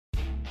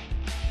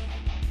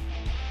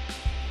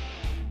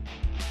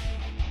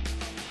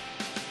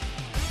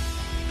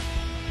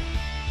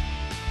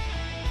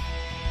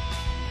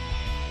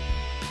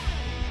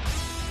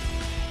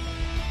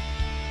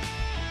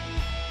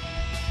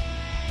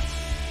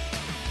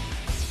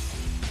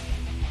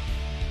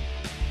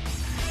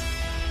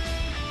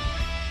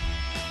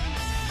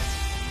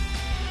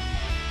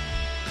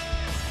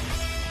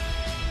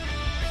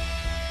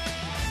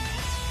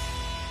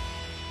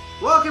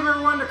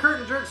to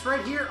Curtain Jerks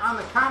right here on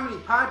the Comedy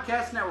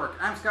Podcast Network.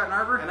 I'm Scott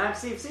Narver. And I'm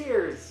Steve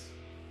Sears.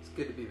 It's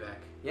good to be back.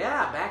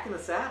 Yeah, back in the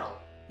saddle.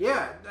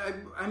 Yeah,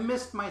 I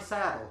missed my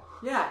saddle.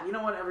 Yeah, you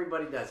know what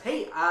everybody does.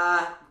 Hey,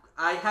 I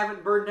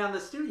haven't burned down the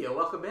studio.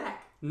 Welcome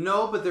back.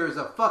 No, but there's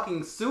a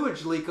fucking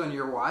sewage leak on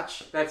your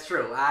watch. That's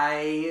true.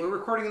 We're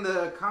recording in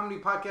the Comedy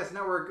Podcast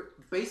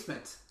Network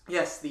basement.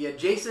 Yes, the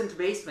adjacent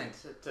basement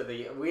to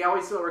the... We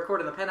always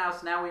record in the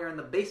penthouse. Now we are in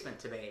the basement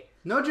today.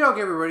 No joke,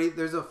 everybody.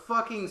 There's a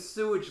fucking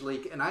sewage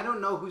leak, and I don't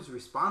know who's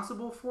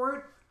responsible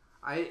for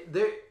it.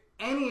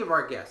 Any of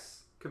our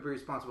guests could be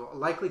responsible.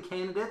 Likely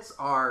candidates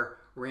are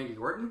Randy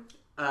Orton.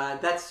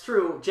 That's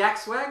true. Jack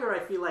Swagger, I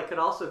feel like, could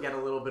also get a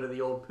little bit of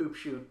the old poop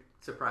shoot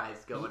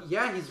surprise going.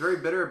 Yeah, he's very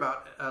bitter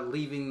about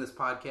leaving this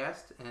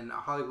podcast and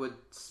Hollywood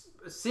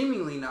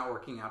seemingly not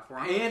working out for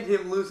him. And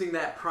him losing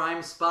that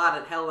prime spot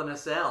at Hell in a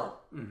Cell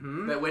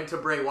that went to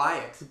Bray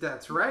Wyatt.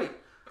 That's right.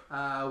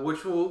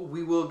 Which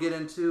we will get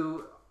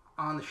into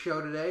on the show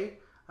today.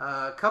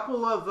 A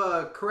couple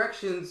of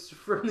corrections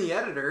from the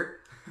editor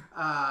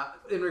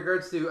in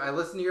regards to, I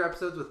listened to your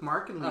episodes with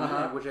Mark and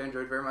Lena, which I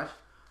enjoyed very much.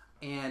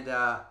 And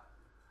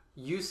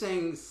you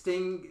saying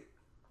Sting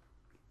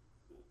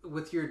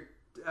with your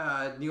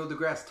Neil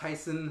deGrasse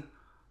Tyson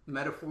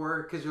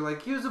metaphor, because you're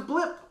like, he was a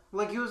blip.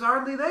 Like, he was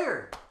hardly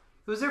there.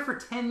 He was there for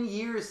 10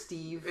 years,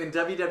 Steve. In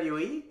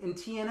WWE? In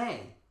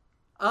TNA.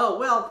 Oh,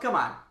 well, come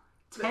on.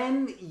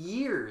 10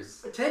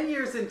 years. 10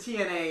 years in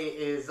TNA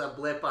is a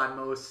blip on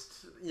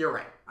most... You're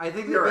right. I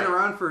think they've been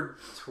around for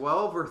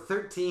 12 or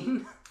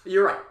 13.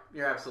 You're right.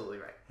 You're absolutely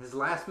right. His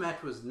last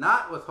match was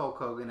not with Hulk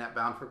Hogan at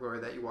Bound for Glory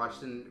that you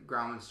watched in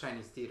Grauman's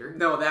Chinese Theater.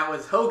 No, that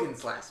was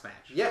Hogan's last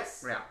match.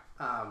 Yes.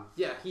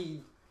 Yeah.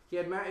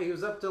 He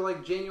was up to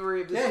like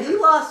January of this year. Yeah, he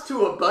lost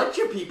to a bunch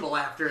of people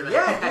after that.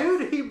 Yeah,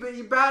 dude,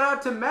 he bowed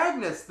out to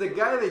Magnus, the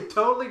guy they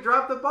totally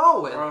dropped the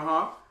ball with.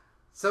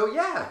 So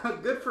yeah,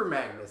 good for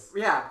Magnus.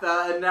 Yeah.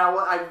 Now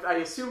I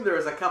assume there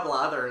was a couple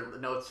of other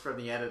notes from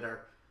the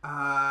editor.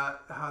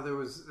 There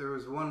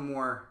was one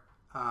more.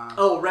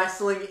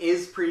 Wrestling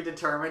is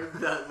predetermined.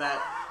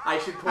 That I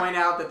should point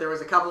out that there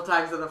was a couple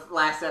times in the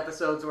last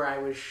episodes where I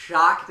was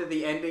shocked at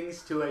the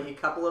endings to a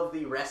couple of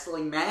the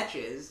wrestling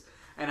matches.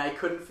 And I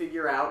couldn't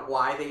figure out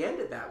why they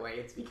ended that way.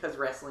 It's because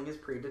wrestling is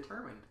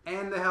predetermined.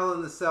 And the Hell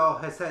in the Cell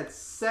has had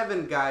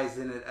 7 guys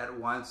in it at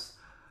once.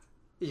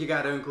 You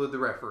got to include the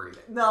referee.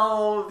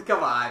 No,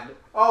 come on.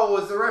 Oh,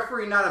 was the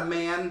referee not a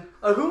man?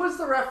 Who was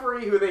the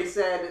referee who they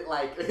said,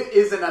 like,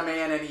 isn't a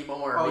man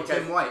anymore? Oh,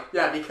 Tim White.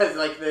 Yeah, because,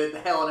 like,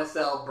 the Hell in a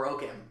Cell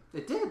broke him.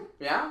 It did.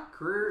 Yeah?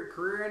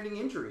 Career-ending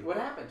injury. What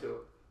happened to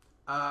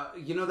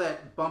him? You know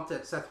that bump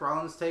that Seth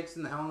Rollins takes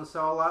in the Hell in a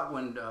Cell a lot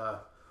when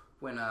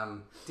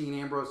Dean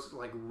Ambrose,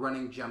 like,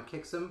 running jump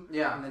kicks him?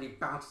 Yeah. And then he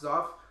bounces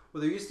off? Well,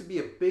 there used to be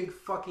a big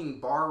fucking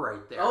bar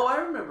right there. Oh, I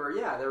remember.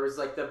 Yeah, there was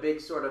like the big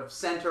sort of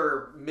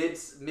center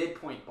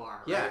midpoint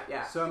bar. Right?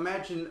 Yeah. So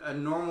imagine a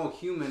normal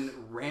human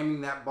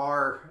ramming that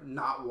bar,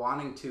 not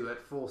wanting to at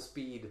full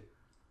speed,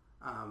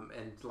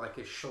 and like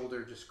his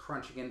shoulder just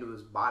crunching into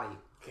his body.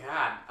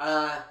 God,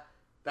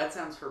 that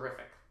sounds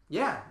horrific.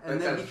 Yeah,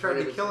 and then he tried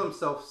to kill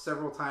himself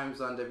several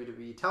times on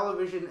WWE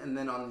television and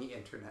then on the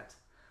internet.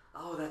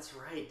 Oh, that's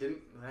right.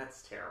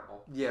 That's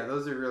terrible. Yeah,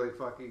 those are really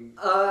fucking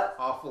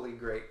awfully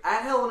great.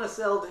 At Hell in a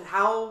Cell,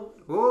 how...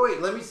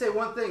 Wait, let me say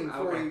one thing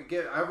before we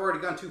get... I've already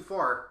gone too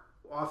far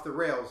off the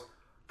rails.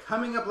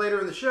 Coming up later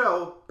in the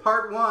show,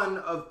 part 1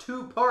 of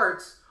 2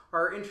 parts,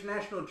 our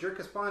international jerk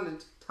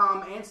correspondent,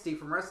 Tom Anstey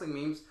from Wrestling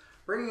Memes,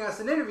 bringing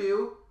us an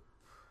interview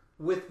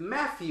with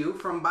Matthew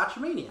from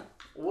Botchamania.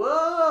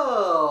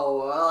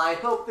 Whoa! Well, I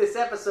hope this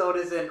episode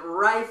isn't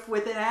rife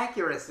with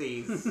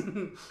inaccuracies.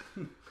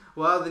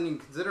 Well, then you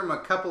consider him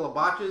a couple of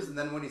botches, and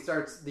then when he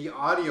starts the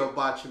audio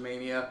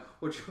Botchamania,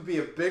 which would be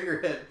a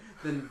bigger hit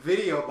than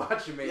video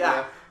Botchamania.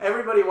 Yeah,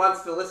 everybody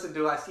wants to listen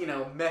to us,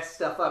 mess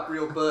stuff up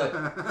real good.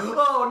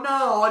 Oh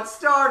no, it's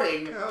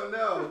starting!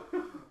 Oh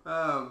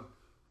no.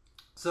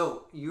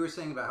 So, you were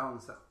saying about Hell in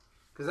a Cell.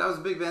 Because that was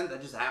a big event that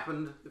just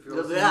happened. If you're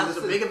listening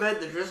to big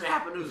event that just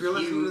happened. If you're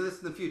listening to this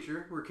in the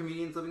future, we're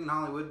comedians living in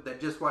Hollywood that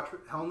just watch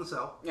Hell in the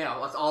Cell. Yeah,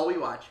 that's all we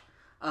watch.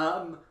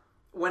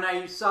 When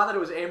I saw that it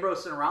was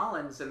Ambrose and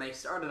Rollins and they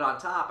started on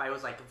top, I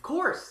was like, of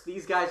course,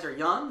 these guys are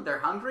young, they're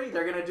hungry,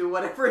 they're going to do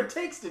whatever it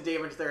takes to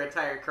damage their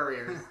entire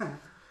careers.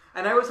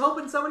 And I was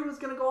hoping somebody was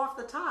going to go off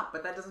the top,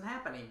 but that doesn't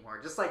happen anymore.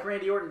 Just like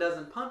Randy Orton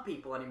doesn't punt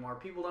people anymore.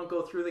 People don't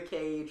go through the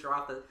cage or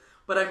off the...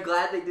 But I'm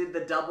glad they did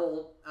the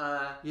double...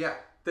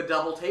 the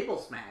double table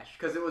smash,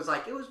 because it was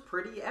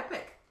pretty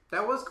epic.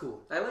 That was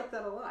cool. I like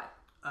that a lot.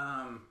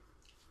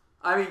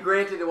 I mean,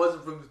 granted, it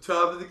wasn't from the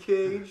top of the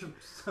cage,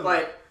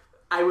 but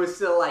I was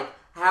still like...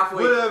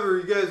 halfway. Whatever,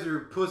 you guys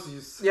are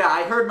pussies. Yeah,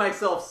 I heard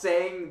myself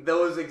saying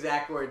those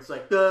exact words,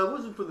 like, it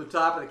wasn't from the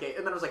top of the cake.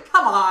 And then I was like,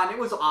 come on, it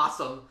was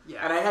awesome.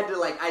 Yeah. And I had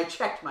to, I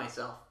checked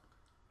myself.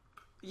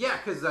 Yeah,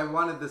 because I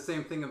wanted the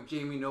same thing of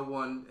Jamie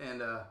Noble and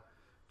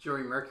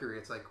Joey Mercury.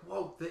 It's like,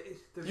 whoa,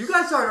 you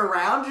guys aren't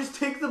around, just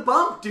take the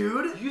bump,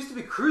 dude. You used to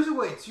be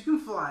cruiserweights, you can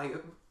fly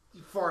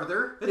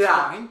farther, it's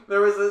fine. There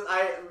was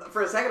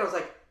for a second I was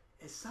like,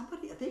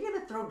 are they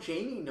gonna throw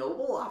Jamie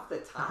Noble off the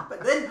top?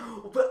 And then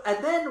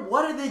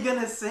what are they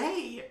gonna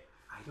say?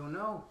 I don't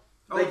know.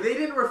 Like they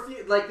didn't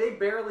like they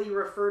barely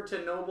referred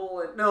to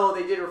Noble. No,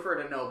 they did refer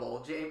to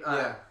Noble.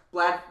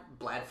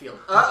 Bladfield.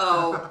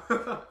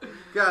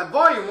 God,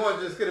 volume 1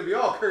 is just going to be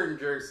all curtain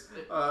jerks.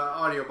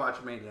 Audio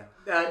botchamania.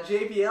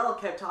 JBL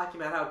kept talking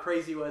about how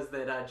crazy it was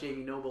that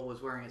Jamie Noble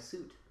was wearing a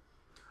suit.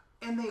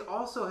 And they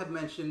also had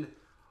mentioned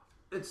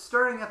it's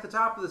starting at the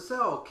top of the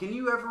cell. Can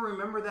you ever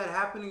remember that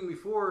happening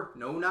before?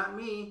 No, not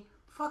me.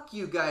 Fuck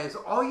you guys.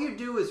 All you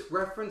do is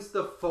reference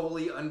the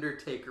Foley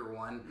Undertaker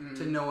one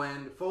to no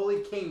end.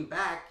 Foley came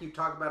back. You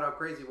talk about how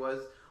crazy it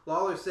was.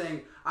 Lawler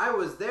saying, I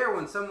was there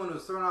when someone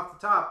was thrown off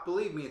the top.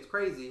 Believe me, it's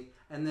crazy.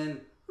 And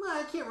then, well,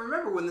 I can't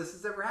remember when this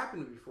has ever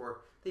happened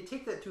before. They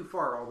take that too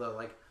far, although,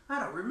 like, I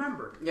don't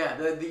remember. Yeah,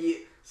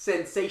 the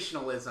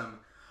sensationalism.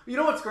 You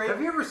know what's great?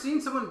 Have you ever seen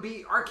someone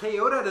be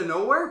RKO'd out of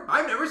nowhere?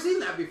 I've never seen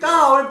that before.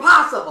 No,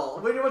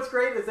 impossible! You know what's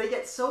great is they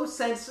get so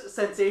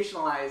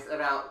sensationalized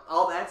about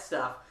all that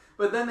stuff,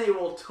 but then they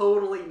will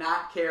totally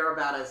not care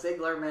about a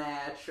Ziggler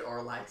match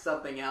or like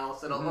something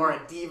else, or a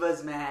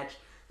Divas match.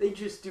 They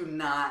just do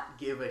not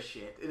give a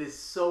shit. It is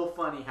so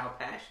funny how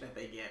passionate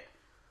they get.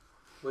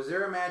 Was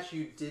there a match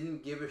you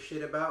didn't give a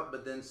shit about,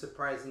 but then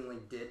surprisingly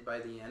did by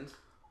the end?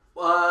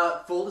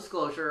 Full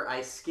disclosure,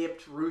 I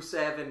skipped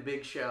Rusev and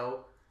Big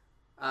Show.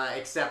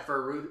 Except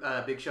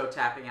for Big Show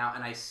tapping out,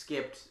 and I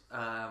skipped...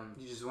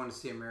 you just want to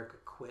see America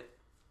quit.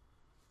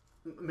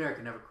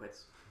 America never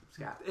quits,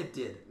 Scott. It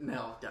did.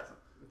 No, it doesn't.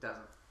 It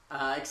doesn't.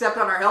 Except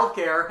on our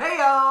healthcare.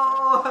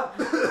 Hey-o!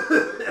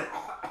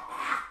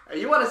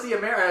 You want to see a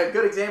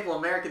good example of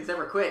Americans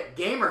never quit?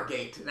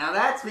 Gamergate. Now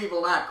that's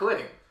people not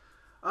quitting.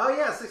 Oh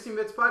yeah, 16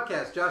 Bits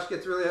Podcast. Josh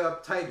gets really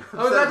uptight. I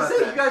was about to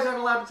say, you guys aren't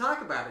allowed to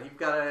talk about it. You've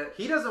got to...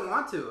 He doesn't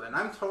want to, and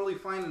I'm totally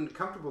fine and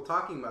comfortable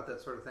talking about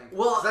that sort of thing.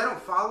 Well, because I don't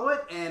follow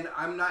it, and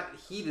I'm not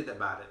heated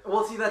about it.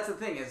 Well, see, that's the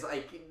thing, is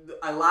like,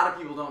 a lot of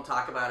people don't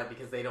talk about it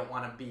because they don't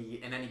want to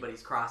be in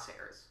anybody's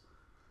crosshairs.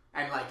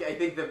 And like, I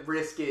think the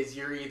risk is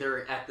you're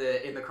either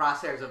in the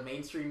crosshairs of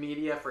mainstream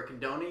media for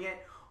condoning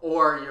it,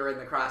 or you're in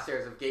the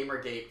crosshairs of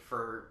Gamergate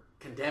for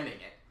condemning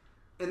it.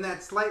 In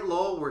that slight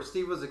lull where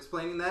Steve was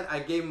explaining that, I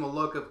gave him a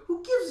look of,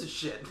 who gives a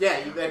shit? Yeah,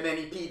 and then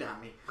he peed on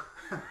me.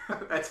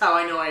 That's how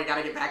I know I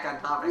gotta get back on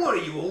topic. What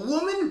are you, a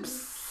woman?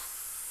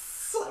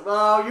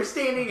 Oh, you're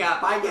standing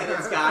up. I get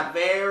it, Scott.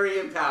 Very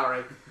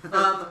empowering.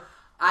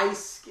 I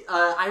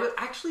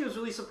actually was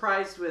really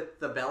surprised with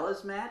the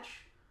Bellas match,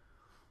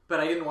 but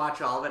I didn't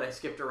watch all of it. I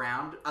skipped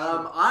around.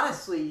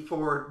 Honestly...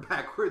 Forward,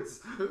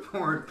 backwards.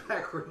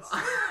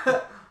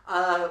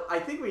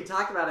 I think we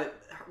talked about it.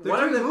 They're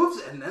doing the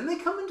moves, and then they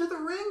come into the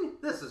ring?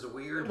 This is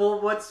weird.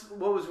 Well, what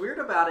was weird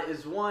about it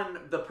is, one,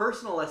 the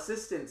personal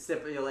assistant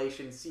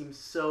stipulation seems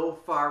so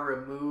far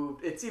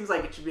removed. It seems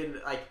like it should be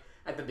like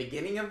at the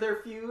beginning of their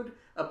feud,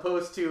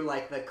 opposed to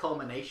like the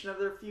culmination of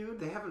their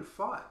feud. They haven't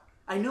fought.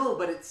 I know,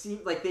 but it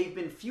seems like they've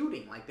been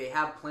feuding. Like, they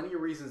have plenty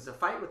of reasons to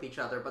fight with each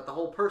other, but the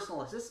whole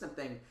personal assistant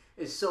thing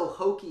is so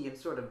hokey and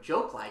sort of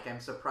joke-like. I'm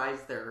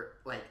surprised they're,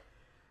 like...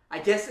 I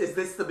guess, is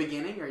this the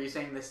beginning? Are you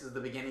saying this is the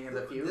beginning of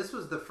the feud? This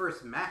was the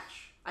first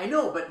match. I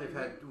know, but... They've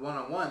had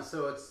one-on-one,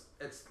 so it's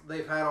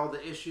they've had all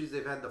the issues,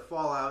 they've had the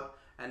fallout,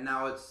 and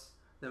now it's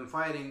them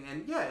fighting.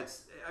 And yeah,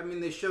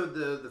 they showed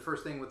the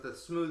first thing with the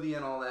smoothie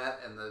and all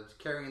that, and the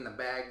carrying the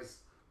bags.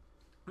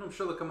 I'm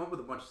sure they'll come up with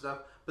a bunch of stuff,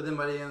 but then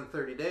by the end of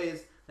 30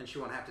 days, then she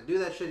won't have to do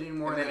that shit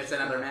anymore. And then it's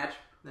another match?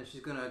 Then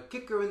she's gonna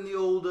kick her in the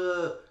old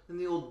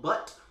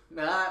butt.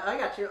 I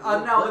got you.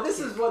 No, but this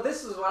is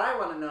what I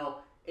want to know,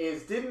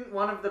 is didn't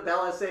one of the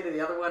Bellas say to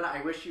the other one,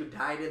 I wish you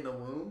died in the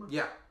womb?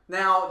 Yeah.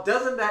 Now,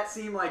 doesn't that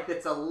seem like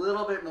it's a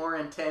little bit more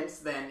intense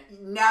than,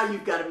 now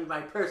you've got to be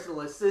my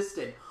personal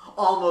assistant,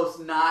 almost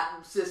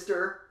not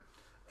sister?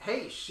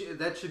 Hey,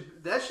 that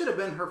should have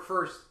been her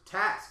first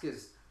task,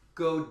 is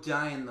go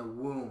die in the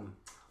womb.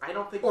 I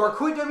don't think... Or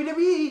quit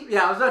WWE!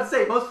 Yeah, I was about to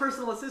say, most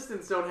personal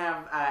assistants don't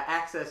have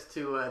access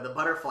to the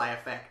butterfly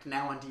effect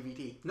now on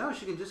DVD. No,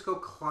 she can just go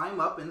climb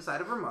up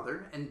inside of her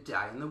mother and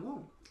die in the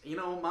womb. You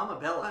know, Mama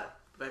Bella,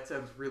 that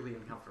sounds really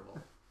uncomfortable.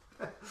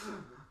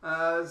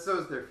 So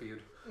is their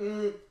feud.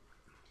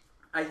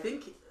 I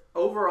think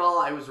overall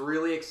I was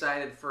really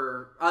excited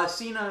for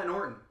Cena and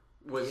Orton.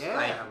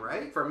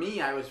 Right? For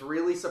me, I was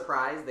really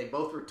surprised. They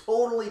both were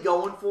totally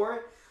going for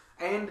it.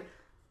 And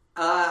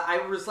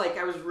I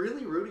was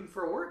really rooting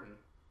for Orton.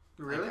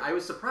 Really? I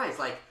was surprised.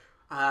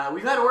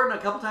 We've had Orton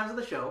a couple times on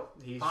the show.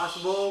 He's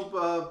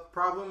Possible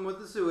problem with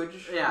the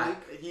sewage. Yeah,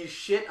 he's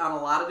shit on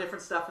a lot of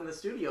different stuff in the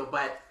studio,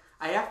 but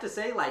I have to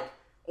say,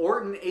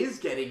 Orton is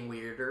getting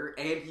weirder,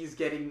 and he's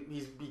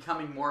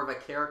becoming more of a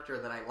character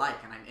that I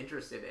like and I'm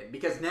interested in.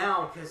 Because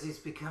he's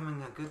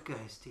becoming a good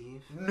guy,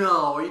 Steve.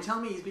 No, are you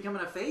telling me he's becoming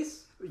a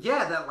face?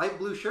 Yeah, that light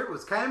blue shirt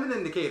was kind of an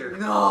indicator.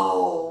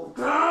 No!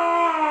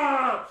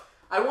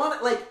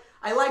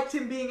 I liked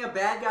him being a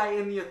bad guy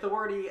in the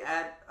Authority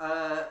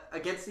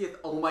against the...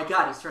 Oh my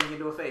god, he's turning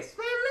into a face.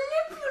 They're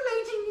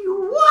manipulating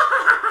you!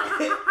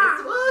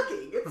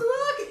 It's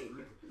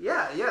working!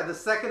 Yeah. The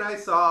second I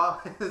saw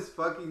his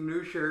fucking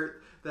new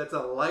shirt that's a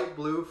light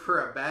blue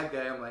for a bad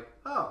guy, I'm like,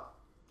 oh,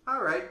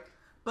 all right.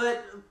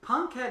 But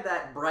Punk had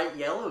that bright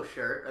yellow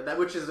shirt,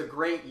 which is a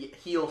great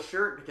heel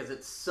shirt because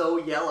it's so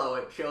yellow.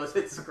 It shows,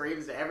 it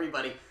screams to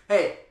everybody,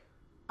 hey,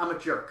 I'm a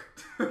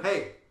jerk.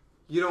 Hey,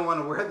 you don't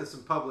want to wear this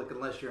in public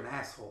unless you're an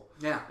asshole.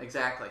 Yeah,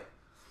 exactly.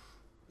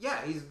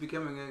 Yeah, he's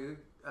becoming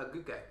a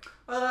good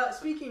guy.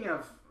 Speaking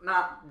of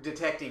not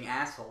detecting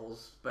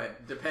assholes,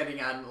 but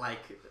depending on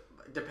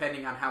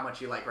how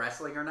much you like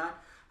wrestling or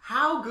not,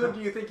 how good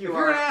do you think you if are?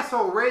 you're an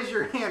asshole, raise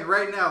your hand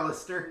right now,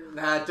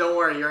 listener. Don't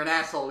worry, you're an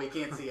asshole. We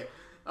can't see it.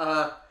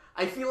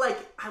 I feel like,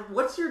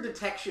 what's your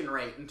detection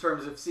rate in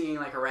terms of seeing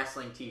like a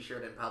wrestling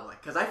T-shirt in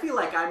public? Because I feel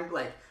like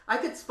I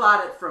could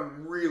spot it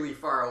from really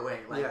far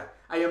away. Like, Yeah.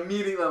 I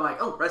immediately am like,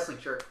 oh, wrestling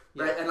shirt,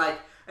 right? Yeah.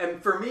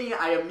 And for me,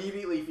 I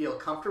immediately feel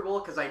comfortable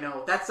because I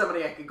know that's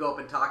somebody I could go up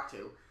and talk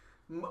to.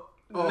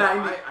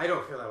 I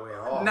don't feel that way at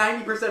all.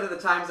 90% of the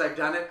times I've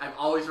done it, I've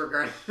always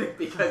regretted it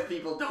because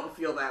people don't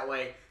feel that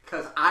way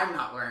because I'm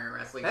not wearing a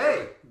wrestling shirt.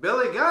 Hey,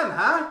 Billy Gunn,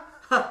 huh?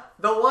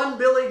 The one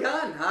Billy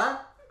Gunn, huh?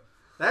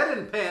 That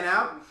didn't pan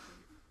out.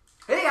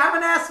 Hey, I'm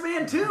an ass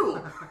man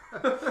too.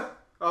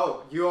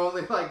 Oh, you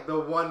only like the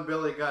one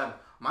Billy Gunn.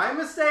 My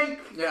mistake.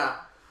 Yeah.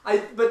 I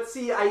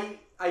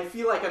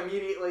feel like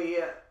immediately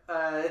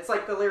it's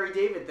like the Larry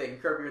David thing,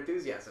 Curb Your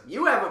Enthusiasm.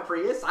 You have a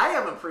Prius, I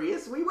have a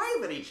Prius, we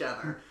wave at each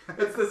other.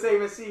 It's the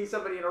same as seeing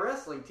somebody in a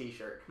wrestling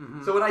T-shirt.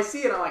 Mm-hmm. So when I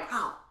see it, I'm like,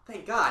 oh,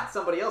 thank God,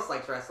 somebody else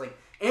likes wrestling.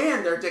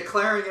 And they're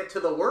declaring it to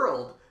the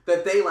world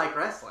that they like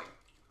wrestling.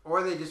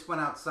 Or they just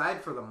went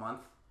outside for the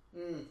month.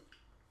 Mm.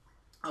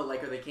 Oh,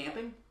 like, are they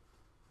camping?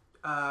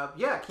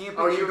 Yeah,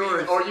 camping.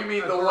 You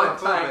mean the one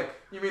time?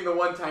 You mean the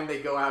one time they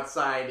go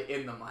outside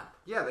in the month?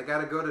 Yeah, they got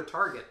to go to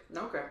Target.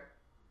 Okay.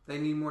 They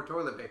need more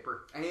toilet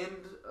paper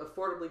and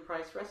affordably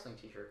priced wrestling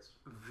T-shirts.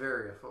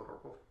 Very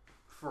affordable.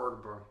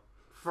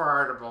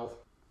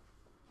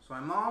 So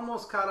I'm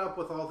almost caught up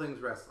with all things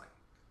wrestling.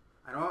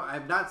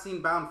 I've not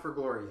seen Bound for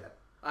Glory yet.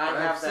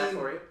 I've seen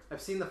for you.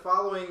 I've seen the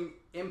following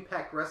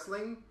Impact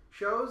Wrestling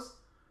shows.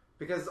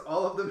 Because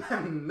all of them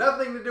have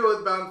nothing to do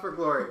with Bound for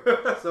Glory.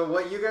 So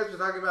what you guys are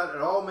talking about, it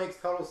all makes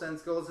total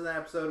sense. Go listen to that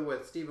episode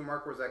with Steve and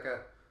Mark Warzeka.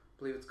 I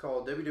believe it's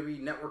called WWE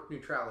Network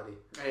Neutrality.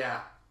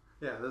 Yeah.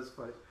 Yeah, that's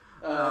funny.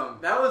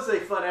 That was a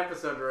fun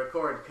episode to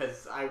record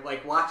because I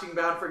like watching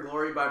Bound for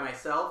Glory by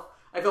myself.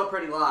 I felt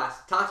pretty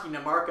lost. Talking to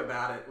Mark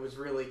about it was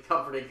really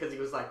comforting because he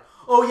was like,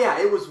 oh yeah,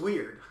 it was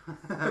weird.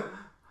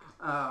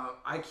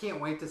 I can't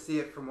wait to see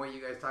it from what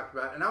you guys talked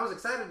about. And I was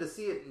excited to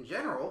see it in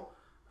general.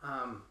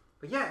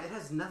 But yeah, it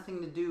has nothing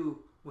to do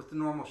with the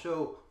normal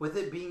show, with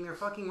it being their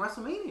fucking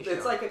WrestleMania show.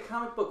 It's like a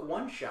comic book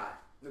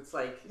one-shot. It's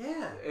like,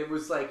 yeah. It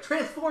was like,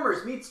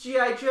 Transformers meets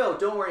G.I. Joe.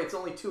 Don't worry, it's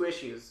only 2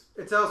 issues.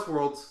 It's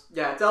Elseworlds.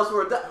 Yeah, it's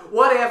Elseworlds.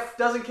 What if?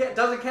 Doesn't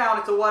count,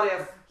 it's a what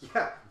if.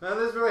 Yeah, none of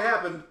this really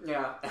happened.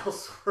 Yeah,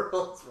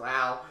 Elseworlds,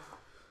 wow.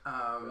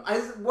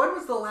 When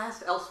was the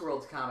last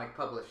Elseworlds comic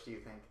published, do you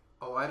think?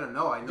 Oh, I don't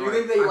know. I know. Do you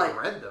think they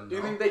read them? Do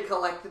you think they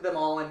collected them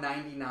all in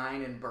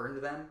 '99 and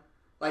burned them?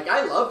 Like,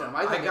 I loved them.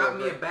 I got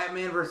me a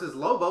Batman versus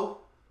Lobo.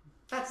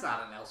 That's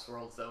not an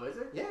Elseworlds, though, is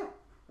it? Yeah.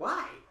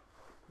 Why?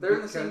 They're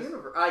in the same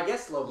universe. I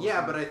guess Lobo's.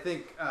 Yeah, but I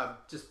think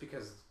just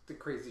because the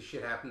crazy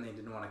shit happened, they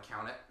didn't want to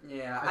count it.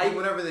 Yeah. I think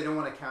whenever they don't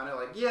want to count it,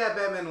 like, yeah,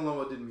 Batman and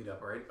Lobo didn't meet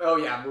up, right? Oh,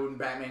 yeah. When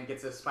Batman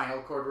gets his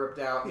spinal cord ripped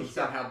out, he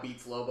somehow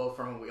beats Lobo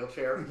from a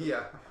wheelchair.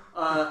 Yeah.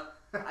 The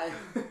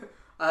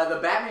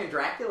Batman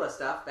Dracula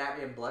stuff,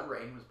 Batman Blood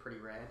Rain, was pretty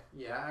rad.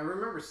 Yeah, I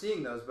remember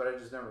seeing those, but I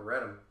just never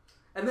read them.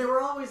 And they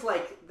were always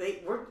like,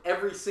 they were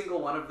every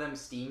single one of them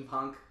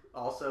steampunk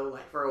also.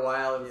 Like for a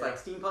while, it was like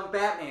steampunk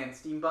Batman,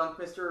 steampunk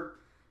Mr.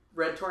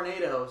 Red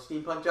Tornado,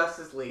 steampunk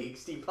Justice League,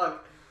 steampunk,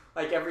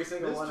 like every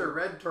single one. Mr.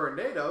 Red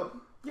Tornado?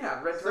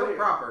 Yeah, Red Tornado. So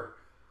proper.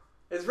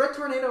 Is Red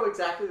Tornado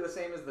exactly the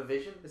same as the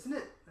Vision? Isn't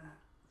it?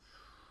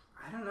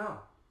 I don't know.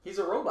 He's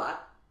a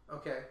robot.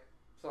 Okay.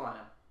 That's all I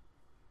know.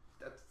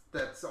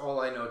 That's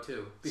all I know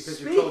too. Because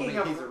you told me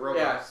he's a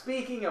robot. Yeah,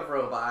 speaking of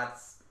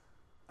robots.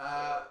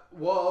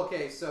 Well,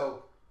 okay,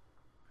 so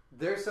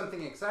there's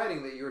something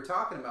exciting that you were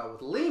talking about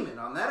with Lehman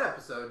on that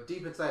episode,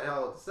 Deep Inside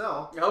Hell at the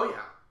Cell. Oh,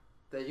 yeah.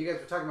 That you guys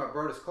were talking about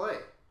Brodus Clay.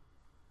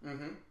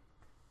 Mm-hmm.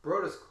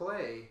 Brodus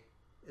Clay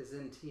is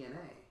in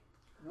TNA.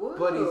 Whoa.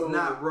 But he's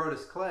not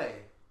Brodus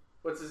Clay.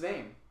 What's his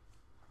name?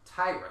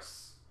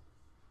 Tyrus.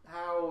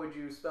 How would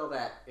you spell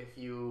that if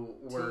you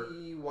were...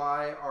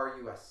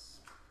 Tyrus.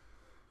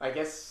 I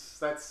guess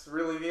that's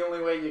really the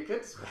only way you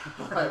could spell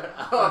it.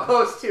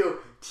 Opposed to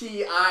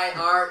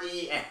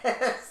T-I-R-E-S.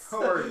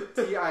 Or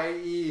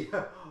T-I-E-R-U-S.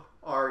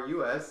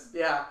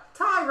 Yeah.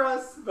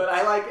 Tyrus. But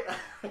I like...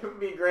 It would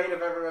be great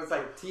if everyone's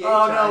like, T-H-I.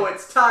 oh no,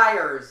 it's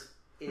tires.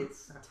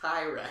 It's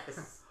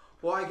Tyrus.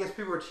 Well, I guess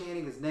people are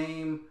chanting his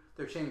name.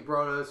 They're chanting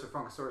Brodus or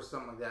Funkasaurus,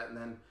 something like that. And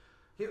then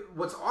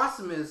what's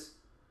awesome is,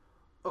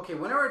 okay,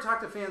 whenever I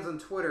talk to fans on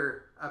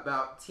Twitter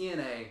about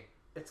TNA,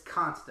 it's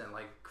constant.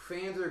 Like,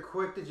 fans are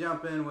quick to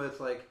jump in with,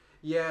 like,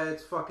 yeah,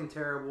 it's fucking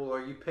terrible,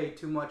 or you pay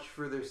too much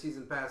for their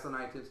season pass on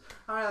iTunes.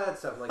 That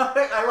stuff. Like,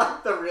 I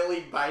like the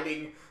really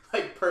biting,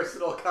 like,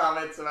 personal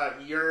comments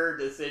about your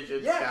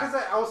decisions. yeah,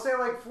 because I'll say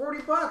like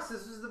 $40.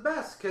 This is the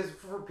best. Because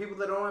for people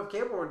that don't have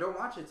cable or don't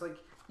watch it, it's like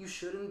you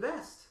should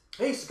invest.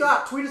 Hey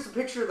Scott, tweet us a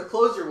picture of the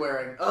clothes you're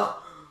wearing.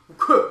 Oh,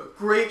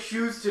 great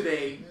shoes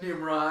today,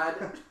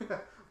 Nimrod.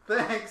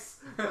 Thanks.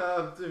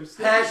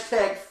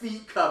 Hashtag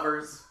feet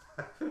covers.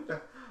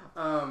 But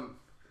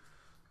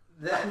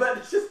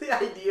it's just the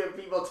idea of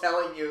people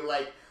telling you,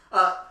 like,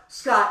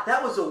 Scott,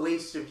 that was a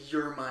waste of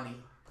your money.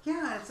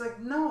 Yeah, it's like,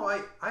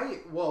 no,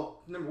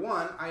 well, number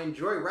one, I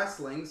enjoy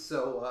wrestling,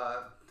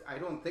 so I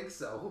don't think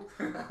so.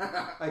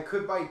 I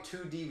could buy 2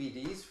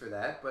 DVDs for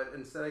that, but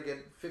instead I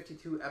get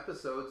 52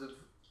 episodes of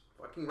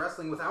fucking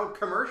wrestling without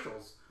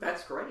commercials.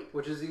 That's great.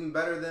 Which is even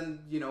better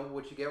than,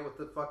 what you get with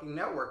the fucking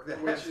network.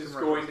 Which is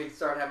going to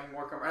start having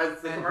more commercials.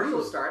 Has the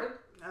commercials started?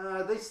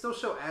 They still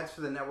show ads for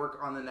the network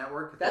on the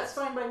network. That's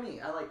fine by me.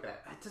 I like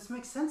that. It just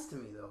makes sense to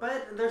me, though.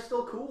 But they're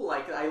still cool.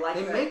 Like, I like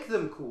They that. make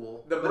them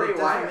cool, The but Bray it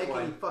doesn't Wyatt make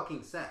one. any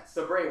fucking sense.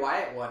 The Bray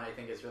Wyatt one, I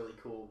think, is really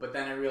cool. But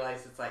then I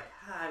realized it's like,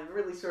 it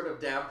really sort of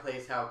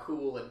downplays how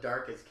cool and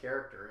dark his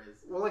character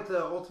is. Well, like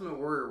the Ultimate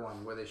Warrior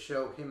one, where they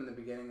show him in the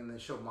beginning and they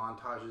show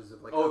montages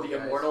of like... Oh, the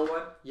Immortal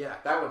one? Yeah.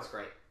 That one's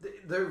great.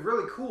 They're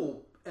really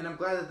cool, and I'm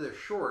glad that they're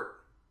short,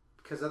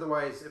 because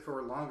otherwise, if it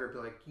were longer, it'd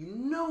be like,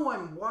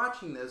 I'm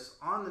watching this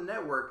on the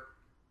network,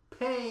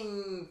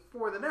 paying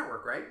for the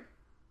network, right?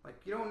 Like,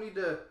 you don't need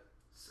to...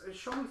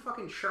 Show me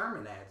fucking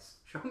Charmin ads.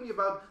 Show me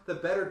about the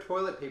better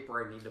toilet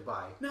paper I need to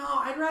buy. No,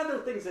 I'd rather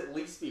things at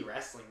least be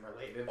wrestling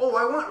related. Oh,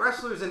 I want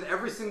wrestlers in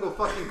every single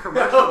fucking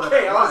commercial.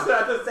 Okay, I was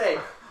about to say.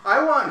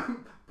 I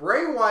want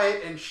Bray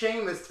Wyatt and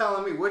Sheamus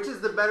telling me which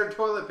is the better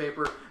toilet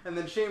paper, and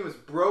then Sheamus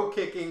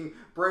bro-kicking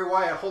Bray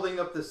Wyatt holding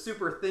up the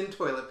super thin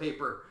toilet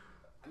paper.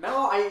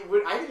 No, I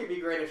think it'd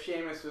be great if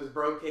Sheamus was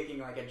bro-kicking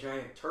like a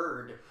giant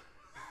turd.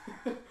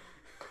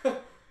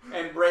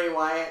 And Bray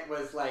Wyatt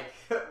was like,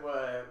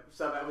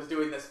 was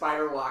doing the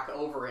spider walk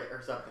over it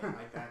or something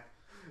like that.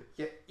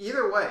 Yeah,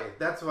 either way,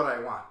 that's what I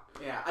want.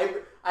 Yeah,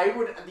 I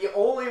would. The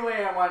only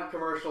way I want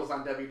commercials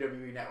on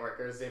WWE Network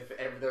is if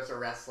there's a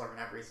wrestler in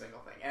every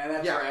single thing, and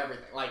that's for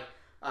everything. Like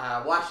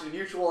Washington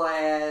Mutual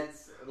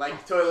ads,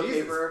 like toilet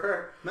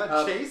paper,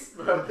 not Chase,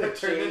 that turned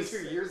Chase,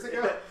 into years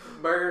ago.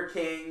 Burger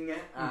King,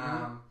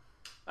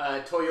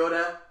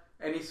 Toyota,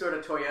 any sort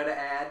of Toyota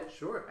ad.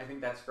 Sure, I think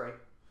that's great.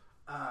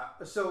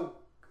 So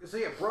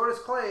yeah, Brodus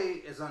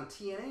Clay is on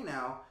TNA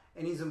now,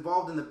 and he's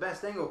involved in the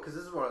Best Angle, because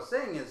this is what I was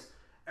saying is,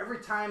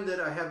 every time that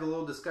I have the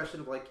little discussion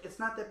of like, it's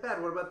not that bad,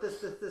 what about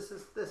this,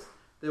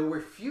 they'll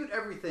refute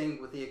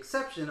everything with the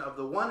exception of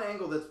the one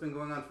angle that's been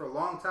going on for a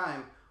long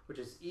time, which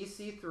is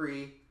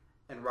EC3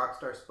 and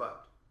Rockstar Spud,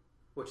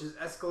 which has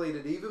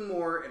escalated even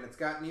more, and it's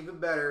gotten even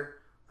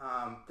better,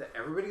 that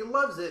everybody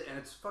loves it, and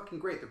it's fucking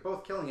great. They're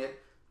both killing it.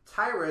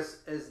 Tyrus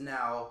is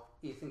now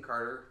Ethan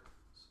Carter's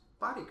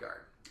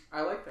bodyguard.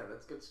 I like that.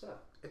 That's good stuff.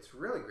 It's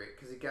really great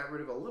because he got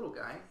rid of a little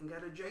guy and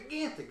got a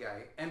gigantic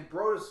guy. And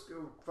Brodus,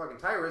 fucking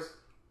Tyrus,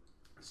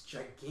 is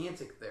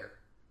gigantic there.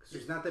 Because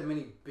there's not that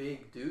many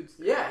big dudes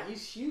there. Yeah,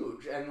 he's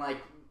huge. And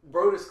like,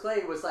 Brodus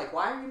Clay was like,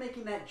 why are you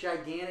making that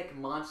gigantic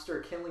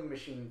monster killing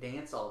machine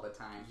dance all the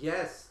time?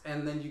 Yes,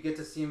 and then you get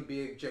to see him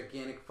be a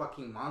gigantic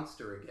fucking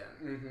monster again.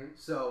 Mm-hmm.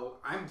 So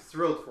I'm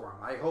thrilled for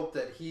him. I hope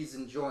that he's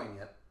enjoying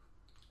it.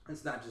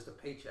 It's not just a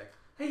paycheck.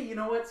 Hey, you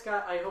know what,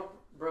 Scott? I hope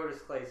Brodus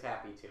Clay's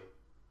happy too.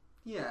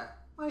 Yeah,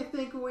 I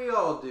think we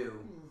all do.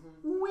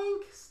 Mm-hmm.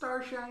 Wink,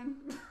 Starshine.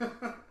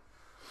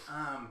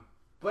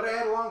 But I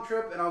had a long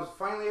trip, and I was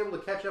finally able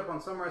to catch up on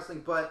some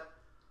wrestling, but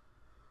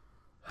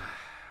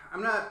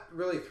I'm not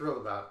really thrilled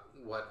about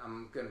what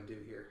I'm going to do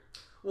here.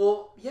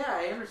 Well, yeah,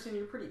 I understand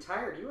you're pretty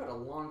tired. You had a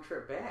long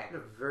trip I back. had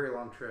a very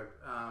long trip.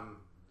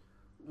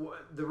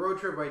 The road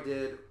trip I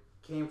did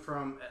came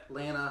from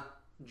Atlanta,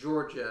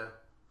 Georgia,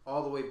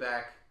 all the way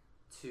back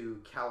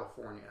to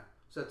California.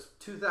 So it's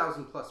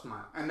 2,000 plus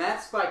miles. And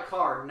that's by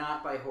car,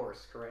 not by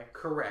horse, correct?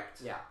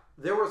 Correct. Yeah.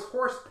 There was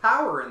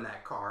horsepower in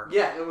that car.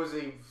 Yeah, it was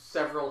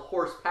several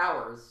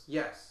horsepowers.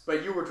 Yes.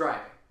 But you were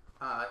driving.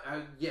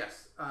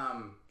 Yes.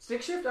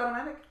 Stick shift,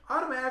 automatic?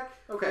 Automatic.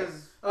 Okay.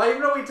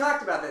 Even though we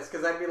talked about this,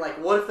 because I'd be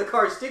like, what if the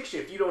car's stick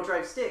shift? You don't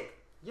drive stick.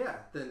 Yeah,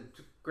 then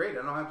great.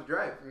 I don't have to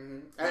drive. Mm-hmm.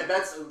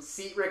 That's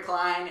seat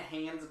recline,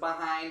 hands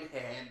behind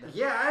head.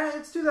 Yeah,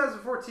 it's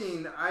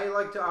 2014. I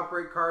like to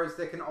operate cars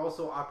that can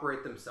also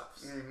operate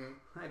themselves. Mm-hmm.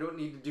 I don't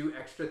need to do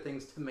extra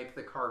things to make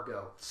the car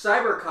go.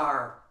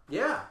 Cybercar.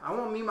 Yeah, I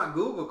want me my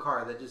Google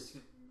car that just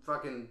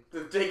fucking...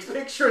 That takes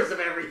pictures of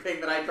everything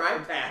that I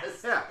drive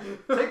past. Yeah,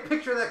 take a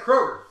picture of that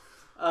Kroger.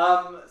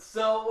 I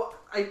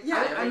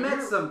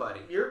met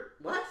somebody.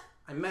 What?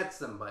 I met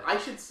somebody.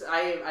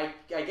 I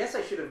guess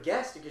I should have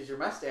guessed because your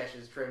mustache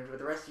is trimmed, but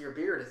the rest of your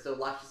beard is still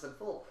luscious and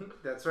full.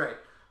 That's right.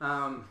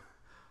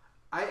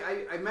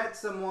 I met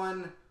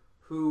someone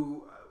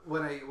who,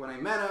 when I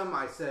met him,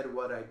 I said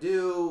what I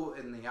do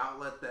in the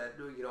outlet that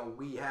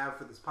we have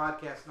for this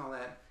podcast and all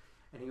that,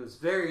 and he was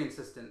very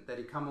insistent that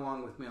he come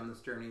along with me on this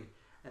journey.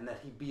 and that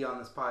he be on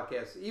this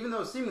podcast, even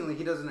though seemingly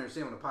he doesn't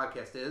understand what a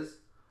podcast is.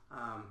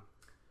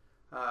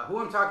 Who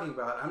I'm talking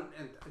about,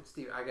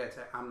 Steve, I gotta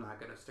tell you, I'm not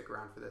gonna stick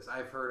around for this.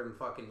 I've heard him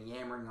fucking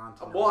yammering on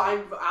to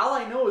Well, all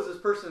I know is this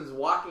person's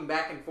walking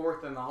back and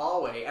forth in the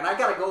hallway, and I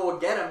gotta go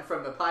get him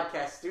from the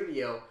podcast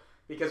studio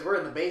because we're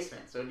in the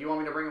basement. So do you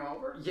want me to bring him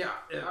over? Yeah.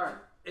 All right.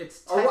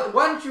 It's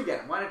why don't you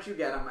get him? Why don't you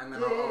get him, and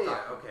then I'll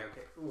talk. Okay.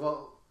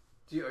 Well,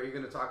 are you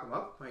gonna talk him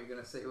up? Are you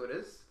gonna say who it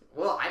is?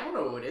 Well, I don't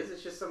know who it is.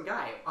 It's just some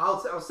guy.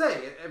 I'll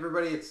say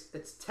everybody.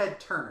 It's Ted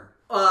Turner.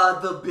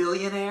 The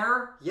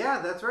billionaire? Yeah,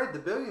 that's right. The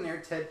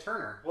billionaire Ted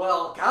Turner.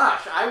 Well,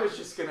 gosh, I was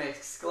just going to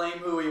exclaim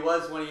who he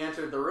was when he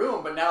entered the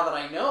room, but now that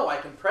I know, I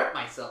can prep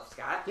myself,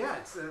 Scott. Yeah,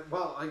 it's,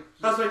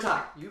 How's my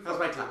tie? How's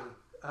my tie?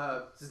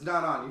 It's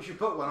not on. You should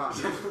put one on.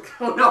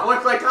 Oh, no,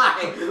 where's my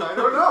tie? I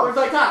don't know. Where's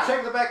my tie?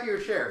 Check the back of your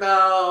chair.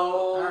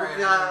 No. Right,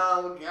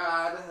 oh,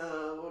 God.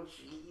 Oh,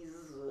 jeez.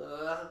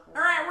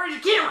 All right, where's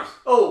your cameras?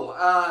 Oh,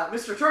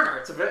 Mr. Turner,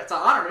 it's an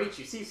honor to meet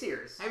you. Steve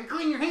Sears. Have you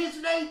cleaned your hands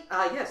today?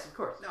 Yes, of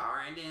course. All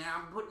right, then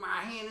I'll put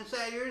my hand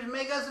inside yours and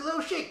make us a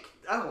little shake.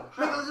 Oh,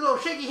 Make us a little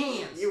shaky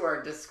hands. You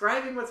are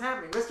describing what's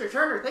happening. Mr.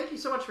 Turner, thank you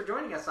so much for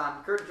joining us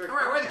on Kurt Drake. All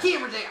right, where the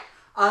cameras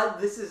at?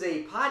 This is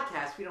a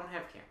podcast. We don't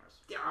have cameras.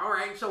 Yeah, all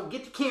right, so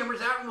get the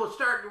cameras out and we'll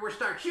start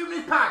shooting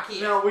this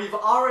podcast. No, we've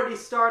already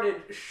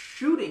started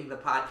shooting the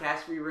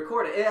podcast. We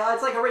recorded.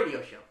 It's like a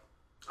radio show.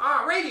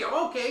 Ah,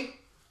 radio, okay.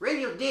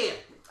 Radio's dead.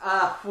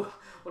 Well,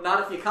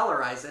 not if you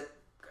colorize it.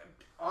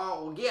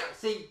 Oh, well, yeah,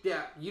 see,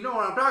 yeah, you know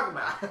what I'm talking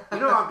about. You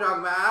know what I'm talking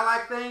about. I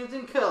like things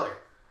in color.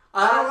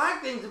 I don't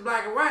like things in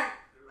black and white.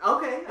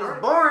 Okay.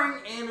 It's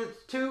boring, and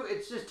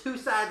it's just two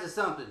sides of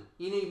something.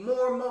 You need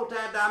more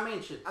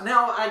multi-dimensions.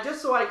 Now,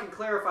 just so I can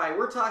clarify,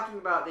 we're talking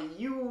about that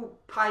you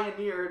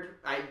pioneered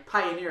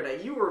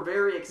it. You were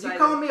very excited. You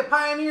calling me a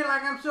pioneer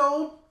like I'm so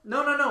old?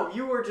 No.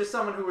 You were just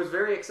someone who was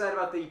very excited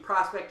about the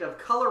prospect of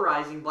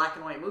colorizing black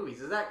and white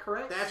movies. Is that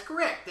correct? That's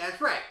correct. That's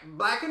right.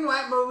 Black and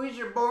white movies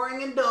are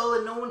boring and dull,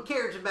 and no one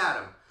cares about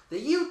them. The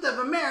youth of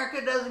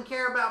America doesn't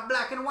care about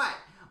black and white.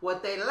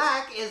 What they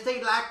like is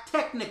they like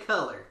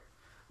Technicolor.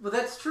 Well,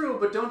 that's true,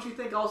 but don't you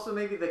think also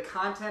maybe the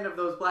content of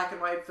those black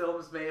and white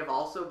films may have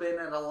also been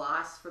at a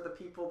loss for the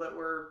people that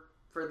were,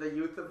 for the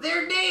youth of...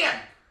 They're dead!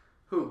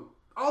 Who?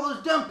 All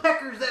those dumb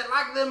peckers that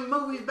liked them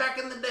movies back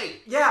in the day.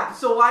 Yeah,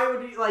 so why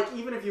would you,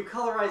 even if you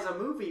colorize a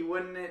movie,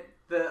 wouldn't it,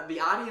 the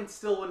audience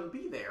still wouldn't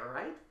be there,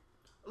 right?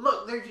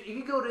 Look, you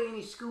can go to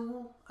any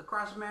school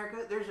across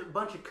America, there's a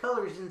bunch of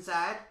colors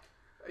inside.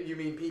 You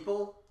mean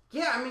people?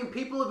 Yeah, I mean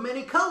people of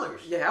many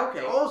colors. Yeah,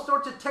 okay. All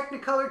sorts of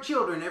Technicolor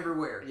children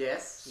everywhere.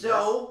 Yes.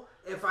 So,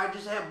 if I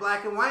just have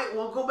black and white,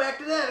 we'll go back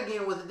to that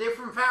again with the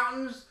different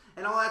fountains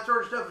and all that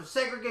sort of stuff of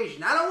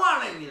segregation. I don't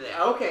want any of that.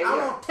 Okay, I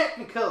want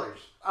Technicolors.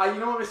 You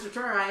know what, Mr.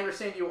 Turner, I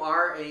understand you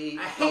are a...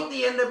 I hate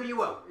the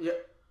NWO. Yeah.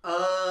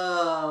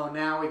 Oh,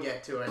 now we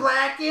get to it.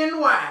 Black and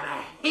white,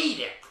 I hate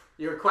it.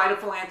 You're quite a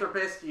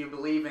philanthropist. You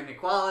believe in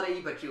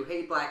equality, but you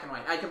hate black and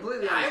white. I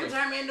completely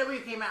understand. Every time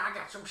NWO came out, I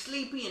got so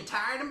sleepy and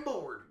tired and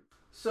bored.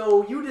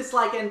 So you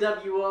dislike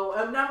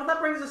NWO. Now that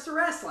brings us to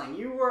wrestling.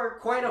 You were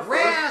quite a force.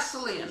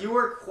 Wrestling. You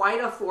were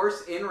quite a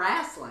force in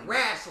wrestling.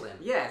 Wrestling.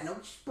 Yes. No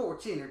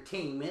sports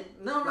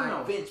entertainment.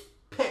 No. Vince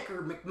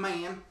Pecker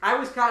McMahon. I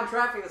was caught in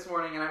traffic this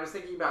morning, and I was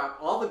thinking about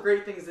all the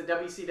great things that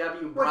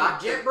WCW What,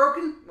 brought. your jet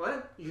broken?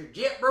 What? Is your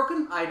jet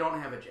broken? I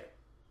don't have a jet.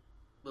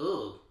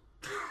 Ugh.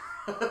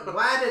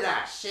 Why did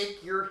I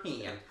shake your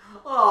hand?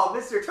 Oh,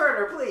 Mr.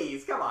 Turner,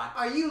 please, come on.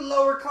 Are you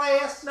lower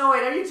class? No,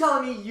 wait, are you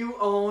telling me you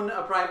own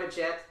a private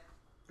jet?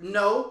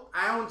 No,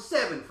 I own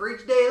 7 for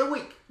each day of the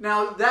week.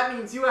 Now, that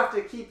means you have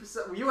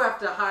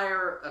to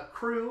hire a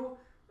crew,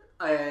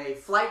 a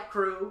flight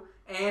crew,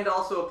 and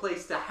also a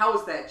place to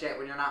house that jet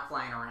when you're not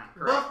flying around,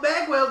 correct? Buff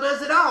Bagwell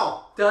does it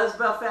all. Does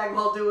Buff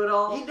Bagwell do it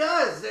all? He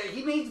does.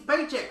 He needs a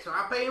paycheck, so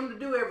I pay him to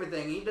do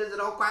everything. He does it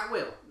all quite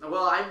well.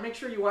 Well, I'd make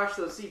sure you wash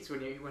those seats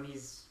when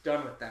he's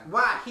done with them.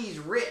 Why? He's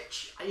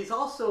rich. He's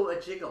also a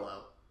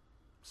gigolo.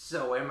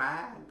 So am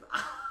I.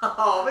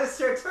 Oh,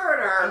 Mr.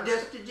 Turner. I'm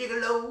just a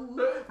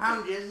gigolo.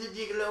 I'm just a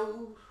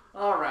gigolo.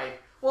 All right.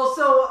 Well,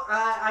 so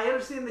I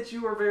understand that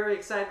you were very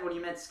excited when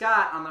you met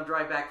Scott on the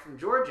drive back from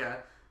Georgia.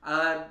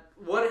 How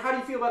do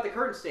you feel about the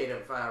current state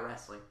of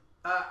wrestling?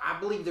 I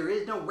believe there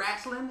is no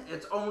wrestling.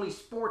 It's only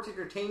sports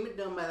entertainment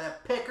done by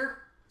that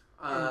pecker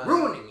and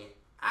ruining it.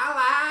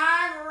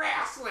 I like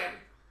wrestling.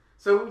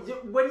 So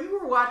when you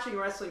were watching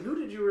wrestling, who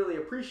did you really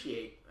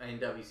appreciate in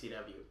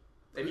WCW?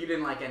 If you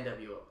didn't like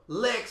NWO?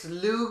 Lex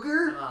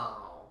Luger.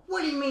 Oh.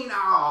 What do you mean,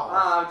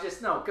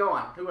 oh? Go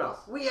on. Who else?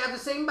 We have the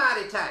same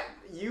body type.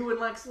 You and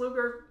Lex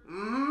Luger?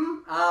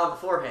 Mm-hmm. The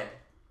forehead.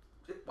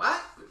 What?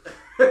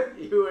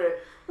 You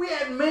We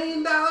had $1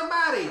 million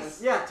bodies.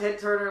 Yeah, Ted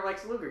Turner and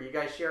Lex Luger. You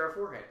guys share a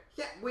forehead.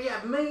 Yeah, we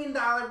have $1 million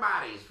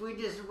bodies.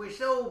 We're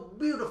so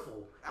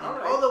beautiful. And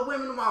all the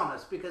women want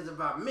us because of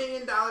our $1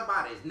 million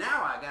bodies.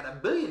 Now I got a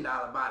 $1 billion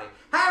body.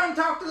 Haven't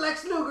talked to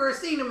Lex Luger or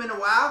seen him in a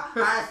while.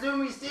 I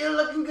assume he's still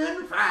looking good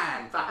and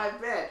fine. I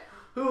bet.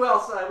 Who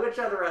else? Which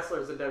other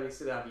wrestlers in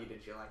WCW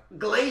did you like?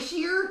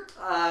 Glacier?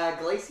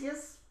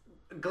 Glacius?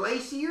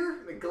 Glacier?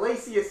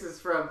 Glacius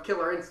is from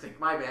Killer Instinct.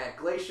 My bad.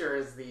 Glacier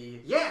is the...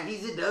 Yeah,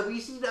 he's a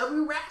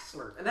WCW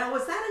wrestler. Now,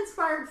 was that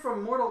inspired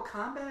from Mortal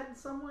Kombat in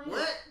some way?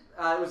 What?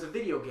 It was a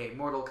video game,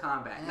 Mortal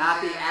Kombat,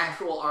 not the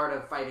actual art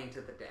of fighting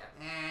to the death.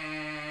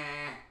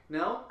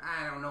 No?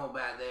 I don't know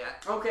about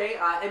that. Okay,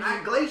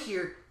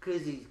 Glacier,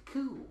 because he's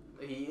cool.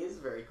 He is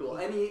very cool.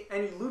 Any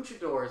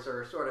luchadors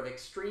or sort of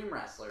extreme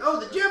wrestlers? Oh,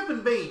 the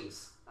jumping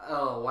beans.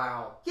 Oh,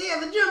 wow. Yeah,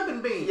 the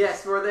jumping beans.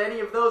 Yes, were there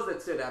any of those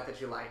that stood out that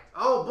you liked?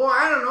 Oh, boy,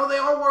 I don't know. They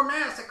all wore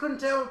masks. I couldn't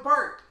tell them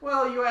apart.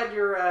 Well, you had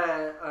your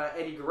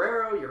Eddie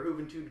Guerrero, your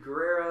Juventud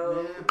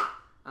Guerrero.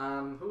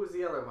 Yeah. Who was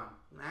the other one?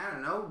 I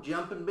don't know.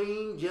 Jumping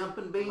bean.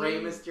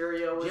 Rey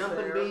Mysterio was jumping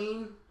there.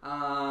 Bean.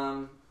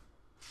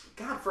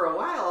 God, for a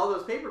while, all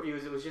those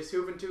pay-per-views, it was just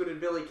Juventud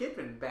and Billy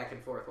Kidman back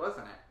and forth,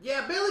 wasn't it?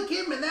 Yeah, Billy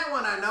Kidman, that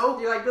one I know.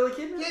 Do you like Billy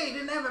Kidman? Yeah, he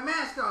didn't have a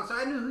mask on, so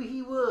I knew who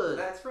he was.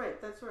 That's right.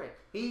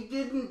 He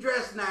didn't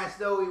dress nice,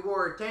 though. He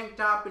wore a tank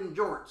top and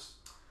jorts.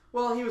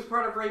 Well, he was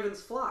part of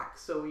Raven's flock,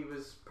 so he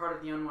was part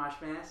of the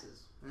unwashed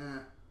masses.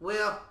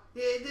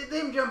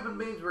 Them jumping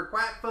beans were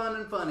quite fun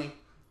and funny.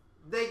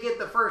 They get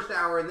the first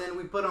hour, and then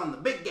we put on the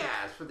big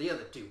guys for the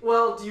other two.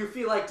 Well, do you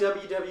feel like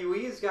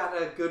WWE has got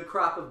a good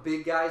crop of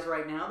big guys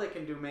right now that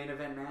can do main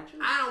event matches?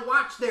 I don't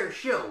watch their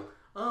show.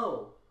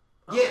 Oh.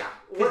 Yeah,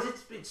 because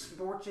it's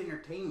sports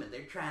entertainment.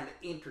 They're trying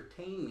to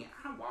entertain me.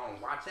 I don't want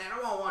to watch that.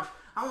 I want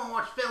to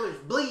watch fellas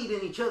bleed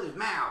in each other's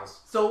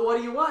mouths. So what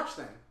do you watch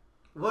then?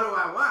 What do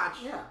I watch?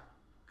 Yeah.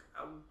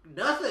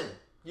 Nothing.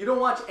 You don't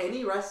watch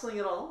any wrestling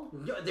at all?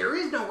 There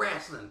is no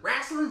wrestling.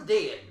 Wrestling's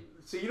dead.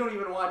 So you don't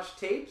even watch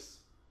tapes?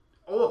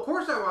 Oh, of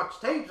course I watch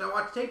tapes. I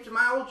watch tapes of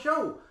my old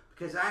show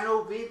because I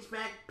know Vince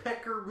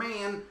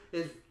McPecker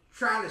is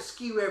trying to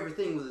skew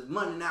everything with his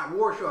Monday Night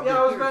War show.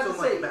 Yeah, I was about to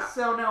say.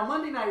 So now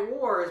Monday Night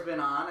War has been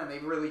on, and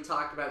they've really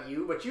talked about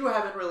you, but you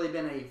haven't really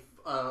been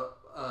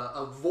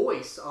a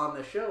voice on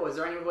the show. Is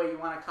there any way you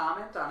want to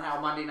comment on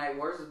how Monday Night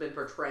Wars has been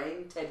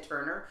portraying Ted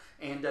Turner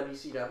and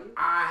WCW?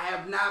 I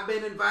have not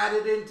been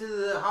invited into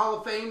the Hall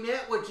of Fame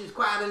yet, which is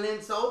quite an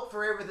insult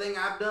for everything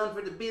I've done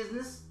for the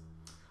business.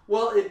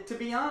 Well, to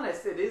be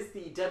honest, it is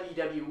the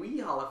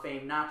WWE Hall of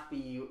Fame, not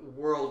the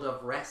World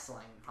of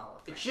Wrestling Hall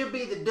of Fame. It should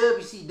be the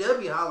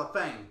WCW Hall of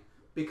Fame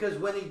because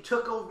when he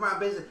took over my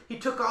business, he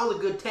took all the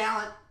good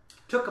talent,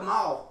 took them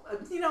all.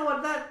 You know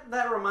what?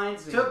 That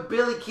reminds me. Took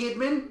Billy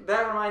Kidman.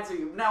 That reminds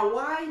me. Now,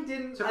 why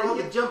didn't all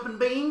the jumping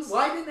beans?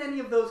 Why didn't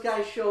any of those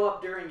guys show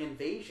up during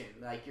Invasion?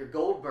 Like your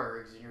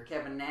Goldbergs and your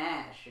Kevin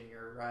Nash and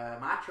your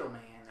Macho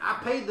Man. I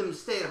paid them to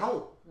stay at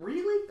home.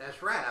 Really?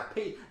 That's right. I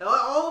paid.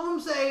 All of them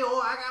say, "Oh,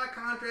 I got a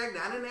contract.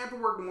 I didn't have to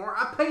work anymore."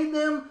 I paid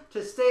them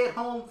to stay at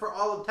home for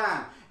all of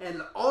time,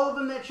 and all of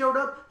them that showed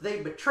up,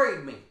 they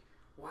betrayed me.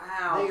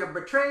 Wow. They are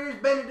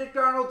betrayers, Benedict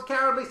Arnold's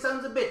cowardly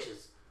sons of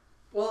bitches.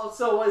 Well,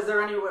 so is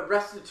there any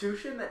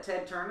restitution that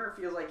Ted Turner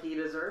feels like he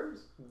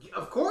deserves?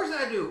 Of course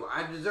I do.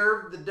 I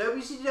deserve the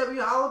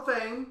WCW Hall of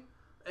Fame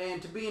and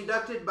to be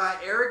inducted by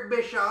Eric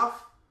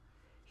Bischoff.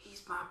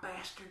 He's my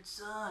bastard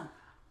son.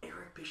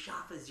 Eric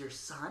Bischoff is your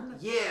son?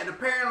 Yeah, and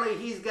apparently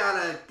he's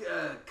got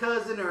a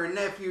cousin or a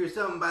nephew or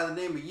something by the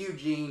name of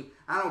Eugene.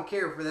 I don't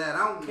care for that.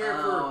 I don't care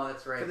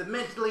for the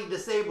mentally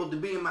disabled to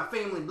be in my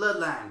family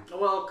bloodline.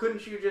 Well,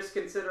 couldn't you just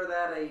consider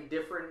that a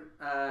different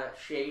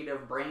shade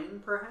of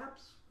brain,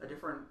 perhaps? A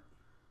different...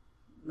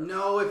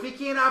 No, if he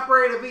can't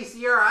operate a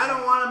VCR, I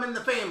don't want him in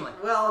the family.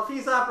 Well, if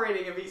he's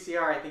operating a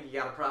VCR, I think you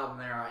got a problem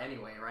there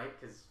anyway, right?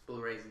 Because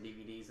Blu-rays and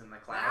DVDs in the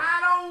cloud.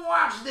 I don't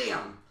watch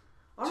them.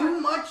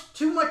 Too much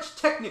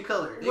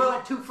Technicolor. They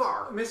went too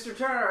far. Mr.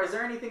 Turner, is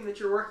there anything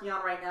that you're working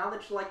on right now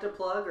that you'd like to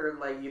plug, or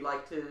like you'd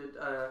like to?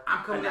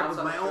 I'm coming out with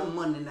my own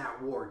Monday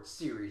Night War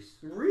series.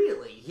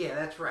 Really? Yeah,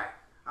 that's right.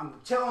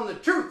 I'm telling the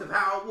truth of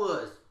how it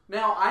was.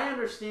 Now, I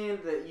understand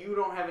that you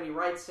don't have any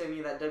rights to any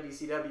of that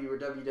WCW or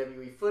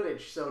WWE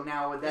footage. So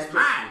now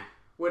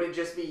would it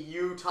just be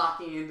you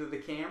talking into the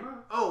camera?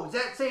 Oh, is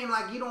that saying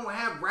like you don't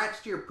have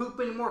rights to your poop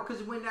anymore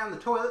because it went down the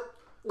toilet?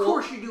 Of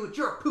course you do. It's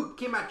your poop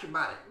came out your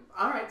body.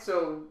 All right,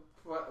 so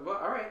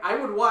all right. I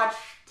would watch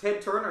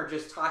Ted Turner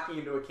just talking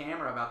into a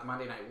camera about the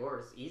Monday Night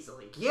Wars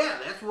easily. Yeah,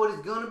 that's what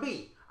it's going to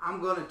be. I'm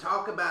going to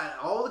talk about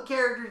all the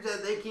characters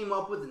that they came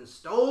up with and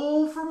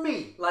stole from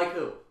me. Like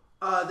who?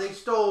 They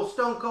stole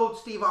Stone Cold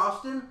Steve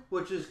Austin,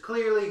 which is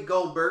clearly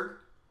Goldberg.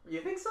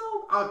 You think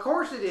so? Of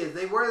course it is.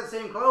 They wear the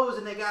same clothes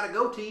and they got a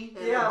goatee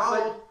and they're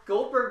bald. But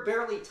Goldberg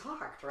barely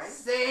talked, right?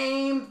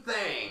 Same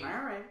thing.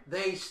 All right.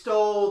 They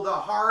stole the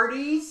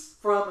Hardys.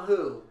 From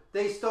who?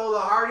 They stole the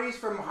Hardys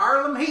from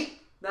Harlem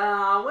Heat.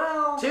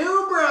 Well...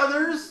 Two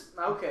brothers.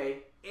 Okay.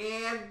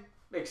 And...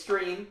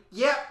 Extreme.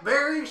 Yep,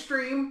 very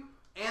extreme.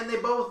 And they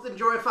both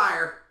enjoy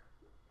fire.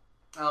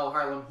 Oh,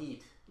 Harlem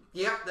Heat.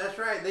 Yep, that's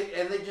right.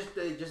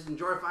 They just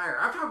enjoy fire.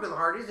 I've talked to the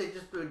Hardys. They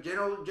just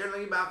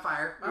generally about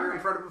fire. You're in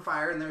front of a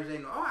fire and they're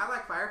saying, "Oh, I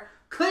like fire."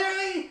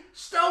 Clearly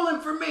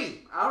stolen from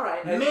me. All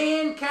right.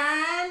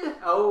 Mankind.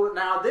 Oh,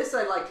 now this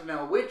I'd like to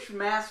know. Which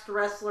masked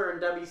wrestler in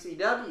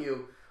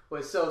WCW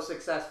was so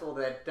successful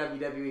that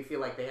WWE feel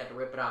like they had to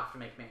rip it off to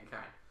make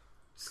Mankind?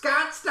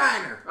 Scott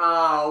Steiner.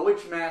 Oh,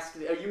 which mask?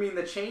 You mean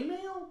the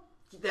chainmail?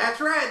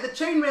 That's right, the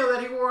chainmail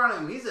that he wore on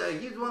him. He's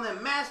one of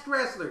them masked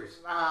wrestlers.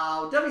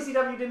 Oh,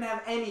 WCW didn't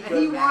have any good And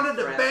he wanted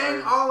masked to bang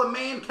wrestlers. all of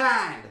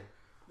mankind.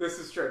 This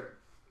is true.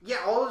 Yeah,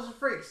 all those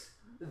freaks.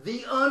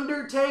 The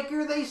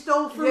Undertaker they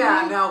stole from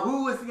Yeah, me. now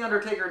who was the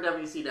Undertaker in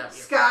WCW?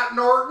 Scott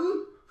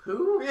Norton.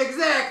 Who?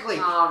 Exactly.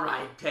 All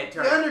right, Ted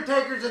Turner. The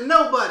Undertaker's a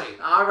nobody.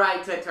 All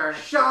right, Ted Turner.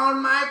 Shawn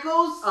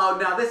Michaels. Oh,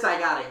 now this I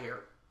gotta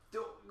hear.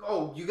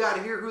 Oh, you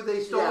gotta hear who they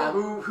stole? Yeah,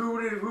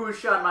 who is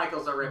Shawn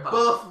Michaels a ripoff?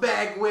 Buff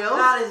Bagwell.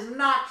 That is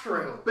not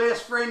true.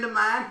 Best friend of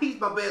mine. He's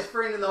my best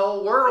friend in the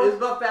whole world. Is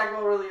Buff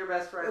Bagwell really your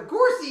best friend? Of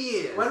course he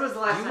is. When was the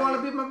last Do you time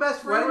want to be my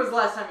best friend? When was the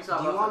last time you saw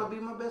Do Buff you want Bagwell? to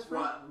be my best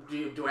friend? What?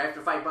 Do I have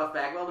to fight Buff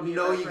Bagwell to be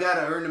No, your best you friend?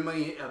 gotta earn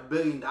 $1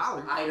 billion.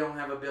 I don't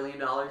have $1 billion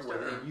to Well,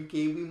 earn. then you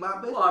can't be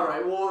my best All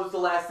right, what was the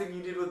last thing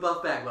you did with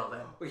Buff Bagwell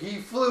then? friend. He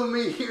flew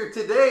me here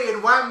today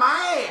and wiped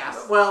my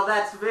ass. Well,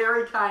 that's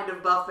very kind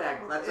of Buff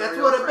Bagwell. That's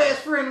real what a friend.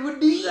 best friend would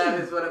do.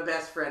 That is what a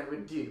best friend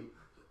would do.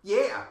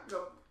 Yeah.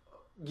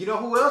 You know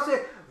who else?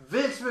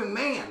 Vince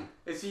McMahon.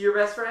 Is he your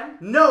best friend?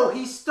 No,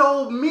 he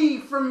stole me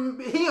from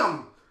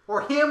him.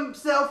 Or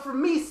himself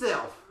from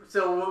meself.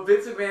 So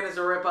Vince McMahon is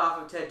a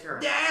ripoff of Ted Turner.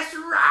 That's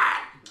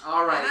right.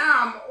 All right. And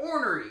I'm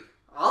ornery.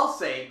 I'll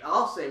say,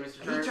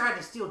 Mr. Turner. He tried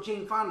to steal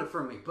Jane Fonda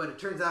from me, but it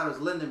turns out it was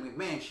Linda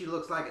McMahon. She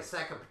looks like a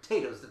sack of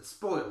potatoes that's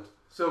spoiled.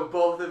 So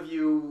both of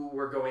you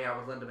were going out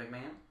with Linda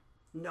McMahon?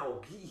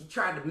 No, he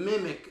tried to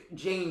mimic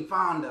Jane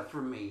Fonda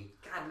from me.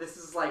 God, this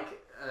is like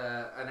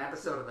an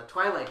episode of The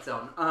Twilight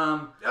Zone.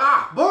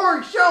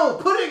 Boring show!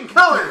 Put it in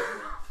color!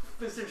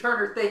 Mr.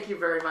 Turner, thank you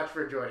very much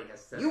for joining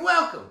us today. You're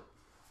welcome.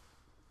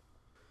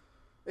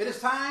 It is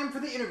time for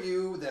the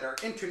interview that our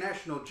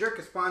international jerk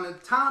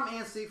correspondent, Tom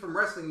Anstey from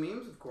Wrestling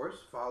Memes, of course.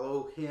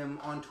 Follow him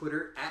on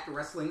Twitter at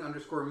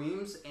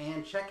wrestling_memes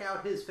and check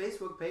out his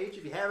Facebook page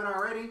if you haven't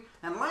already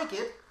and like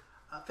it,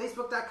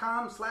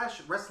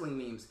 facebook.com/wrestling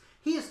memes.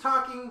 He is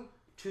talking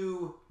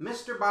to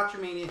Mr.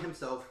 Botchamania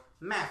himself,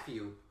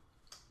 Matthew.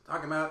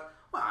 Talking about,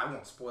 well, I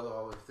won't spoil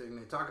all the thing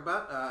they talk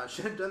about.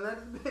 Should have done that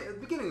at the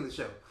beginning of the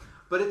show.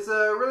 But it's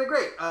really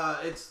great.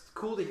 It's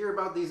cool to hear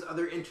about these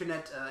other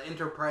internet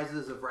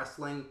enterprises of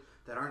wrestling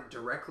that aren't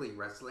directly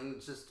wrestling,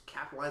 just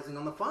capitalizing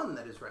on the fun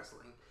that is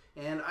wrestling.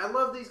 And I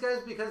love these guys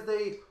because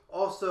they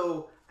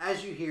also,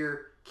 as you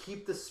hear,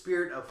 keep the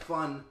spirit of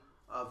fun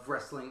of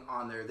wrestling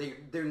on there.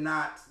 They're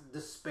not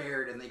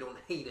despaired and they don't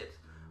hate it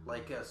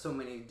like so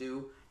many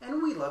do.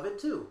 And we love it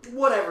too.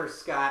 Whatever,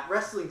 Scott.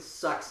 Wrestling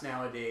sucks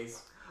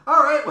nowadays.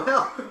 All right,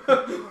 well,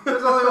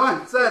 there's only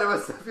one side of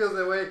us that feels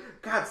that way.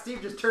 God,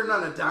 Steve just turned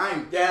on a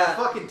dime. Yeah.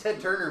 Fucking Ted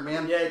Turner,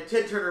 man. Yeah,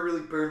 Ted Turner really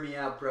burned me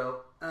out,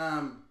 bro.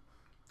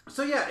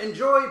 So yeah,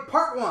 enjoy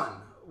part 1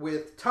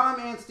 with Tom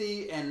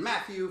Anstey and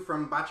Matthew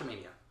from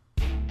Botchamania.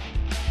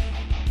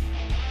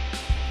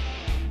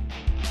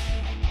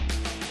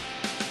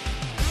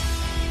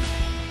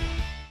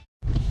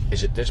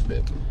 Is it this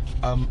bit?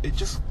 It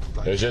just...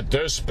 Like, Is it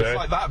this bit? it's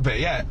like that bit,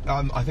 yeah.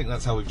 I think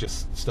that's how we've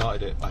just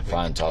started it, I think.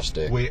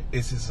 Fantastic.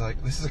 This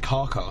is a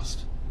car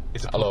cast.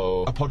 It's a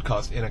Hello. a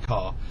podcast in a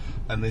car.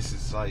 And this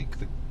is like...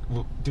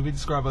 do we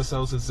describe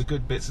ourselves as the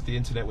good bits of the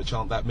internet which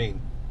aren't that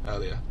mean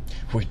earlier?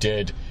 We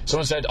did.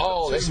 Someone said,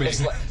 "Oh, it's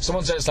like,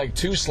 someone said it's like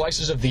 2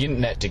 slices of the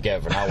internet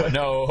together." And I went,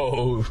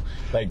 "No,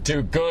 like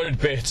 2 good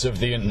bits of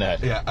the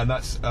internet." Yeah, and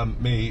that's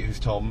me, who's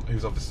Tom,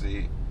 who's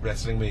obviously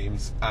Wrestling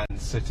Memes, and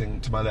sitting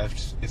to my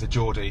left is a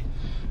Geordie,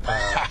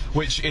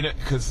 which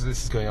because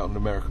this is going out on an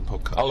American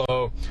podcast.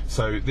 Hello.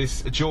 So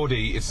this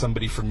Geordie is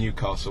somebody from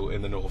Newcastle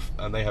in the north,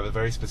 and they have a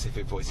very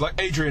specific voice, like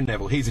Adrian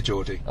Neville. He's a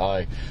Geordie.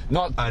 Aye.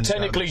 Not And,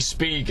 technically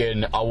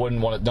speaking, I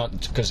wouldn't want it, not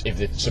because if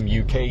there's some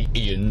UK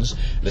Ians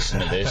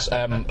listen to this,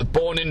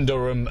 born in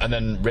Durham and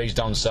then raised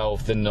down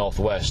south in the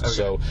northwest, Okay.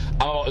 so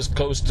I'm about as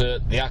close to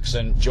the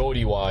accent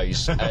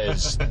Geordie-wise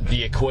as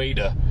the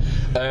equator.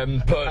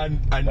 But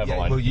And never yeah,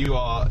 mind. well, you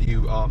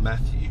are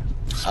Matthew.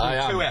 I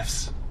am. 2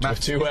 Fs. With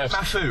 2 Is it Fs.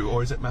 Matthew,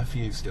 or is it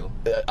Matthew still?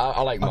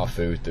 I like my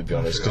food, to be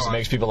honest, because it alright.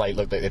 makes people like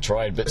look like they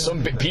tried. But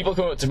some people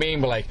come up to me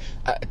and be like,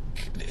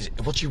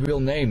 "What's your real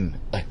name?"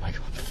 Like, my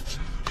God.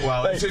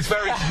 Well, it's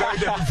very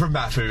different from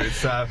Matthew.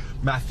 It's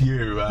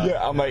Matthew.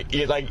 Yeah, I'm like,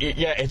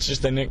 it's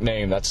just a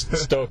nickname that's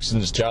stuck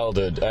since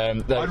childhood.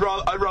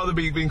 I'd rather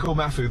be being called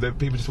Matthew than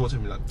people just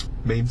watching me like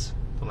memes.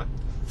 I'm like,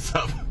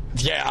 sup?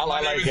 Yeah, I My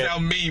name like is it. now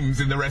memes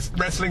in the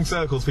wrestling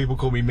circles. People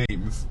call me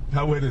memes.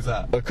 How weird is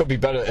that? It could be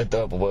better,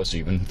 or worse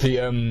even.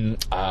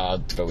 I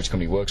forgot which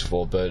company he works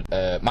for, but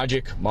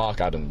Magic Mark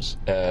Adams.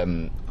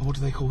 What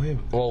do they call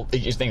him? Well,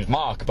 his name's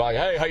Mark. But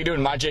hey, how you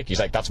doing, Magic? He's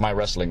like, that's my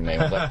wrestling name.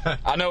 I was like,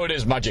 I know it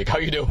is Magic. How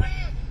you doing?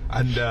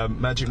 And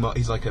Magic Mark,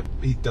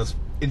 he does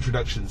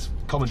introductions,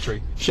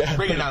 commentary, Yeah.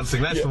 ring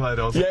announcing. That's the word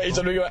I was Yeah,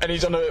 looking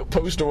he's on a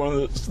poster one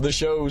of the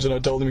shows, and I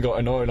told him he got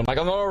annoyed. I'm like,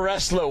 I'm not a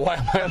wrestler. Why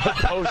am I on the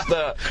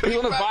poster? He's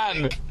on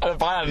a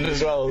band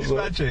as well. for. So.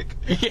 Magic.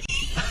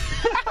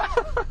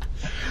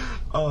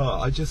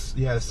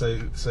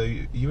 So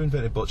you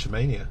invented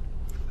Botchamania.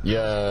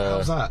 Yeah.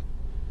 How's that?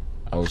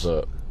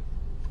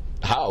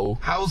 How?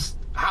 How's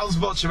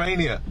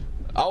Botchamania?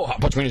 Oh,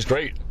 Botchamania's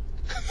great.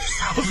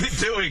 How's it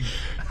doing?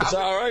 It's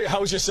alright,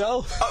 how's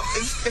yourself?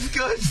 It's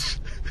good.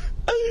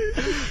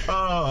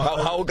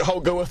 How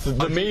goeth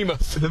the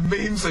memeth? The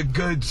memes are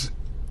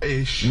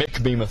good-ish.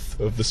 Mick Memeth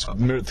of the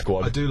Mirth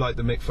Squad. I do like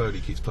that Mick Foley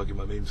keeps plugging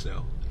my memes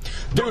now.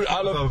 Dude,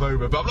 I love...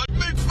 over, but I'm like,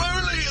 Mick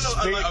Foley!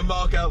 And I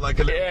mark out like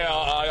a little... Yeah,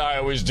 I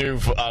always do.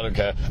 I don't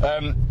care.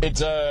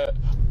 It's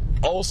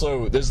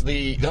also there's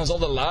all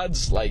the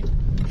lads like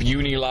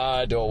uni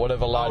lad or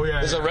whatever lad. Oh, yeah,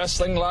 there's a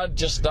wrestling lad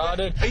just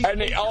started,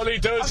 and all he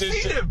does I've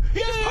is seen him. He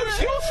just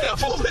posts your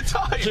stuff all the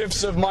time.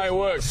 gifs of my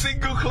work.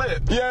 Single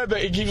clip. Yeah,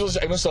 but he must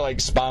have like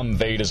spam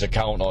Vader's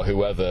account or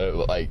whoever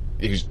like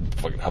who's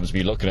fucking happens to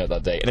be looking at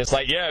that day, and it's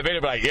like, yeah, Vader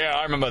be like, yeah,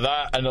 I remember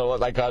that, and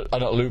like I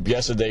that loop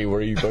yesterday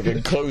where he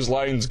fucking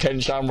clotheslines Ken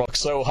Shamrock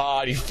so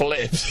hard he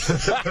flips.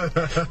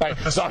 Like,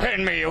 stop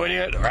hitting me, you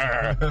idiot!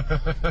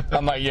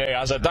 I'm like, yeah.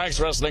 I said, thanks,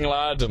 wrestling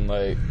lad. I'm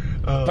like,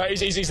 but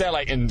he's there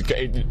like in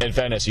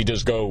fairness, he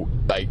does go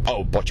like,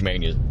 oh,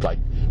 Botchamania, like,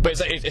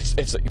 but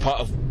it's part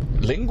of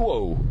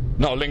Linguo.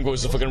 No, Linguo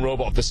is the fucking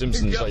robot of The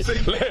Simpsons. Like,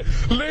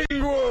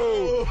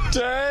 Linguo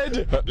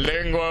dead.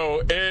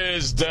 Linguo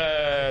is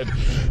dead.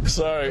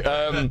 Sorry.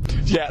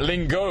 Yeah,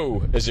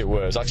 Lingo, as it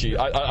were. It's actually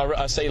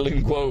I say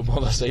Linguo more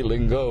than I say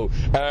Lingo.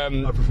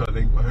 I prefer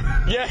Lingo.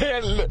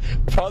 Yeah,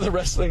 part of the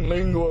wrestling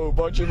Linguo,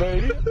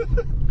 Botchamania.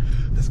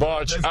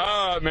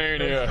 Botchamania.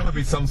 There's got to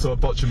be some sort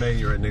of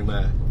Botchamania ending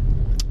there.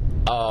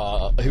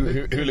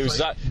 Who loses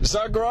that?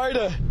 Zack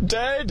Ryder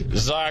dead.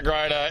 Zack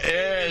Ryder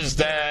is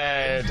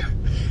dead.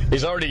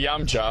 He's already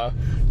Yamcha.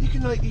 You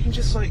can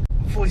just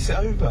voice it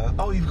over.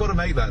 Oh, you've got to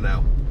make that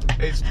now.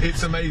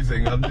 It's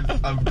amazing.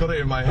 I've got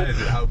it in my head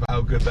how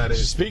good that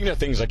is. Speaking of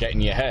things that get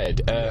in your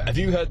head, have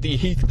you heard the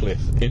Heathcliff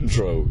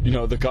intro? You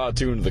know, the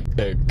cartoon of the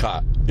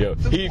cat. You know,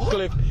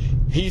 Heathcliff. What?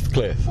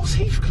 Heathcliff. What's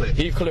Heathcliff?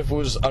 Heathcliff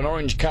was an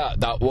orange cat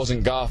that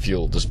wasn't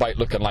Garfield, despite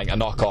looking like a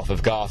knockoff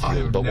of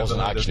Garfield, but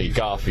wasn't actually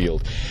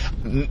Garfield.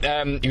 He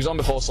was on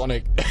before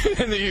Sonic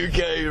in the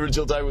UK,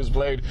 original time was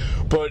played.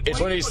 But it's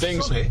one of these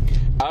things. Sonic?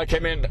 I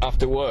came in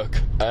after work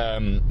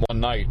one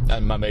night,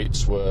 and my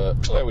mates were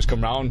always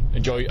come round, I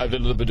did a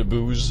little bit of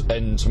booze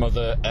and some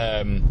other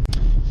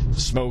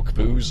smoke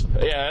booze.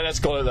 Yeah, let's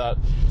call it that.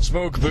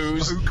 Smoke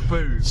booze.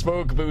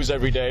 Smoke booze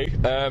every day.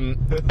 And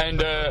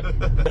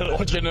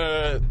watching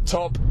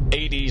top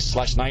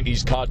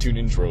 80s/90s cartoon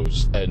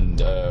intros, and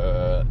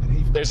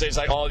it's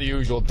like all the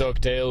usual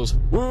DuckTales,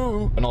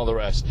 woo, and all the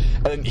rest.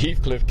 And then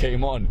Heathcliff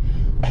came on,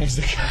 and he's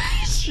the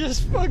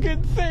craziest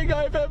fucking thing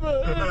I've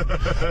ever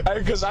heard.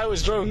 Because I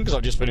was drunk, because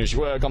I've just finished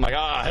work. I'm like,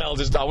 hell,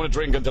 I want to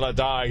drink until I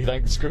die.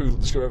 Like, screw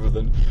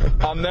everything.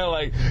 And they're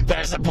like,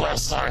 there's a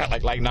bus.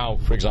 Like now,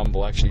 for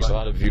example, actually, so I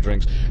had a few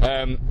drinks.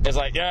 It's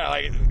like, yeah,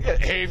 like,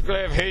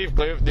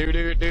 Heathcliff,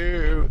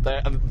 do.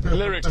 The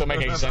lyrics don't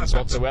make any sense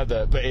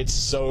whatsoever, but it's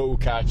so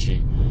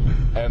catchy.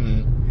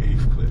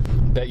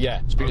 Heathcliff.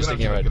 Yeah, speaking of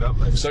sticking your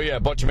head. So yeah,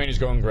 Botchamania's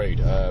going great.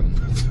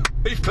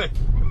 Heathcliff.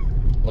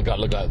 Look at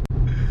that.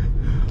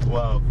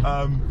 Wow.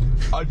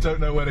 I don't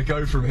know where to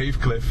go from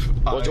Heathcliff.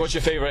 What's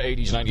your favourite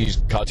 80s,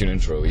 90s cartoon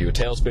intro? Are you a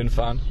Tailspin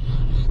fan?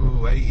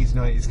 Ooh, 80s,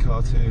 90s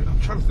cartoon. I'm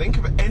trying to think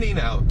of any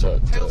now.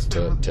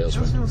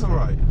 Tailspin was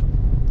alright.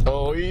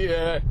 Oh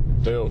yeah,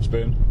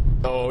 Tailspin.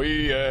 Oh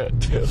yeah,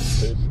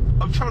 Tailspin.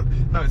 I'm trying.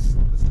 No, it's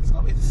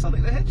got to be the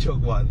Sonic the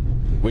Hedgehog one.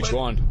 Which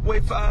one?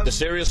 With the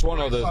serious one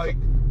or the? Like,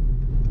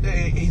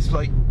 he's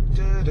like. Oh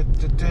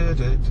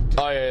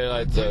yeah,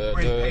 like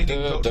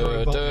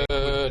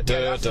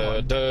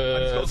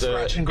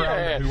Scratch and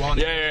Grab.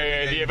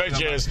 Yeah, the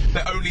Avengers.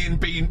 They're only in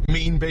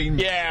Mean Bean.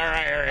 Yeah,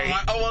 right. I'm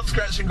like, I want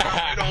Scratch and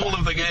Grab in all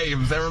of the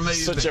games. They're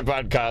amazing. Such a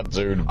bad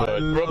cartoon,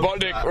 but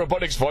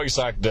Robotnik's voice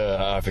actor,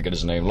 I forget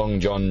his name, Long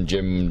John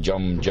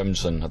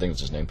Jimson, I think that's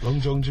his name.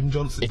 Long John Jim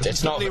Johnson.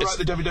 It's not. It's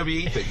the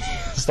WWE thing.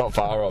 It's not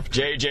far off.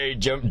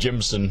 JJ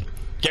Jimson.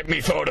 Get me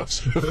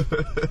photos.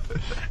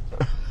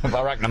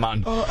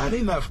 Arachnaman. Oh, and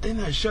in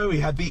that show he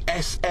had the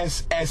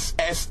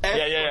SSSSS.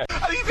 Yeah.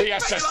 The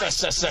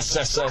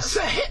SSSSS. That's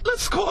a Hitler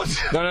squad.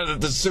 No,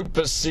 the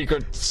super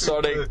secret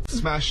Sonic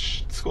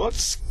Smash squad.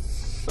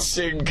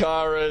 Sin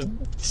Cara,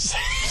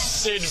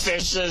 Sid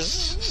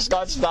Vicious,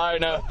 Scott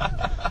Steiner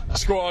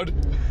squad.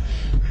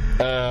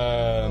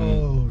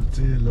 Oh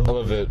dear Lord. All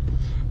of it.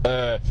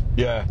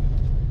 Yeah.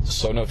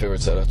 So no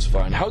favourites there, that's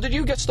fine. How did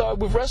you get started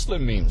with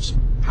wrestling memes?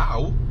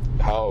 How?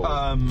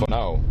 For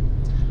now.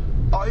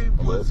 I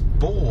was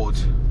bored.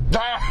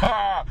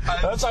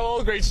 That's how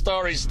all great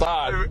stories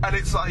start. And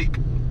it's like,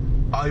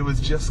 I was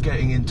just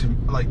getting into,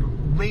 like,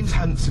 memes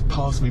hadn't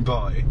passed me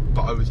by,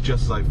 but I was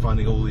just, like,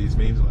 finding all these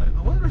memes, and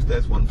I wonder if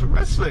there's one for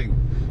wrestling.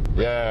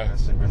 Yeah.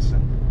 Wrestling.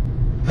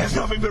 There's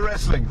nothing for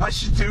wrestling. I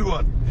should do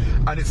one.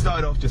 And it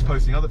started off just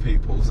posting other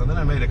people's, and then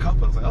I made a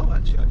couple. I was like, oh,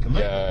 actually, I can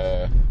make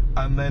one.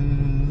 And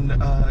then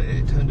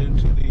it turned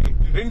into the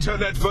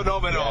internet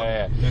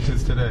phenomenon it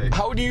is today.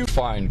 How do you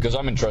find, because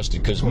I'm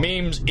interested, because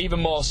memes, even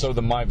more so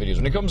than my videos,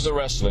 when it comes to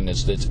wrestling,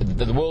 it's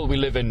the world we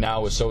live in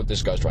now is so what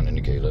this guy's trying to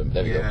indicate.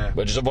 There we go.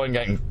 We're just avoiding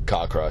getting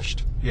car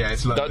crashed. Yeah,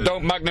 it's London.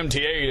 Don't Magnum TA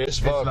this.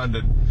 It's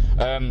London.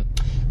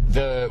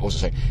 what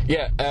was I saying?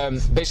 Yeah,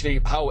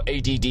 basically how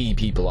ADD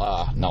people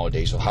are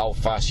nowadays, or how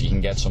fast you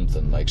can get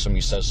something. Like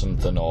somebody says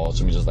something, or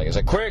somebody just like, it's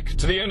like, quick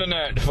to the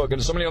internet.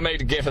 Fucking somebody will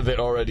make a gif of it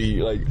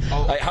already. Like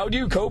how do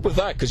you cope with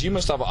that? Because you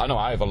must have. I know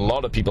I have a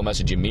lot of people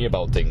messaging me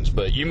about things,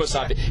 but you must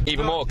have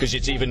even more because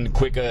it's even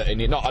quicker.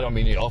 And not, I don't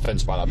mean the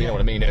offense by that. But you know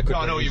what I mean? No,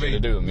 I know what you mean. To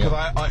do them.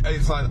 Because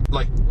it's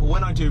like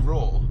when I do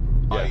Raw,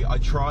 I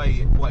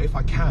try. Well, if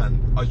I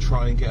can, I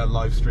try and get a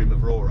live stream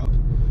of Raw up.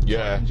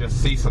 Yeah. And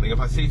just see something. If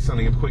I see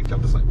something in quick,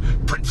 I'm just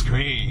like print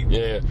screen.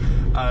 Yeah.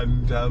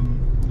 And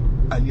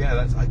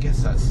yeah, I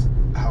guess that's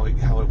how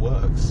it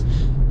works.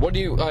 What do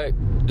you?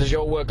 Does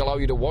your work allow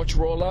you to watch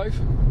Raw live?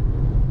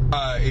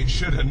 It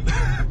shouldn't.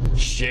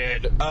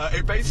 Shit.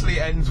 It basically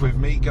ends with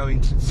me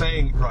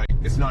saying, right,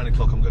 it's 9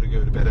 o'clock. I'm going to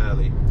go to bed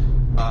early.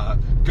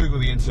 Google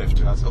the internet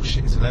to us. Oh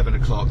shit, it's 11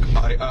 o'clock.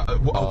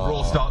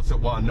 Raw starts at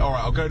 1. All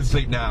right, I'll go to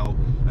sleep now.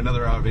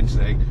 Another hour of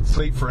internet.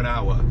 Sleep for an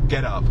hour.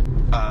 Get up.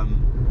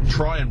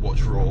 Try and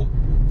watch Raw,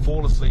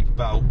 fall asleep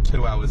about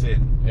 2 hours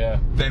in,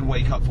 then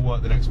wake up for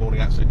work the next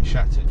morning absolutely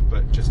shattered,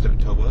 but just don't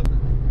tell work.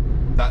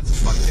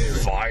 That's my theory.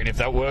 Fine, if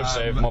that works,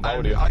 my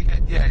body.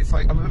 It's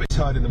like I'm a bit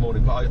tired in the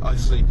morning, but I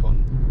sleep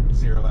on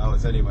 0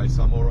 hours anyway,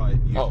 so I'm alright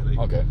usually.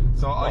 Oh, okay.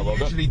 So I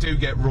usually do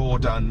get Raw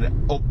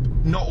done,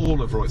 not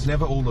all of Raw, it's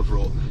never all of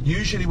Raw.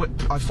 Usually,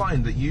 I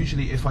find that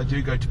usually if I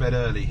do go to bed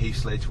early, Heath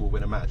Slater will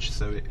win a match,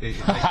 so it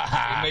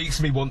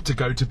makes me want to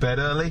go to bed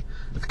early,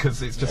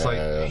 because it's just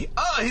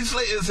Heath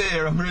Slater's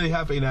here, I'm really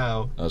happy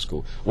now. That's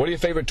cool. What are your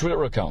favourite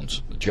Twitter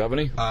accounts? Do you have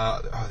any?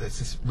 There's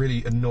this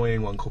really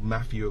annoying one called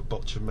Matthew of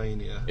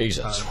Botchamania. He's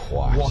a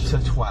twat. What a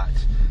twat.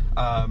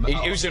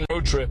 He was in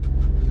Road Trip.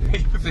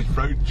 He was in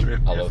Road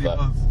Trip. I love that.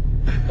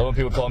 I love when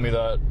people call me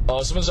that.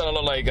 Oh, someone said I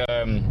look like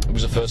it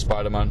was the first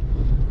Spider-Man.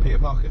 Peter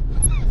Parker.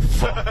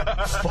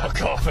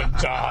 Fuck off and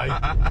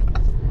die.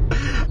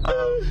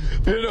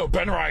 You know,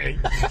 Ben Reilly.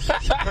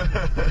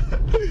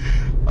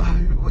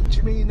 What do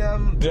you mean?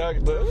 The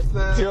actor.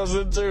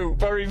 2002.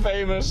 Very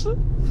famous.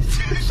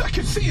 I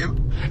can see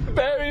him.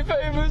 Very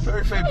famous.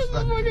 Very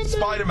famous.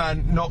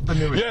 Spider-Man, not the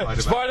newest Spider-Man.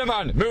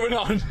 Spider-Man. Moving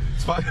on.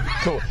 Spider-Man.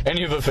 Cool.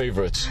 Any other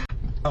favourites?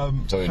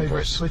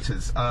 Favourite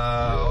Twitters?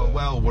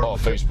 Well, we're on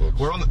Facebook.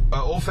 We're on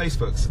all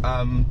Facebooks.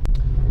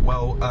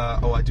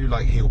 I do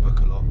like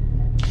Heelbook a lot.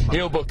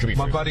 Heelbook could be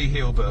my buddy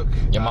Heelbook.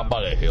 Yeah, my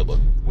buddy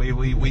Heelbook. We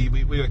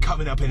were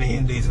coming up in the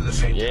indies at the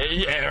same time.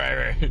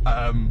 Yeah,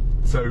 right.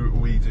 So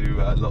we do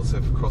lots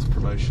of cross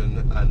promotion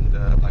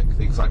and like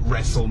things like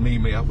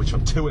WrestleMania, which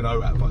I'm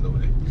 2-0 at, by the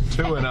way.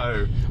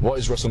 2-0. What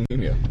is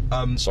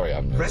WrestleMania? Sorry,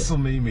 I'm.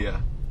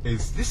 WrestleMania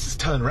is this has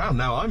turned around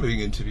now. I'm being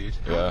interviewed.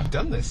 Yeah. I've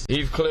done this.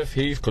 Heathcliff.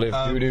 Do.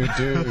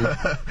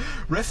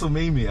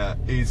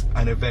 WrestleMania is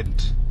an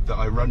event that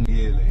I run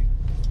yearly.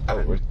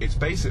 Really? It's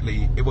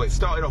basically it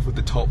started off with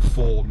the top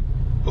four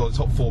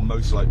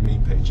most liked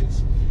meme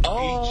pages.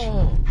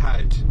 Each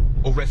had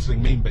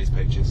wrestling meme based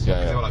pages.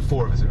 There were like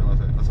 4 of us, and I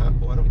was like,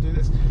 why don't we do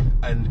this?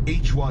 And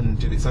each one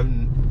did its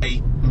own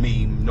 8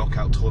 meme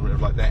knockout tournament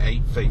of like their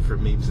 8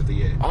 favourite memes of the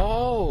year.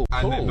 Oh, cool.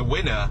 And then the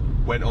winner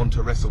went on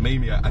to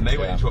WrestleMania, and they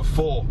went into a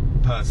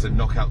 4-person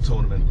knockout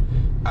tournament.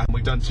 And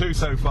we've done 2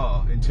 so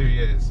far in 2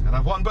 years, and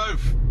I've won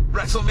both.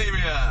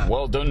 WrestleMania!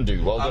 Well done,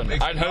 dude. Well done. I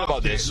hadn't heard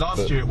about this.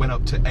 Last year it went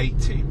up to 8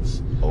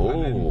 teams.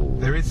 Oh.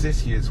 There is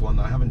this year's one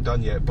that I haven't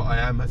done yet, but I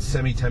am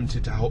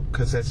semi-tempted to help,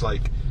 because there's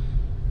like,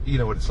 you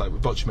know what it's like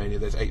with Botchamania,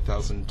 there's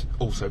 8,000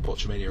 also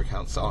Botchamania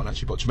accounts that aren't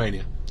actually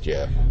Botchamania.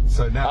 Yeah.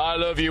 So now I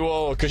love you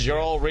all because you're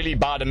all really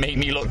bad and make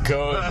me look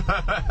good.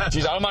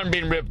 Jeez, I don't mind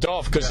being ripped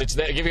off because it's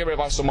there. If you get ripped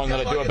by someone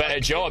that'll do a better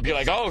job, you're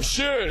like, oh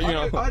shit, you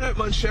know. I don't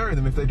mind sharing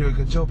them if they do a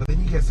good job, but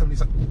then you get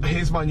somebody's like,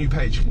 here's my new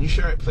page, can you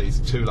share it please?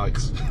 2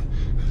 likes.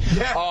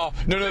 Yeah. Oh,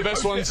 no, the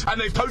best ones. And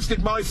they've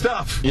posted my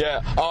stuff.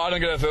 Yeah. Oh, I don't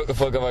give a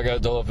fuck if I get a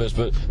dollar for this,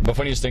 but the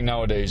funniest thing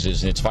nowadays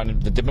is it's finding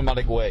the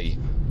diplomatic way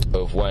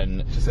of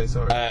when just say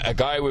sorry. A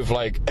guy with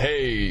like,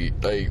 hey,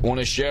 like, want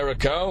to share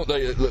account,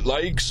 like,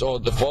 likes or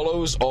the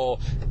follows, or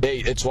hey,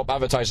 it's what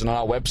advertising on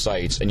our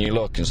website, and you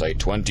look and say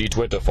 20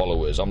 Twitter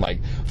followers. I'm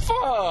like,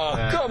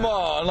 fuck, come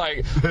on,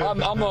 like,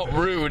 I'm not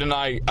rude and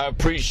I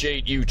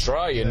appreciate you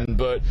trying,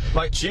 but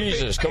like,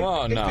 Jesus, come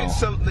on now. If it's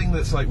something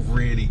that's like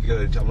really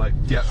good, I'm like,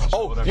 yeah.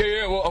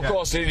 Yeah. Well, of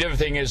course. The other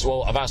thing is,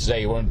 well, I've asked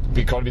today, you want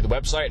to be the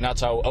website, and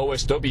that's how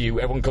OSW.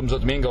 Everyone comes up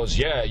to me and goes,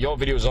 yeah, your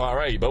videos are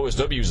alright, but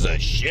OSW's the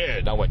shit.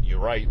 And I went, you're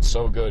right,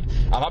 so good.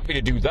 I'm happy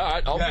to do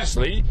that,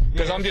 obviously,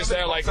 because I'm just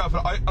there like.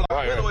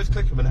 I always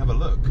click them and have a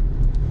look.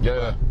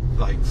 Yeah.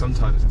 Like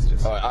sometimes it's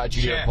just.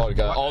 GDO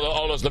podcast.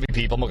 All those lovely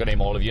people. I'm not gonna name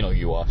all of you. Know who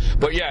you are.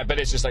 But yeah, but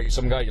it's just like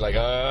some guy. You're like,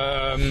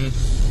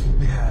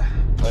 Yeah.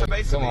 Like, so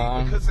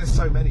basically, because there's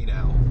so many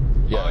now,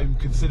 I'm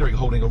considering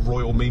holding a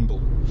royal meme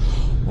ball.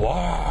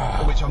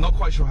 Wow. Which I'm not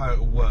quite sure how it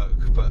will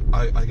work, but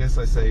I guess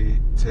I say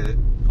to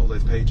all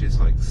those pages,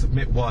 like,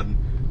 submit one,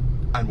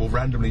 and we'll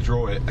randomly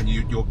draw it, and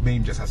your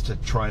meme just has to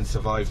try and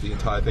survive the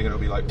entire thing, and it'll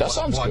be like, that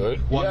sounds good.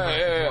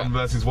 One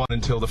versus one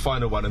until the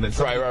final one, and then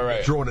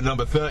drawn at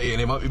number 30,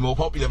 and it might be more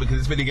popular because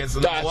it's been against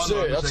the number 1. That's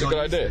it. That's a good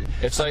idea.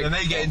 It's like, and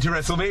then they get into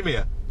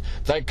WrestleMania.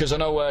 because I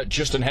know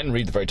Justin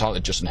Henry, the very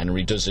talented Justin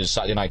Henry, does his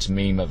Saturday night's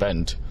meme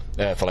event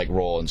for like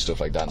Raw and stuff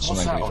like that. And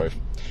What's that on?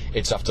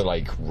 It's after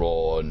like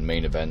Raw and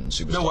main event and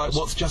Superstars. No,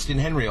 what's Justin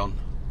Henry on?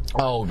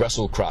 Oh,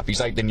 Wrestle Crap.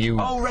 He's like the new.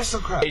 Oh, Wrestle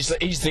Crap. He's the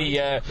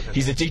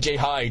DJ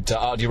Hyde to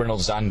Artie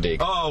Reynolds' Andy.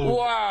 Oh.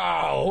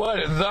 Wow, where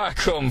did that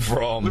come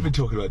from? We've been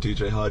talking about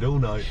DJ Hyde all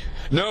night.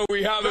 No,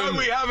 we haven't. No,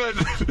 we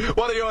haven't.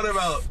 What are you on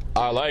about?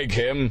 I like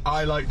him.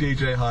 I like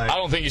DJ Hyde. I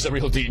don't think he's a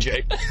real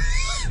DJ.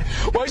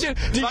 Why is it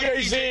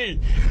DJ Z?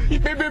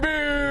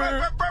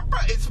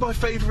 It's my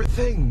favourite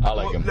thing. I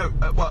like him. No,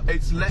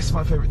 it's less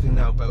my favourite thing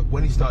now, but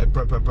when he started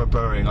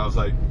burring, I was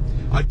like,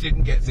 I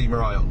didn't get Z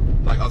Mariah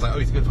on. Like, I was like, oh,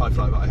 he's a good high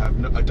fly, but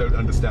I don't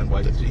understand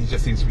why he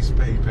just seems to be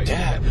paid.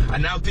 Yeah.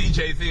 And now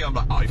DJ Z, I'm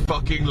like, I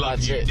fucking love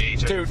That's you, it.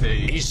 DJ Dude,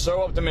 Z. he's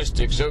so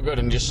optimistic, so good,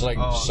 and just like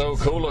so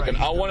cool looking.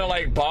 I want to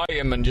like buy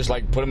him and just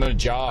like put him in a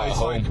jar at It's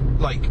home.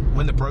 like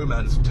when the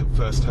bromance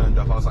first turned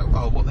up, I was like,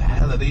 oh, what the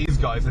hell are these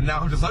guys? And now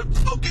I'm just like,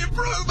 fucking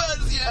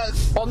bromance,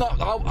 yes! Well, no,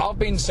 I've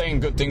been saying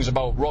good things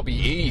about Robbie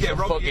E for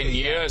Robbie fucking E,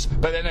 years,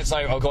 but then it's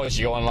like, of course,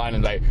 you go online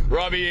and like,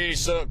 Robbie E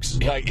sucks.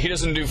 Like, he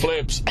doesn't do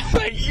flips.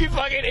 Like, you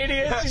fucking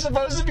idiots, you're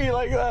supposed to be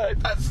like that.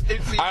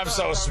 I'm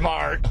so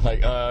smart.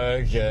 Like,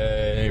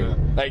 okay. Yeah.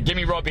 Like, give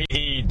me Robbie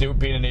E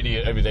being an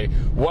idiot every day.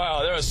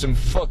 Wow, there are some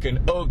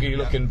fucking ugly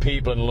looking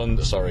people in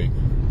London. Sorry.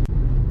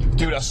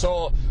 Dude, I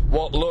saw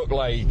what looked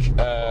like,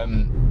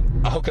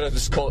 how could I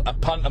just call it? A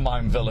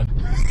pantomime villain.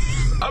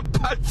 A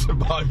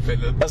pantomime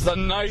villain? That's the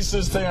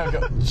nicest thing I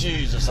got.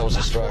 Jesus, that was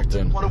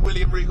distracting. One of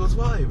William Regal's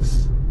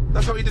wives.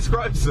 That's how he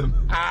describes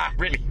them. Ah,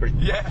 really?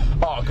 Yeah.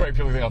 Oh, great.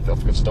 People think I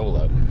fucking stole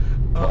that.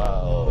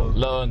 Wow.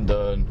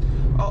 London.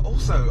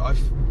 Also, I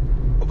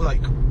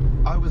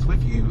was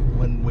with you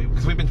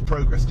because we've been to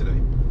Progress today.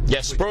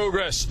 Yes,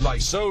 Progress.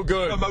 Like, so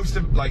good. I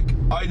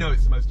know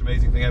it's the most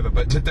amazing thing ever,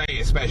 but today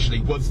especially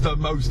was the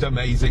most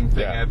amazing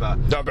thing ever.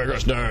 The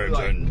biggest nerds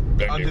Like, and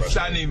I'm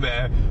standing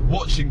there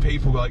watching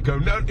people like go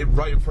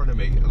right in front of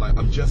me. Like,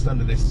 I'm just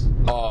under this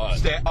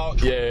stair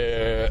arch.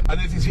 Yeah. And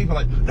there's these people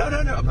like, no.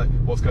 I'm like,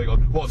 what's going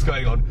on?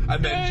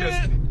 And then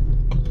just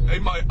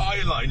in my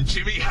eye line,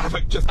 Jimmy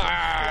Havoc just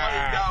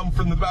flying down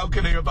from the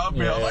balcony above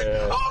me. I was like,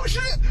 oh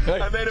shit! Hey,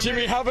 and then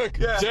Jimmy Havoc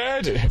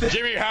dead.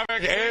 Jimmy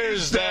Havoc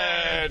is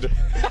dead.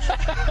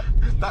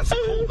 That's a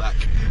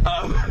callback.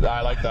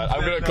 I like that.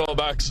 I'm going to call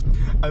backs.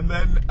 And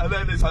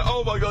then it's like,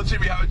 oh my god,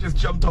 Jimmy Havoc just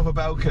jumped off a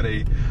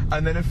balcony.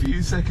 And then a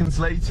few seconds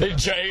later,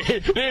 Jimmy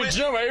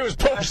was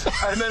pushed.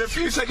 And then a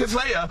few seconds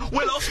later,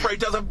 Will Ospreay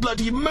does a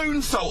bloody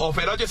moonsault off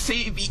it. I just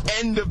see the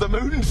end of the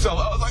moonsault.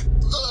 I was like,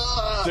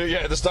 ugh. So, yeah,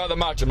 at the start of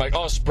the match, I'm like,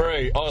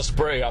 Ospreay,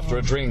 after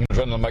a drink.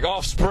 And I'm like,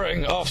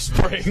 Offspring.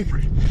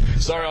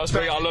 Sorry,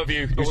 Ospreay, I love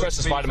you. You're supposed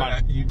to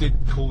Spider-Man. You did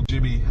call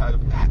Jimmy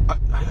Haddock.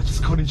 I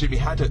just called him Jimmy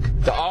Haddock.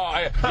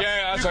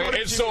 That's right.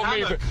 It saw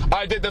me.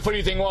 I did. The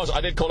funny thing was,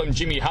 I did call him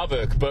Jimmy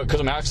Havoc, but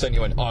because of my accent,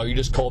 you went, "Oh, you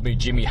just called me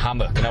Jimmy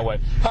Hammock," and I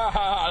went, "Ha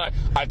ha ha!"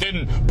 I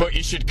didn't. But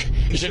you should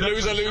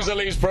loser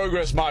leaves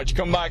Progress match.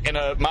 Come back in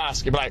a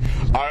mask. You'd be like,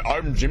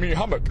 "I'm Jimmy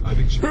Hammock.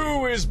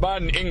 Who is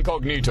man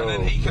incognito?"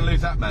 And then he can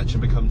lose that match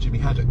and become Jimmy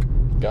Haddock.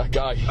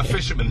 Guy. A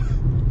fisherman.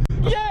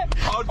 Yeah.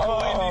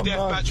 Hardcore indie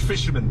deathmatch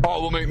fisherman.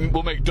 Oh,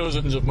 we'll make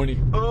dozens of money.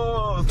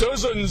 Oh,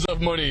 dozens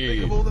of money.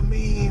 Think of all the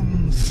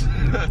memes.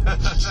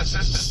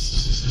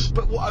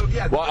 But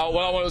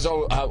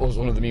that was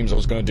one of the memes I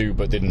was going to do,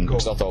 but didn't.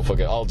 Because I thought, fuck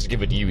it, I'll just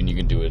give it to you and you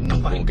can do it,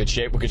 and we could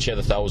share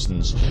the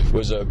thousands. It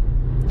was a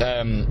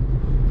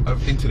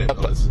of internet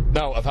dollars.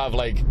 No, I've had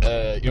like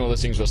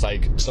those things where it's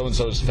like so and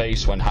so's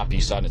face when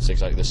happy sign it's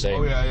exactly the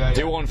same. Oh yeah.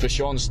 Do one for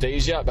Sean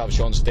Stasiak, have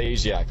Sean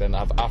Stasiak, then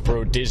have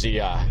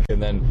Aphrodisiac, and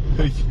then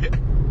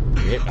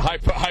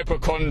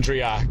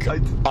hypochondriac. Oh,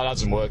 that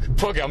doesn't work.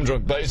 Fuck it, I'm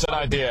drunk, but it's an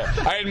idea.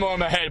 I had more in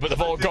my head, but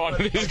they've all gone.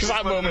 Because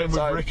that moment in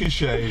time.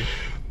 Ricochet.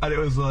 And it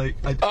was like...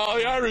 the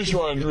Irish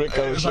one, Rick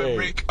O'Shea. It was like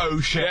Rick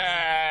O'Shea.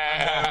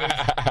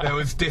 Yeah! There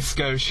was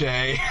Disco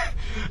Shea.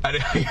 And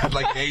he had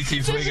like an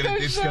 80s swing and a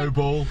disco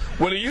ball.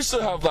 Well, he used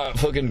to have that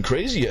fucking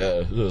crazy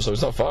hair, so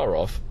it's not far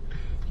off.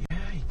 Yeah,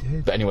 he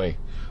did. But anyway,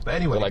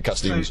 like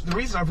so the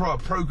reason I brought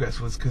up Progress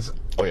was because,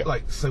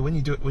 so when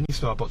you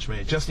start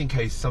Botchamania, just in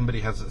case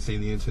somebody hasn't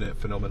seen the internet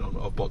phenomenon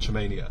of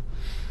Botchamania,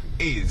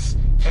 is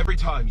every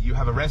time you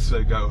have a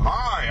wrestler go,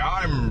 "Hi,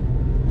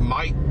 I'm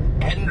Mike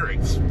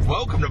Hendricks.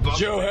 Welcome to Botchamania."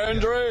 Joe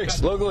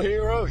Hendricks, local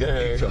hero.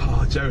 Yeah.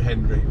 Oh, Joe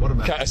Hendry. What a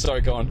man.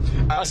 Sorry, go on.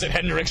 I said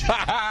Hendricks.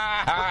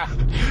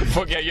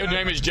 Fuck yeah, your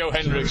name is Joe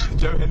Hendricks.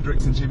 Joe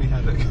Hendricks and Jimmy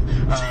Haddock.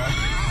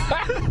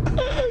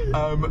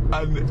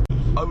 And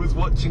I was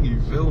watching you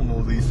film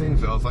all these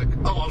things, and I was like,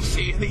 oh, I'm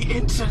seeing the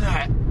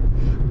internet.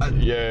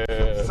 And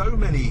so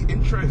many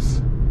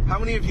intros. How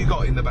many have you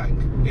got in the bank,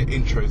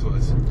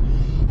 intros-wise?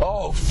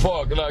 oh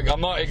fuck, like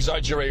I'm not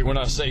exaggerating when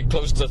I say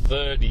close to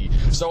 30,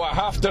 so I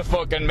have to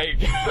fucking make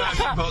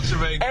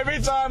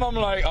every time I'm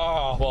like,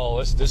 oh well,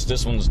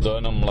 this one's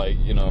done, I'm like,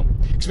 you know,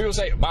 because people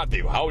say,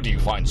 Matthew, how do you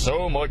find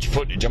so much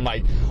footage? I'm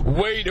like,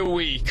 wait a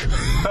week.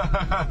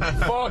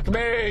 Fuck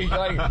me.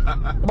 Like,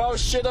 about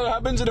shit that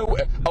happens in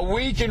a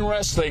week in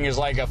wrestling is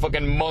like a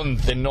fucking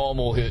month in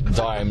normal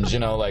times, you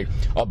know, like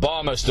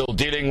Obama still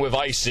dealing with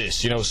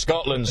ISIS, you know,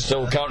 Scotland's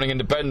still counting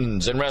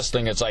independence. In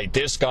wrestling, it's like,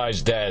 this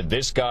guy's dead,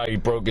 this guy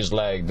broke his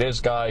leg, this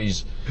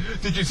guy's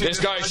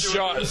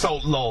shot.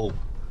 Insult, lol.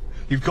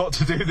 You've got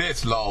to do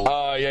this, lol.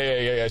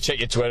 Yeah. Check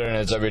your Twitter and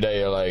it's every day.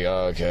 You're like,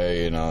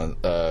 okay, you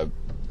know.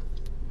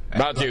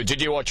 Matthew,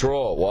 did you watch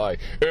Raw? Why?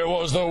 It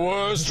was the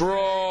worst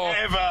Raw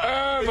ever.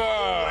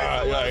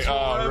 Like,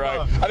 oh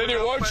right, I didn't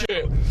even watch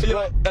it.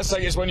 Like, that's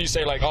like, it's when you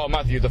say like, oh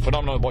Matthew, the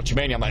phenomenon of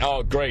Watchamania. I'm like,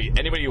 oh great.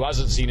 Anybody who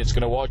hasn't seen it's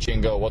gonna watch it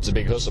and go, what's the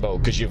big fuss about?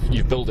 Because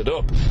you've built it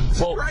up.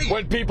 Well,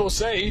 when people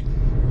say,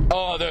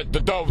 oh, the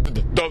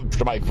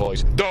dramatic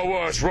voice, the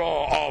worst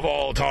Raw of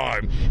all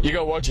time, you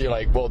go watch it, you're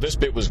like, well, this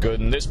bit was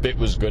good and this bit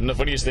was good. And the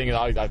funniest thing is,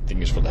 I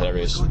think it's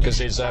hilarious because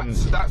it's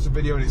that's a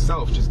video in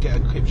itself. Just get a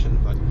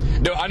encryption. Like,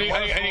 no, I need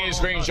a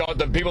screenshot.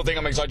 The people think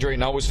I'm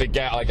exaggerating. I always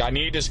forget. Like, I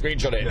need to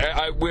screenshot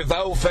it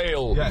without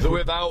fail. Yeah.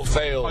 Without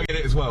fail. I get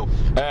it as well.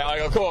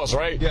 Of course,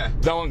 right? Yeah.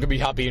 No one can be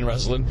happy in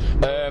wrestling.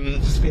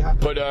 Just be happy.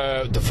 But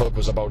the fuck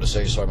was I about to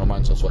say? Sorry, my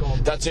mind's elsewhere.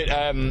 That's it.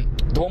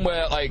 The one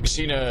where like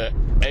Cena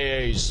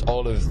AA's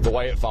all of the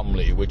Wyatt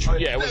family, which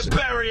they're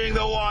burying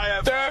the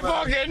Wyatt. They're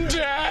fucking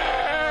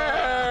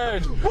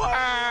dead.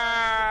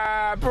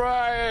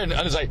 Brian.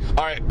 And it's like,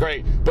 all right,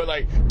 great, but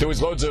like there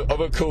was loads of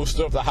other cool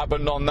stuff that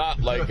happened on that,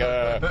 like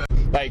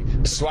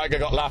Swagger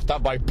got laughed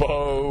at by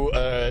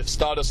Bo,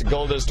 Stardust and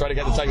Goldust trying to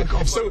get the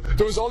tag. So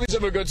there was all these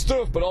other good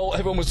stuff, but all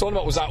everyone was talking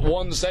about was that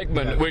one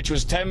segment, which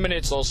was 10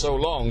 minutes or so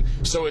long.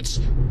 So it's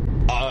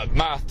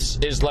maths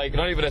is like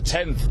not even a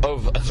tenth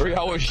of a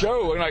 3-hour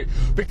show, and like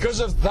because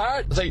of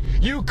that, it's like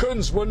you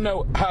cunts wouldn't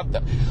know have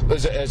that.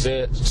 There's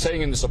a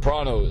saying in The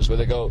Sopranos where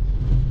they go,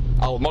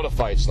 I'll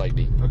modify it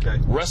slightly. Okay.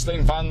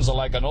 Wrestling fans are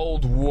like an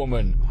old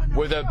woman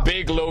with a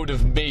big load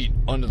of meat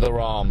under their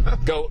arm,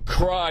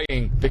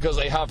 crying because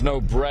they have no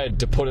bread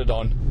to put it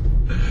on.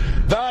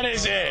 That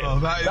is it.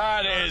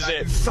 That is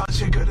it.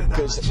 Such a good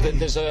analogy.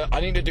 Because I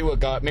need to do a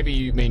guide.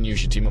 Maybe me and you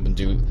should team up and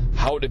do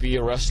how to be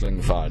a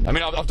wrestling fan. I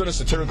mean, I've done a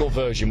satirical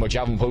version which I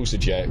haven't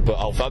posted yet, but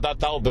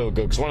that'll be good.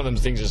 Because one of them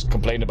things is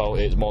complain about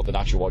it is more than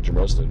actually watching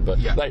wrestling. But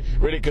like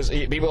really, because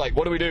people are like,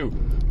 what do we do?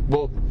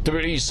 Well,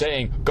 WWE's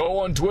saying, go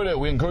on Twitter.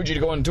 We encourage you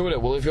to go on Twitter.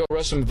 Well, if you're a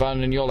wrestling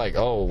fan and you're like,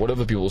 oh, what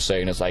other people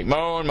say, and it's like,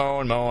 moan.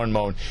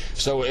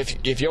 So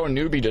if you're a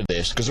newbie to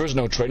this, because there is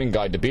no training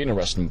guide to being a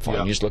wrestling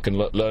fan, you just look and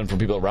learn from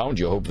people around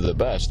you, hope for the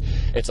best.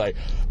 It's like,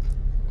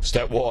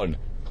 step 1,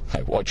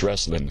 watch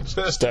wrestling.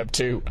 Step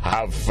 2,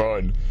 have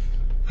fun.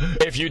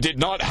 If you did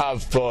not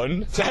have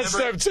fun, that's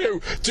step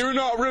 2. Do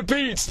not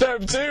repeat.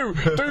 Step 2,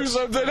 do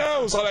something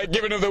else. Or like,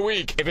 give it another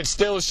week. If it's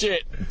still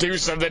shit, do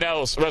something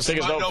else. Wrestling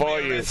is not for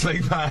you.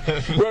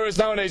 Whereas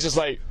nowadays it's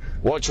like,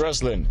 watch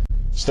wrestling.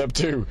 Step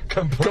 2,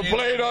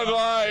 complain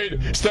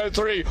online. Step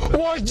 3,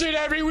 watch it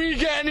every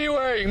week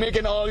anyway,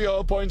 making all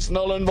your points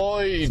null and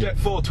void. Step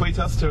 4, tweet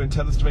us to and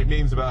tell us to make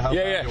memes about how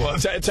bad it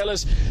was. Tell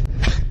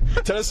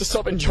us to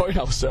stop enjoying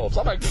ourselves.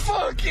 I'm like,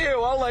 fuck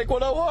you, I like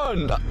what I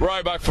want.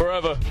 Right back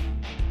forever.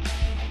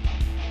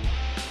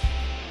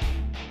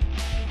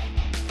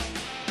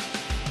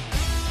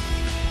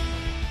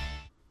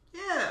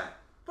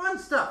 Fun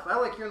stuff. I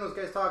like hearing those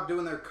guys talk,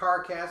 doing their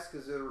car casts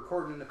because they're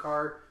recording in the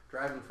car,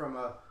 driving from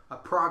a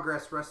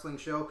Progress Wrestling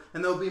show.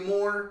 And there'll be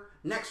more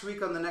next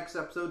week on the next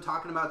episode,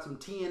 talking about some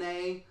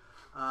TNA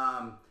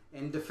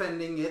and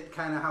defending it,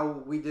 kind of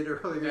how we did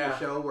earlier in the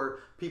show, where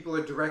people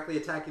are directly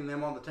attacking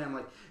them all the time,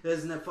 like,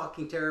 isn't it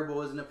fucking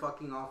terrible? Isn't it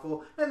fucking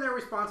awful? And their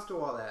response to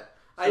all that.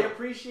 So, I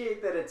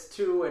appreciate that it's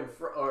to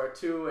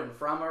and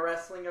from a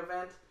wrestling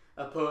event,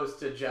 opposed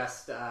to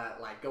just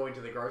like going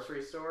to the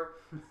grocery store.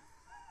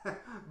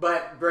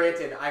 But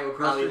granted, I would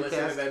probably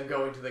listen to them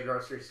going to the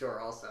grocery store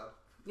also.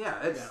 Yeah,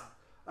 it's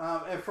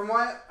and from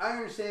what I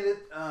understand it,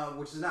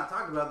 which is not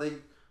talked about, they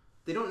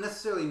don't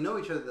necessarily know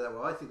each other that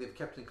well. I think they've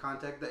kept in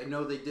contact. I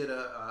know they did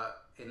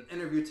an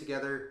interview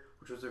together,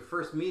 which was their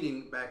first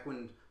meeting back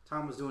when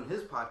Tom was doing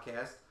his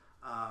podcast,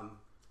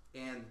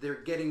 and they're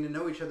getting to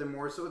know each other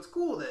more. So it's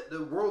cool that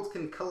the worlds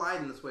can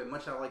collide in this way,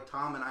 much like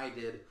Tom and I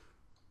did,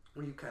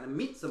 where you kind of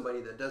meet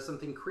somebody that does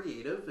something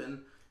creative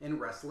in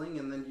wrestling,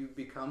 and then you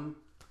become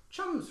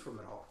chums from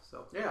it all.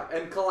 So yeah,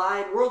 and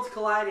worlds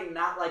colliding,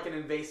 not like an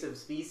invasive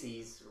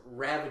species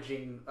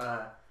ravaging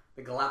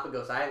the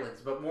Galapagos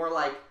Islands, but more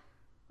like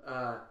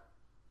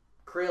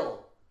krill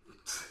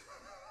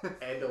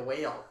and a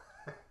whale.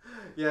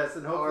 Yes,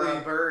 and hopefully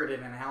or a bird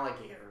and an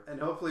alligator. And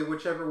hopefully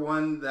whichever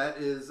one that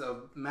is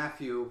of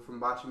Matthew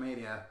from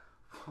Botchamania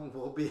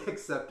will be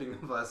accepting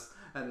of us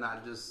and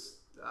not just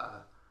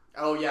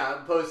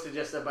opposed to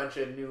just a bunch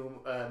of new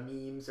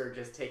memes or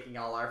just taking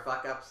all our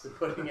fuck-ups and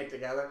putting it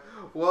together.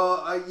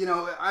 Well,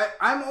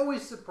 I'm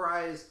always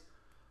surprised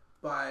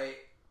by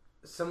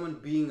someone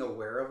being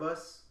aware of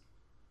us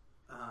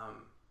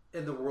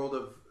in the world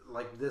of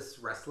like this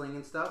wrestling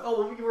and stuff. Oh,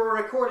 well, we were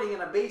recording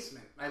in a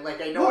basement. I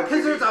know. Well,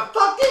 because there's a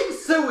fucking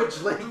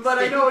sewage leak. But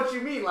I know what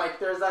you mean. Like,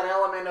 there's that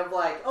element of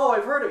like, oh,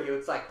 I've heard of you.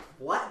 It's like,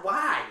 what?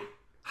 Why?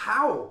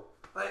 How?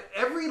 Like,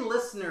 every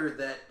listener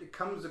that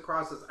comes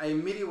across us, I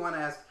immediately want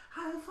to ask,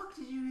 how the fuck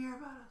did you hear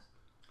about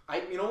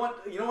us? You know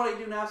what I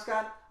do now,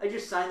 Scott? I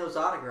just sign those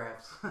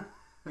autographs.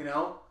 You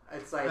know,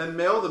 it's like and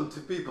mail them to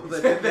people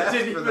that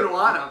didn't, even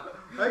want them.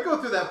 I go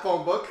through that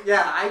phone book.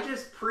 Yeah, I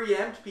just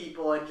preempt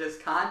people and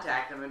just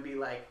contact them and be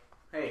like,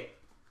 hey,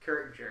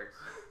 Curtain Jerks.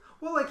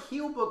 Well, like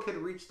Heelbook had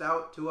reached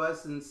out to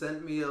us and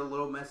sent me a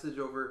little message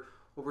over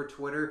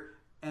Twitter,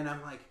 and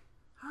I'm like,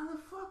 how the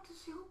fuck does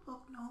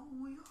Heelbook know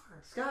who we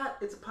are? Scott,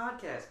 it's a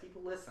podcast.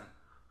 People listen.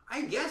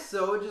 I guess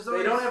so. It just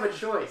always... They don't have a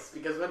choice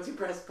because once you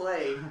press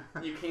play,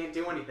 you can't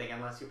do anything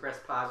unless you press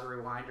pause or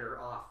rewind or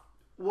off.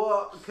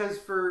 Well, because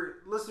for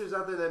listeners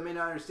out there that may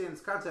not understand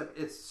this concept,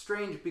 it's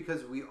strange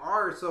because we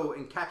are so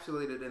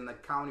encapsulated in the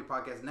Comedy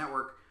Podcast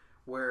Network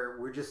where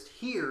we're just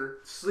here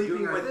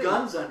sleeping with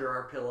guns under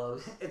our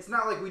pillows. It's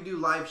not like we do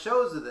live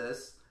shows of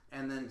this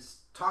and then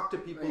talk to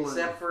people.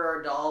 Except for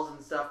our dolls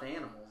and stuffed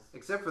animals.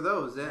 Except for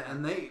those.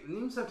 And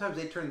even sometimes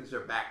they turn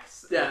their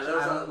backs. Yeah,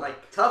 those are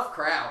like tough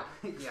crowd.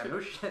 Yeah,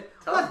 no shit.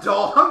 Tough. The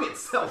doll hung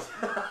itself.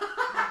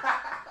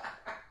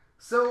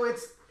 So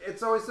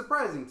it's always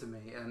surprising to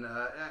me, and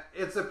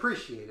it's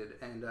appreciated,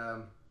 and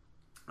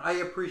I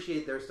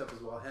appreciate their stuff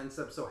as well. Hence,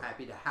 I'm so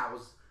happy to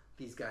house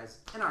these guys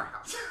in our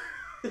house.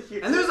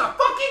 And there's a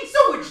fucking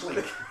sewage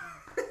leak.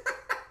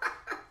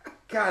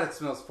 God, it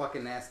smells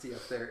fucking nasty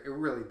up there. It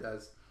really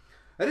does.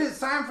 It is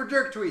time for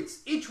Jerk Tweets.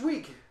 Each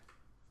week,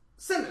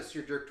 send us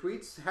your Jerk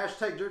Tweets.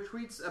 Hashtag Jerk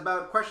Tweets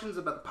about questions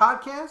about the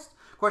podcast,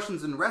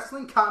 questions in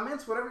wrestling,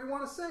 comments, whatever you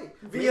want to say.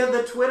 Via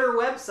the Twitter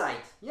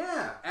website.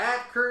 Yeah,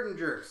 at Curtain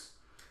Jerks.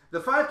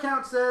 The 5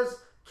 count says,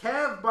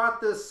 Cav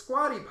bought this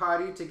squatty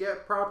potty to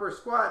get proper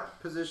squat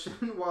position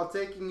while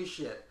taking a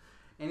shit.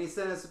 And he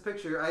sent us a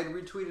picture. I had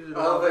retweeted it.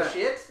 Of a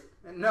shit?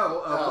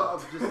 No,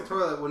 of just a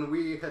toilet when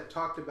we had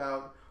talked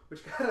about,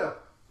 which got a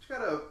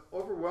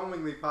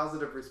overwhelmingly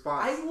positive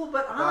response.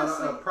 But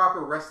honestly, about a proper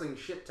wrestling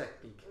shit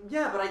technique.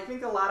 Yeah, but I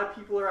think a lot of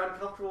people are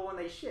uncomfortable when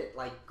they shit.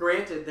 Like,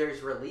 granted,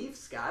 there's relief,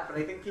 Scott, but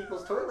I think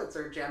people's toilets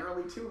are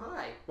generally too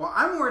high. Well,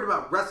 I'm worried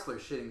about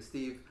wrestlers shitting,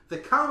 Steve. The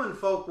common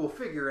folk will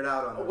figure it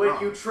out on their own. When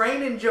you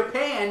train in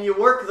Japan, you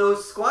work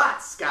those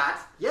squats, Scott.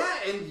 Yeah,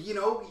 and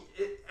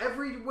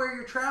everywhere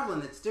you're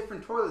traveling, it's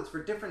different toilets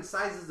for different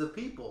sizes of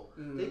people.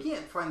 Mm. They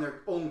can't find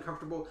their own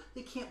comfortable.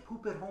 They can't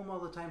poop at home all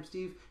the time,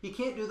 Steve. You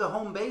can't do the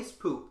home base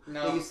poop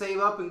that you save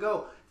up and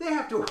go. They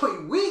have to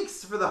wait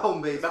weeks for the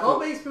home base poop. The home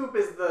base poop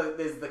is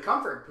the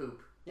comfort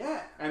poop.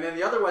 Yeah. And then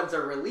the other ones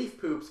are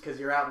relief poops because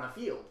you're out in the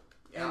field.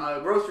 A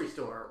grocery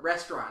store,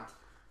 restaurant.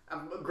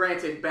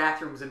 Granted,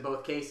 bathrooms in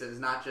both cases,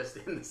 not just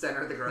in the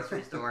center of the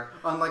grocery store.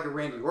 Unlike a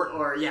Randy Orton.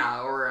 Or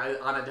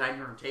on a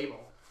dining room table.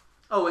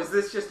 Oh, is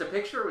this just a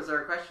picture? Was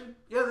there a question?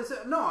 Yeah, they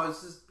said, no, I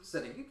was just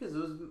sending it because it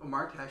was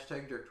marked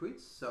hashtag Jerk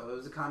Tweets. So it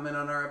was a comment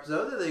on our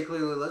episode that they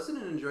clearly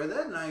listened and enjoyed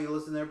that. Now you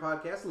listen to their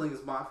podcast,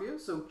 Lingus Mafia.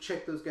 So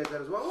check those guys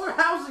out as well. We're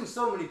housing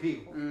so many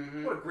people.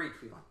 Mm-hmm. What a great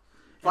feeling.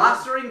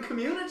 Fostering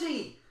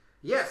community.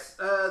 Yes.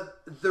 The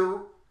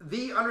 _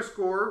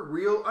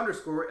 real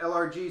 _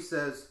 LRG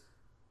says,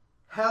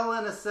 Hell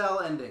in a Cell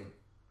ending.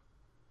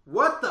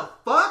 What the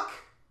fuck?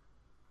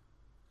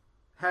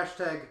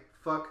 Hashtag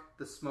fuck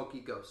the smoky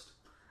ghost.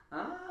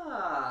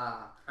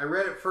 Ah. I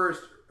read it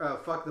first,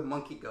 fuck the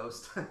monkey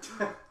ghost.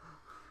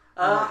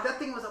 That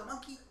thing was a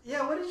monkey.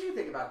 Yeah, what did you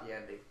think about the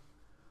ending?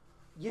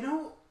 You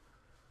know,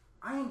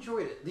 I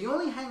enjoyed it. The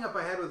only hang up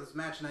I had with this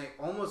match, and I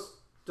almost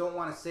don't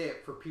want to say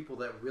it for people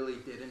that really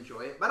did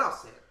enjoy it, but I'll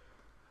say it.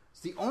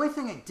 So the only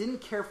thing I didn't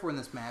care for in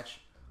this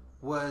match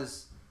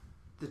was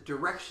the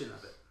direction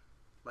of it.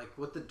 Like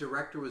what the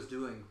director was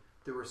doing.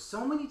 There were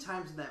so many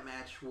times in that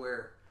match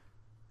where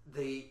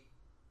they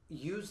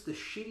used the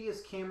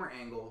shittiest camera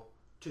angle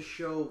to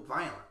show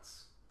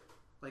violence.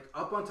 Like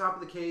up on top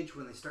of the cage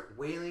when they start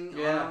wailing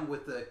on him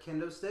with the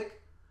kendo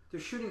stick, they're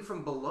shooting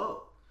from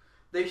below.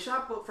 They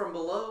shot from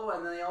below,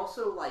 and then they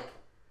also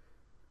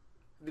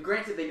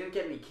granted they didn't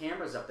get any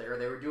cameras up there.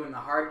 They were doing the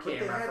hard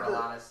camera for a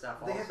lot of stuff.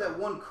 They had that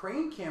one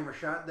crane camera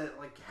shot that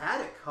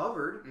had it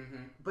covered,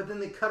 but then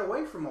they cut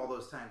away from all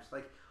those times.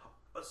 Like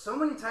so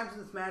many times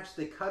in this match,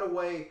 they cut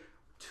away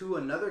to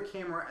another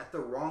camera at the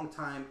wrong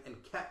time and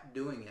kept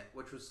doing it,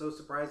 which was so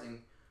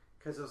surprising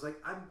because I was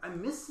like, I'm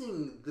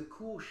missing the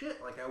cool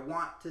shit. Like, I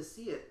want to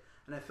see it,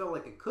 and I felt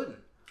like I couldn't.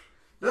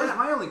 That was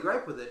my only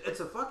gripe with it.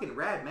 It's a fucking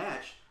rad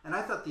match, and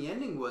I thought the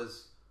ending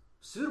was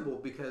suitable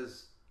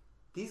because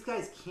these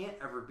guys can't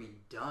ever be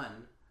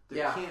done.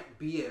 There can't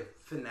be a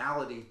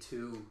finality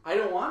to... I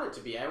don't want it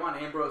to be. I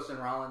want Ambrose and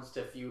Rollins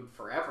to feud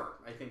forever.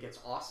 I think it's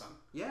awesome.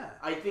 Yeah.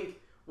 I think...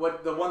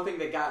 the one thing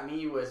that got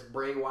me was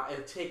Bray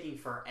Wyatt taking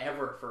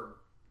forever for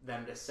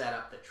them to set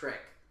up the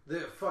trick.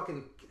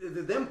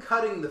 them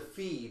cutting the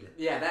feed.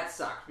 Yeah, that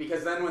sucked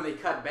because then when they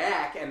cut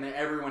back and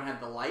everyone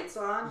had the lights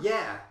on,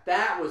 Yeah,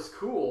 that was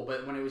cool.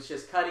 But when it was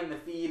just cutting the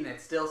feed and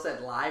it still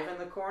said live in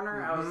the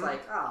corner, I was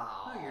like,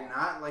 oh, no, you're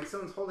not. Like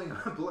someone's holding a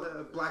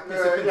black piece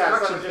Yeah, of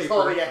construction someone just paper.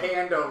 holding a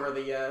hand over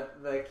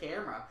the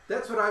camera.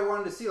 That's what I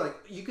wanted to see. Like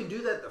you can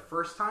do that the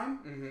first time,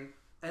 Mm-hmm.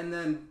 and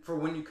then for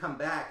when you come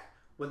back,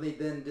 when they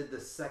then did the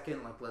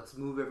second, like let's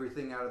move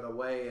everything out of the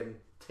way and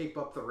tape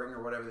up the ring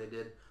or whatever they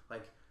did,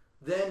 like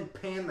then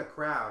pan the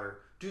crowd or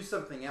do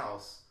something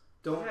else.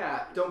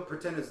 Don't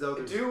pretend as though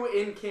there's... Do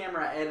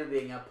in-camera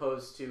editing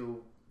opposed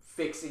to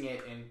fixing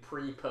it in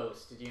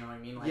pre-post. Do you know what I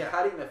mean? Like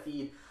cutting the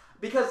feed.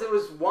 Because it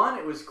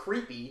was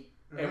creepy.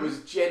 Mm-hmm. It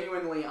was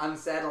genuinely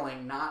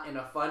unsettling, not in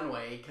a fun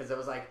way, because it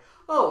was like,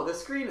 oh, the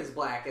screen is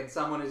black and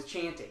someone is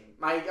chanting.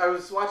 I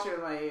was watching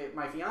it with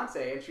my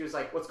fiance, and she was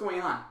like, what's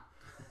going on?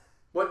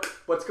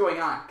 What's going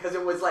on? Because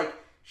it was like,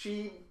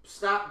 she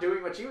stopped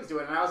doing what she was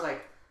doing, and I was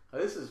like, oh,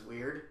 this is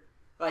weird.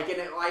 Like,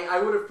 and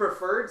I would have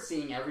preferred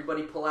seeing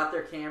everybody pull out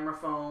their camera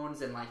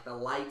phones and like the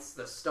lights,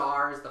 the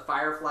stars, the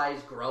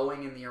fireflies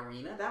growing in the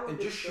arena. That would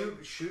and just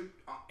shoot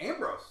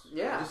Ambrose.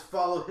 Yeah, just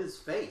follow his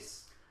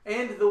face.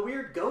 And the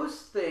weird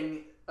ghost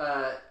thing.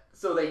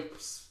 So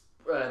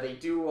they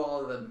do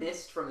all the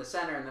mist from the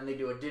center, and then they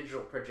do a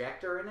digital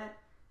projector in it.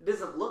 It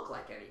doesn't look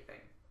like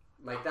anything.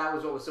 Like that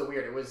was what was so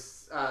weird. It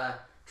was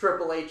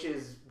Triple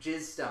H's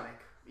jizz stomach.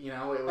 You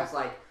know, it was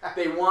like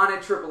they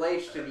wanted Triple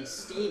H to be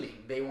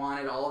steaming. They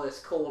wanted all this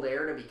cold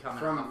air to be coming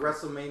from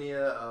WrestleMania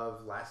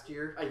of last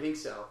year. I think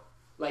so.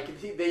 Like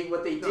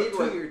what they did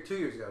 2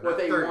 years ago. What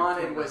they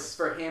wanted was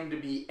for him to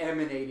be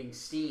emanating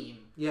steam.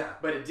 Yeah,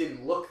 but it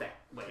didn't look that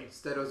way.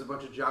 Instead, it was a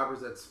bunch of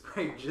jobbers that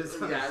sprayed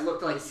jizz. Yeah, it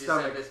looked like he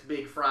just had this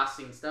big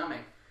frosting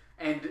stomach.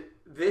 And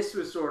this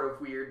was sort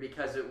of weird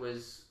because it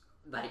was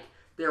like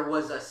there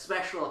was a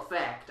special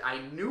effect.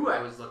 I knew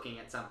I was looking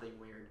at something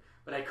weird,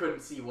 but I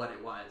couldn't see what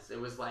it was. It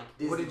was like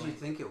Disneyland. What did you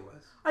think it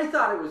was? I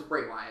thought it was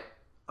Bray Wyatt.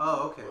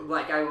 Oh, okay.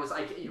 Like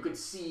you could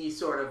see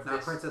sort of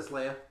this... Princess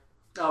Leia.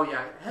 Oh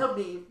yeah, help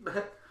me.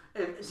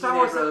 Star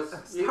Wars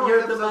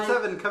Episode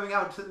 7 coming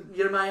out.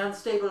 You're my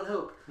unstable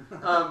hope.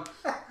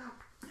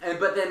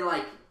 But then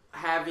like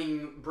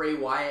having Bray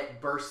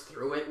Wyatt burst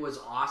through it was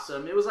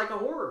awesome. It was like a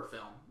horror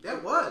film.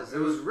 It was. It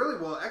was really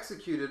well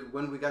executed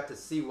when we got to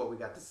see what we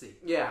got to see.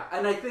 Yeah,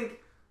 and I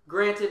think,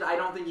 granted, I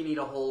don't think you need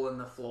a hole in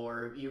the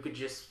floor. You could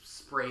just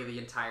spray the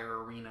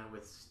entire arena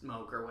with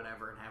smoke or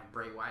whatever and have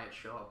Bray Wyatt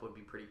show up would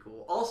be pretty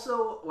cool.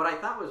 Also, what I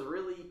thought was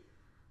really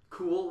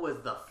cool was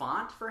the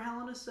font for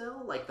Hell in a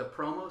Cell, like the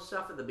promo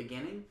stuff at the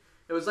beginning.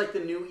 It was like the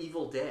new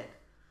Evil Dead.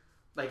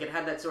 Like it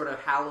had that sort of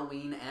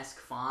Halloween-esque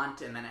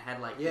font, and then it had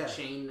like the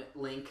chain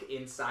link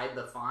inside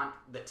the font,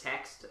 the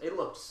text. It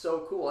looked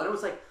so cool, and it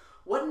was like,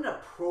 what an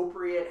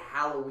appropriate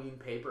Halloween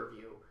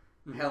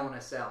pay-per-view, Hell in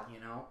a Cell, you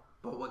know?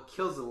 But what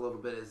kills it a little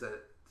bit is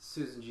that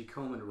Susan G.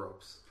 Komen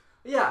ropes.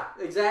 Yeah,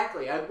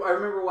 exactly. I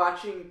remember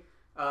watching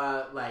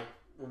like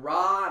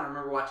Raw, and I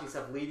remember watching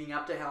stuff leading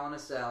up to Hell in a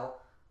Cell,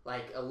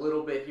 like a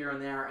little bit here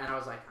and there, and I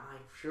was like, I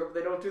sure hope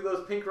they don't do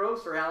those pink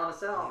ropes for Hell in a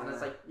Cell. Yeah. And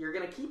it's like, you're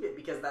going to keep it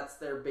because that's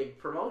their big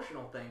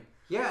promotional thing.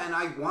 Yeah, and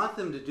I want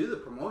them to do the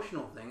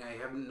promotional thing. I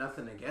have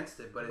nothing against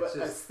it, but it's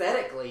just...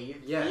 aesthetically,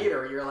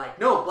 theater, you're like,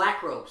 no,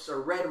 black ropes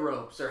or red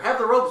ropes or have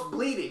the ropes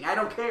bleeding. I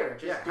don't care.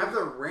 Just have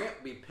the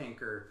ramp be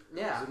pinker.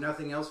 Yeah. Is there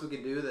nothing else we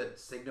can do that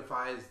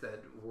signifies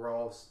that we're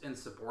all in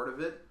support of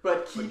it?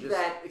 But keep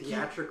that...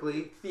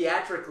 Theatrically.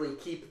 Theatrically,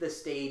 keep the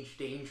stage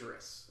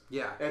dangerous.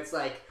 Yeah. It's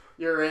like...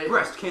 You're in,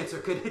 breast cancer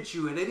could hit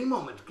you at any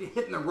moment,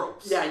 hitting the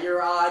ropes. Yeah,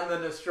 you're on the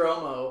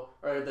Nostromo,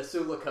 or the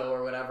Sulico,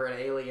 or whatever, an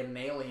Alien and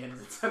Aliens,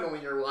 and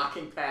suddenly you're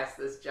walking past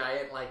this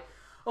giant, like,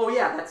 oh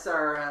yeah, that's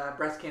our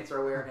breast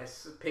cancer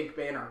awareness pink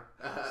banner.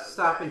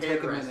 Stop and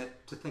take a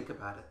minute to think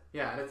about it.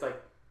 Yeah, and it's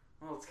like,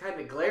 well, it's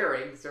kind of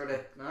glaring, sort of,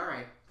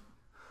 alright.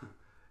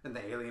 And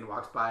the alien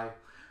walks by.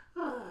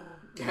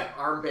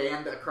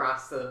 Armband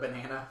across the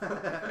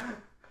banana.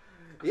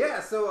 Yeah,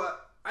 so...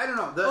 I don't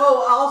know.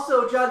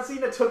 Also, John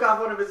Cena took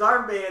off one of his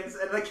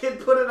armbands, and the kid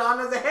put it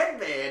on as a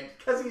headband,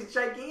 because he's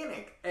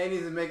gigantic. And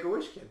he's a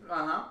Make-A-Wish kid.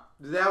 Uh-huh.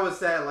 That was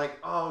sad, like,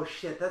 oh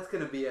shit, that's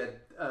going to be a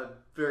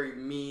very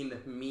mean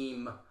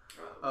meme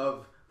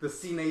of the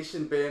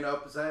C-Nation band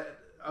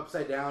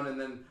upside down,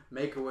 and then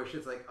Make-A-Wish.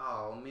 It's like,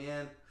 oh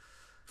man.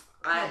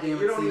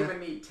 You don't even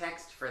need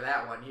text for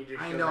that one. You just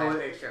show that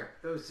picture.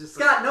 It was just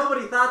Scott,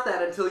 nobody thought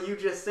that until you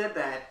just said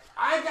that.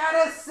 I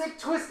got a sick,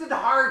 twisted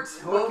heart.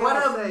 What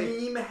a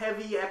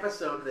meme-heavy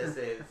episode this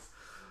is.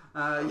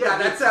 Doesn't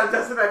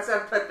that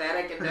sound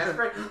pathetic and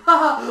desperate?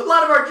 A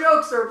lot of our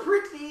jokes are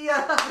pretty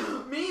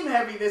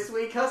meme-heavy this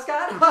week, huh,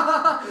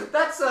 Scott?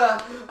 That's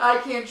I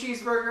Can't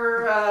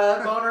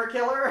Cheeseburger boner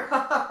killer.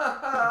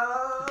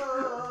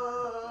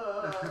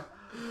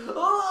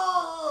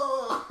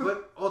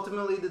 But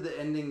ultimately, did the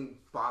ending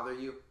bother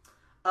you?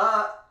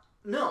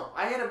 No.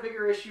 I had a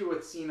bigger issue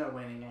with Cena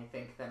winning, I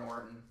think, than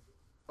Orton.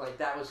 Like,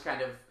 that was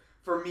kind of,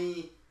 for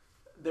me,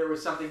 there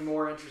was something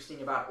more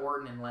interesting about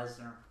Orton and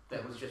Lesnar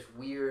that was just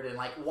weird. And,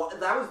 like,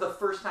 that was the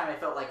first time I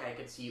felt like I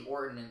could see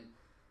Orton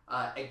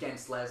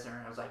against Lesnar.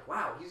 And I was like,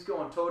 wow, he's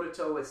going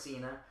toe-to-toe with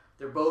Cena.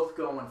 They're both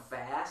going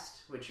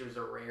fast, which was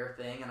a rare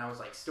thing. And I was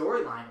like,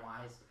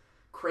 storyline-wise,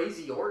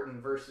 Crazy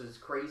Orton versus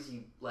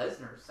Crazy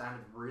Lesnar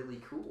sounded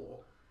really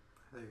cool.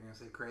 I thought you were going to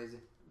say crazy.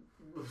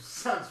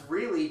 Sounds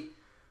really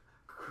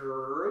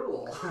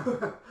cruel.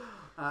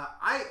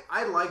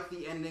 I like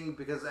the ending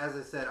because, as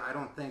I said, I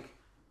don't think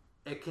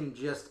it can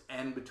just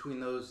end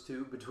between those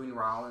two, between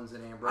Rollins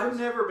and Ambrose. I've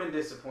never been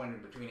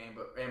disappointed between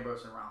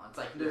Ambrose and Rollins.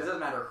 Like, it doesn't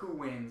matter who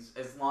wins,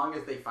 as long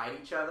as they fight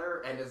each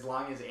other, and as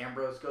long as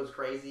Ambrose goes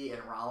crazy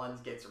and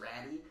Rollins gets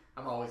ratty,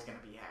 I'm always going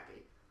to be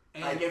happy.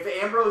 And like,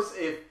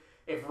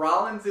 if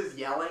Rollins is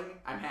yelling,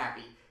 I'm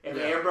happy. If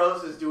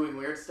Ambrose is doing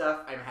weird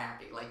stuff, I'm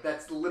happy. Like,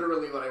 that's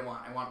literally what I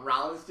want. I want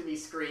Rollins to be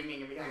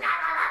screaming and be like,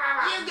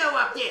 you go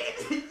up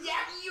there.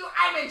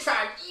 I'm in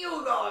charge.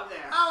 You go up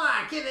there. Hold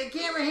on, can the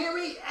camera hear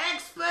me?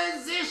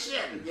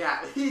 Exposition!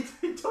 Yeah, he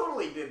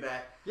totally did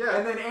that. Yeah.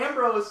 And then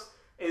Ambrose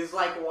is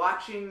like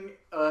watching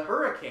a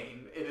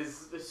hurricane.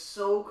 It's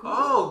so cool.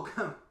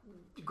 Oh,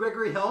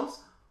 Gregory Helms?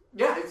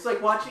 Yeah, it's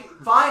like watching,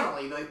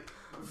 finally, the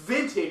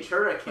vintage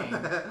hurricane.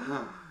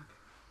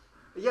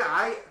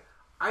 Yeah,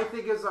 I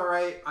think it's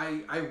alright.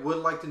 I would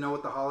like to know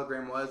what the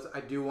hologram was. I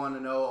do want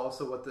to know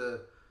also what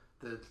the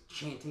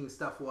chanting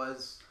stuff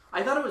was.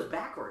 I thought it was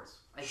backwards.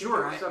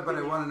 Sure, but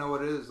I want to know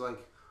what it is,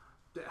 like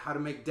how to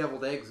make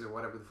deviled eggs or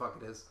whatever the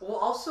fuck it is. Well,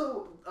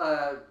 also,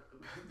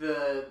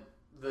 the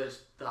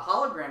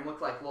hologram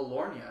looked like Lil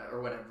Lorna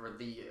or whatever,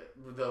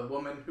 the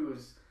woman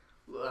who's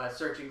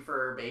searching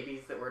for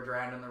babies that were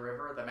drowned in the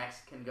river, the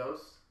Mexican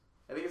ghost.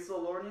 I think it's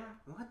Lil Lorna.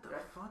 What the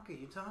fuck are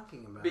you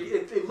talking about?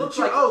 It looked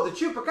like... Oh, the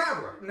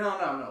Chupacabra!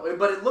 No.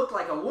 But it looked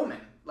like a woman.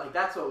 Like,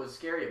 that's what was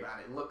scary about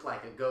it. It looked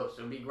like a ghost.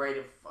 It would be great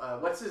if...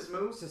 what's his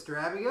move? Sister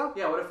Abigail?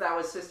 Yeah, what if that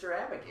was Sister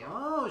Abigail?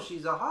 Oh,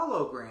 she's a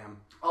hologram.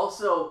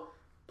 Also,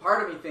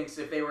 part of me thinks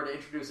if they were to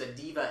introduce a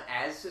diva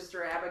as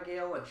Sister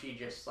Abigail and she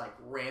just, like,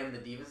 ran the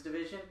Divas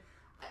division,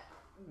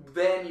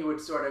 then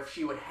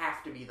she would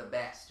have to be the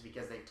best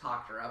because they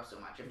talked her up so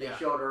much. If they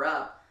showed her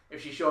up,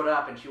 if she showed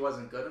up and she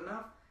wasn't good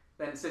enough,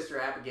 then Sister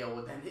Abigail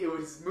would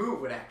his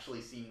move would actually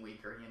seem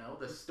weaker, you know?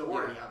 The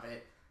story of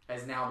it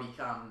has now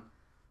become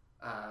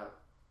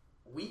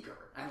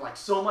weaker. And like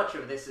so much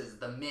of this is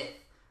the myth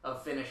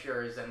of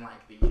finishers and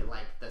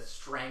the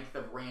strength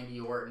of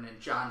Randy Orton and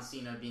John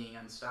Cena being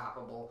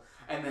unstoppable,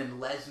 and then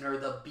Lesnar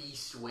the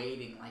beast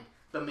waiting. Like,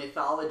 the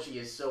mythology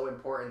is so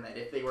important that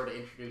if they were to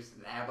introduce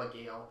an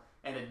Abigail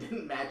and it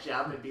didn't match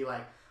up, it'd be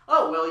like,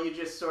 oh, well, you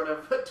just sort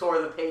of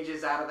tore the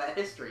pages out of that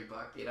history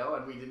book, you know,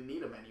 and we didn't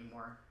need them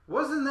anymore.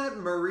 Wasn't that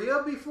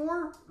Maria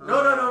before?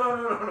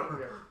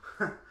 No.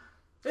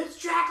 It's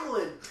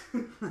Jacqueline!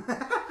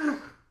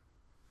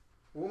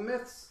 Well,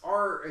 myths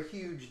are a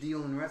huge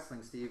deal in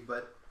wrestling, Steve,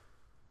 but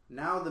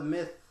now the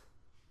myth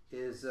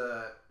is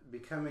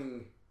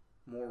becoming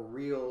more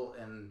real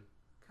and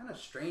kind of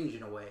strange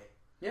in a way.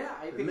 Yeah,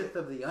 I think think... The myth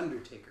of The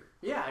Undertaker.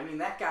 Yeah, I mean,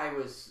 that guy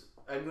was...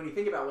 when you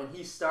think about when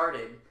he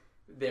started...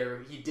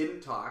 he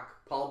didn't talk.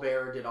 Paul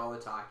Bearer did all the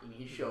talking.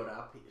 He showed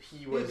up.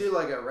 He'd do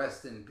like a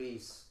rest in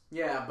peace.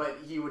 Yeah, but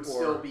he would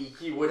That'll be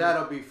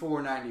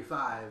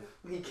 $4.95.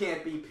 He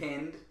can't be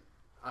pinned.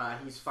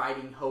 He's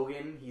fighting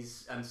Hogan.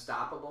 He's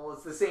unstoppable.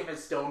 It's the same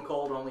as Stone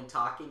Cold, only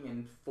talking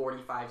in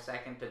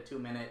 45-second to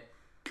 2-minute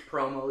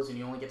promos, and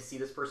you only get to see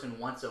this person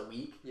once a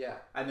week. Yeah.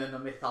 And then the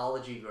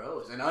mythology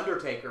grows. And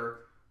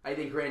Undertaker, I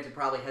think, granted,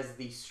 probably has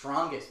the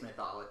strongest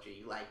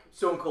mythology. Like,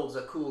 Stone Cold's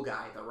a cool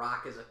guy. The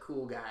Rock is a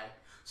cool guy.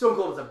 Stone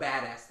Cold is a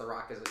badass. The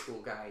Rock is a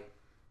cool guy.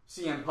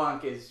 CM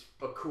Punk is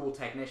a cool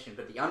technician,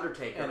 but The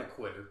Undertaker... And a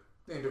quitter.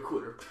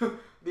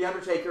 The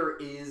Undertaker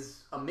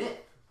is a myth.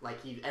 Like,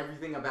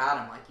 everything about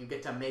him, like, you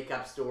get to make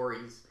up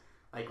stories.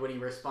 Like, when he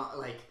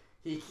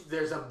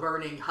there's a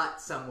burning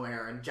hut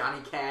somewhere, and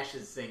Johnny Cash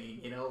is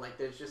singing, you know? Like,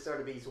 there's just sort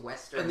of these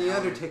Western... And The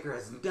Undertaker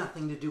has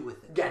nothing to do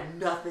with it. Got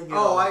nothing at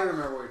all. Oh, I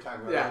remember what you're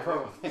talking about. Yeah.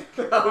 Oh,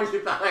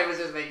 you thought I was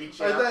just making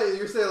shit I up? thought you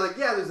were saying, like,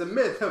 yeah, there's a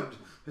myth of...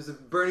 There's a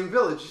burning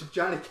village.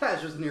 Johnny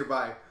Cash was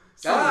nearby.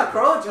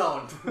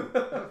 Crotone!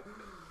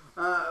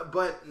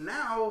 But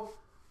now,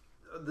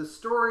 the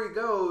story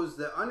goes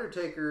that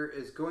Undertaker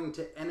is going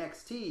to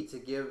NXT to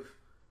give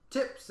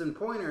tips and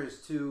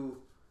pointers to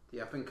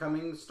the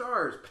up-and-coming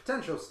stars,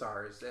 potential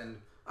stars,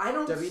 and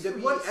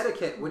WWE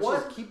etiquette, which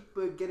keep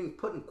getting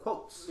put in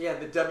quotes. Yeah,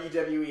 the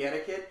WWE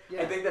etiquette.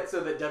 Yeah. I think that's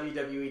so that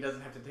WWE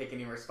doesn't have to take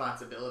any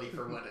responsibility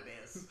for what it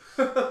is.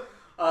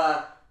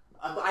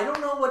 I don't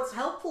know what's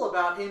helpful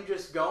about him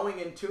just going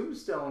and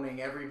tombstoning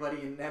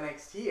everybody in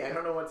NXT. I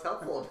don't know what's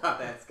helpful about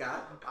that,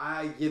 Scott.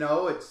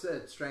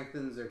 It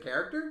strengthens their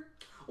character.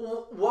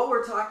 Well, what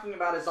we're talking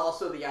about is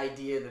also the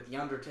idea that The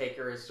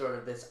Undertaker is sort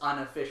of this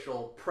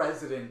unofficial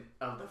president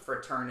of the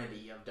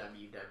fraternity of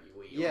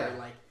WWE. Yeah. Where,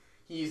 like,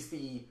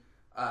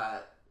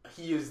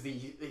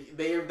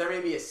 there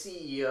may be a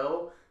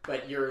CEO,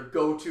 but your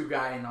go-to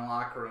guy in the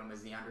locker room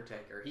is The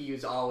Undertaker.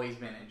 He's always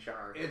been in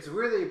charge. It's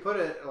weird that you put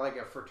it like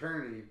a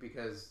fraternity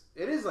because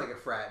it is like a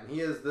frat, and he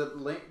is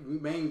the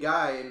main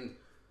guy, and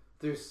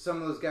there's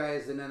some of those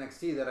guys in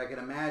NXT that I can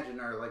imagine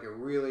are like a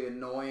really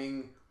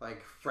annoying,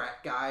 like,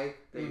 frat guy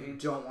that you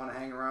don't want to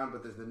hang around,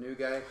 but there's the new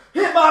guy.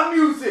 Hit my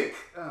music!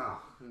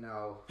 Oh,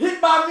 no.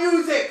 Hit my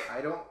music!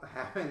 I don't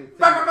have anything.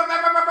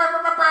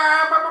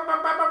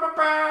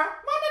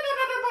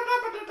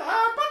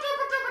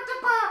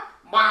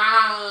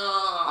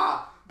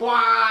 Wow!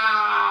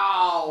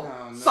 Oh,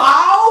 no.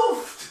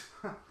 Soft!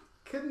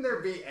 Couldn't there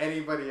be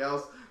anybody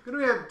else? Couldn't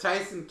we have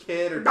Tyson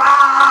Kidd or...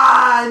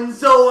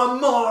 Enzo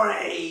Amore!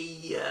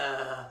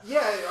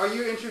 Yeah, are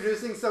you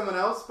introducing someone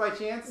else by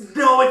chance?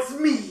 No, it's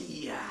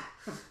me!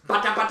 I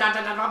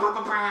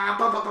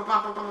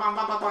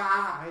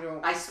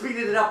I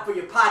speeded it up for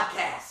your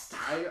podcast.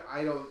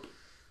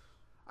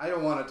 I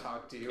don't want to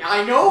talk to you.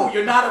 I know,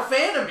 you're not a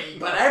fan of me,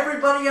 but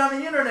everybody on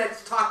the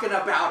internet's talking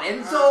about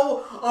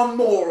Enzo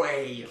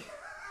Amore.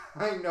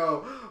 I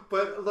know,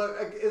 but look,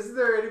 isn't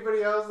there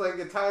anybody else like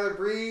a Tyler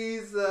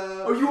Breeze?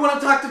 Oh, you want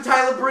to talk to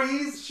Tyler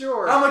Breeze?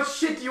 Sure. How much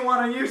shit do you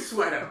want on your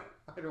sweater?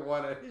 I don't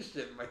want any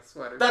shit in my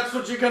sweater. That's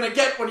what you're gonna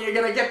get when you're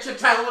gonna get your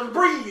Tyler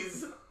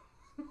Breeze.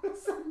 What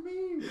does that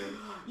mean?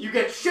 You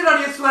get shit on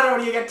your sweater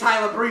when you get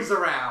Tyler Breeze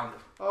around.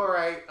 All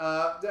right.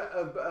 God,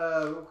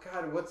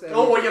 what's that?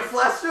 Oh, are you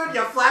flustered?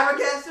 You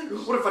flabbergasted?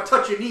 What if I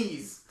touch your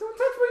knees? Don't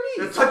touch my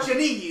knees. Touch your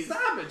knees.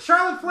 Stop it,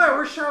 Charlotte Flair.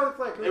 Where's Charlotte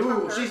Flair? Can we talk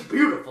Ooh, to her? she's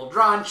beautiful.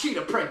 Drawing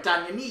cheetah print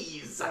on your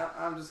knees.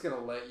 I'm just gonna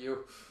let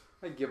you.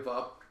 I give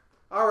up.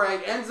 All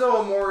right, Enzo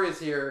Amore is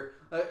here.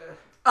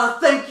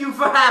 Thank you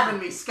for having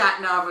me, Scott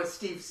Narva,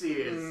 Steve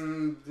Sears.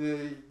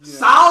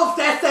 South. Soft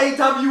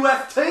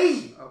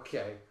SAWFT.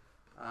 Okay.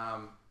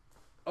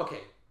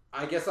 Okay.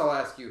 I guess I'll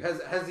ask you. Has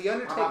the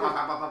Undertaker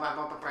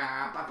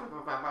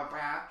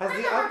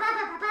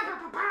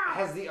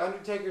has the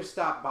Undertaker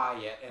stopped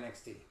by yet?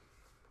 NXT.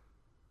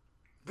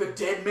 The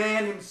dead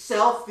man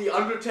himself, The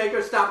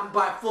Undertaker, stopping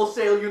by Full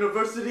Sail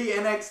University,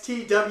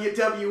 NXT,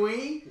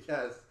 WWE?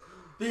 Yes.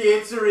 The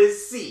answer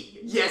is C.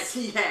 Yes,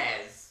 he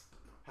has.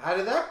 How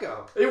did that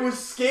go? It was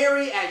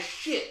scary as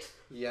shit.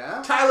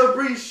 Yeah? Tyler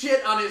Breeze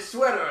shit on his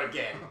sweater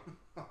again.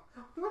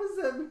 What does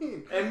that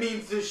mean? It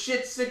means the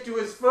shit stick to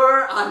his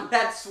fur on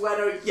that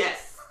sweater,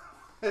 yes.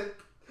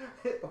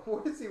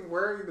 What is he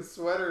wearing the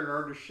sweater in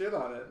order to shit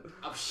on it?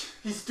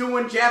 He's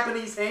doing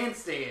Japanese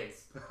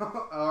handstands.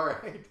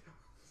 Alright.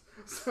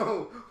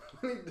 So,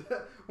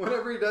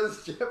 whenever he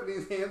does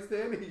Japanese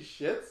handstand, he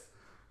shits?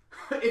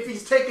 If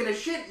he's taking a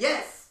shit,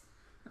 yes.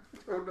 I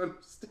don't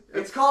understand.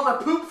 It's called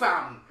a poop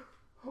fountain.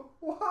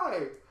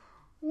 Why?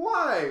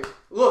 Why?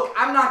 Look,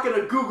 I'm not going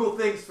to Google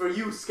things for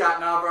you, Scott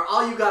Narver.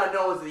 All you got to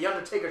know is The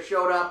Undertaker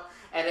showed up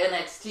at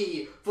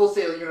NXT, Full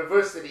Sail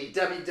University,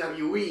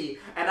 WWE,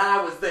 and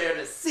I was there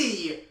to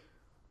see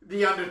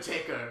The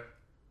Undertaker.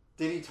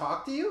 Did he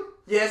talk to you?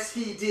 Yes,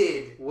 he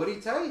did. What did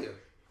he tell you?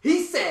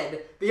 He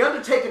said, The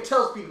Undertaker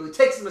tells people, he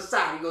takes them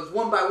aside, he goes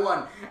one by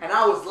one, and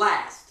I was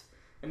last.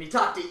 And he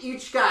talked to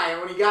each guy, and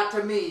when he got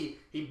to me,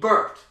 he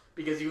burped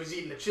because he was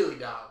eating a chili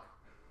dog.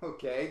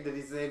 Okay, did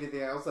he say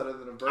anything else other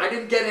than a burp? I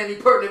didn't get any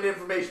pertinent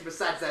information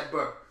besides that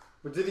burp.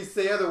 But did he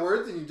say other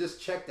words and you just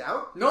checked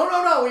out? No.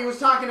 He was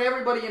talking to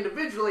everybody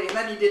individually, and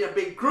then he did a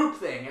big group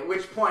thing, at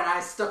which point I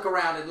stuck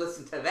around and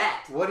listened to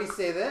that. What did he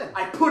say then?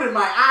 I put in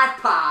my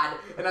iPod,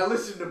 and I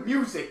listened to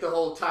music the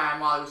whole time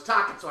while he was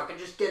talking so I could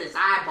just get his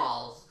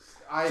eyeballs.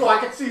 So I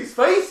could see his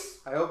face.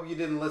 I hope you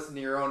didn't listen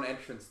to your own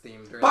entrance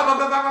theme during I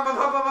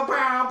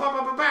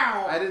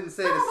didn't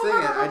say to sing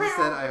it. I just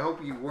said I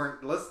hope you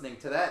weren't listening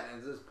to that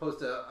as opposed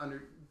to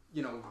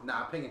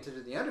not paying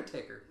attention to the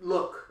Undertaker.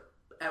 Look,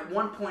 at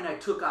one point I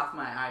took off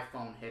my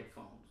iPhone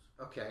headphones.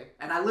 Okay.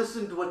 And I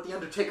listened to what the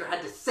Undertaker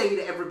had to say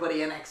to everybody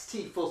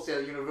NXT Full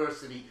Sail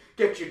University.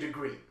 Get your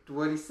degree.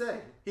 What did he say?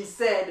 He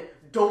said,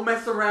 don't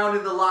mess around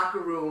in the locker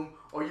room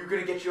or you're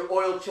going to get your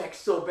oil checked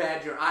so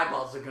bad your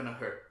eyeballs are going to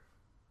hurt.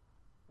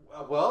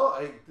 Well,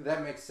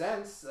 that makes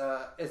sense.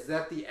 Is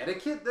that the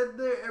etiquette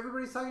that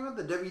everybody's talking about?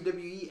 The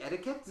WWE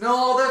etiquette?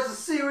 No, there's a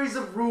series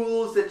of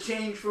rules that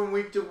change from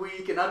week to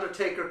week, and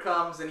Undertaker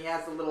comes and he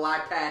has a little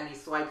iPad and he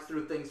swipes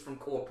through things from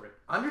corporate.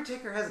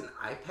 Undertaker has an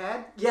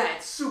iPad? Yeah,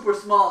 it's super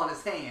small in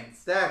his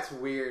hands. That's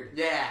weird.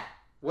 Yeah.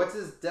 What's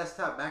his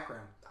desktop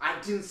background? I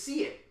didn't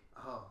see it.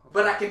 Oh. Okay.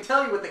 But I can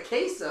tell you what the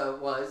case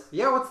was.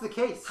 Yeah, what's the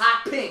case?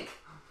 Hot pink.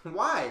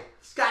 Why?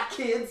 He's got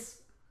kids.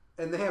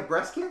 And they have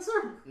breast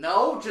cancer?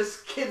 No,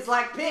 just kids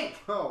like pink.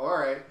 Oh,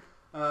 alright.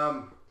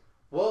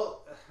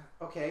 Well,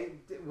 okay.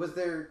 Was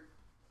there...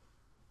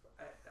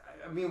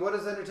 I mean, what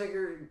does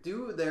Undertaker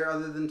do there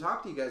other than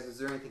talk to you guys? Is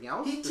there anything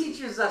else? He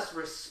teaches us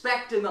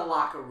respect in the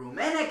locker room.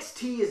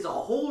 NXT is a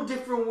whole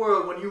different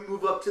world when you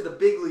move up to the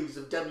big leagues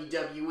of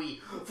WWE,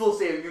 Full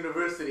Sail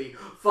University,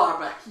 far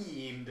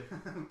behind.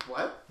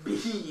 What?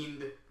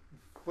 Behind.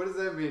 What does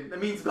that mean? That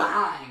means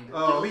behind.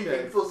 Oh, You're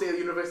leaving Full Sail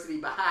University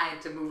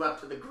behind to move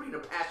up to the greener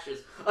pastures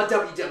of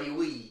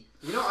WWE.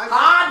 You know,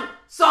 Hard,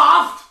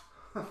 soft.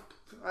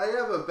 I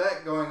have a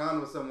bet going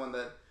on with someone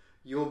that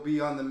you'll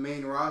be on the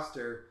main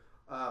roster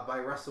by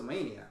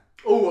WrestleMania.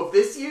 Oh, of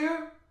this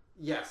year?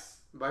 Yes,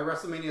 by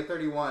WrestleMania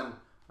 31.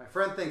 My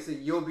friend thinks that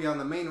you'll be on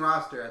the main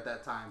roster at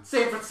that time.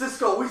 San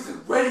Francisco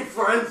isn't ready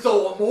for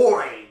Enzo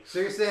Amore. So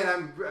you're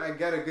saying I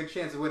got a good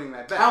chance of winning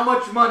that bet? How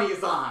much money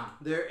is on?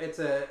 It's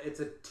a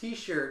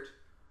T-shirt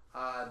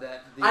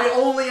that. I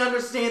only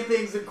understand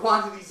things in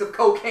quantities of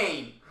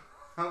cocaine.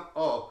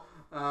 Are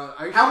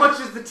you How much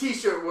is the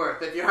T-shirt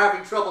worth if you're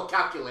having trouble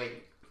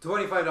calculating?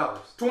 $25.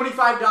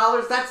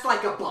 $25? That's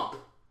like a bump.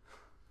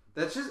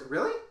 That's just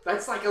really?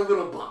 That's like a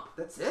little bump.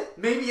 That's it?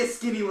 Maybe a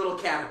skinny little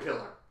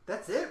caterpillar.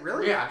 That's it?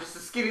 Really? Yeah, just a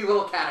skinny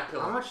little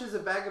caterpillar. How much is a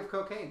bag of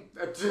cocaine?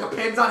 It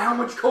depends on how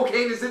much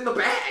cocaine is in the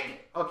bag.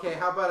 Okay,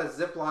 how about a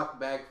Ziploc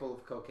bag full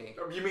of cocaine?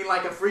 You mean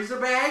like a freezer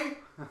bag?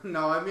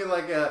 No, I mean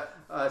like a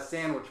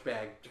sandwich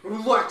bag.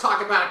 We're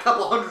talking about a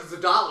couple hundreds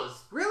of dollars.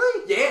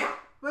 Really? Yeah.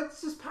 But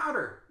it's just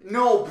powder.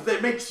 No, but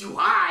that makes you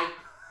high.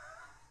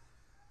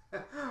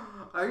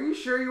 Are you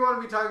sure you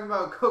want to be talking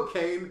about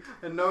cocaine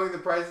and knowing the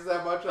price is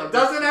that much?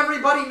 Doesn't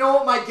everybody know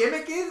what my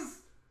gimmick is?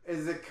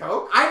 Is it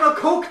coke? I'm a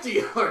coke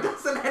dealer.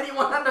 Doesn't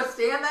anyone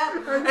understand that?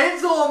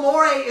 Enzo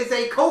Amore is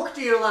a coke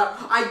dealer.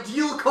 I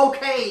deal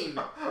cocaine.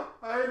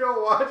 I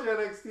don't watch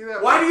NXT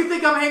that Why much. do you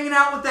think I'm hanging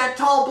out with that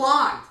tall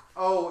blonde?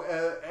 Oh,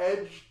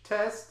 Edge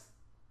Test?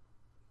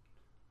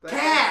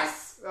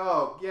 Cass.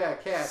 Oh, yeah,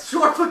 Cass.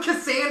 Short for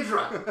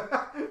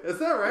Cassandra. Is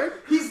that right?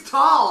 He's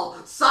tall,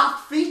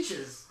 soft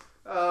features.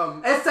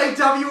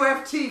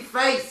 SAWFT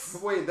face.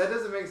 Wait, that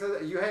doesn't make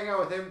sense. You hang out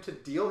with him to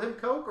deal him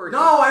coke? Or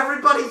No,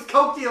 everybody's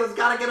coke dealer's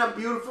gotta get a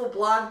beautiful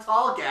blonde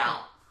tall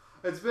gal.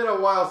 It's been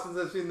a while since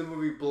I've seen the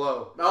movie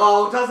Blow.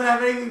 No, it doesn't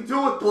have anything to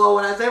do with Blow.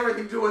 It has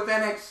everything to do with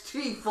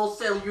NXT, Full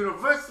Sail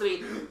University,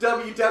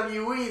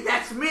 WWE.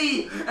 That's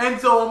me,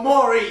 Enzo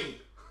Amore.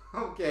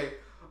 Okay.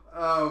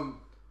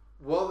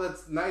 Well,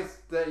 that's nice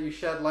that you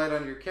shed light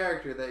on your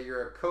character, that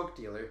you're a coke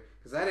dealer.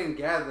 Because I didn't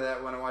gather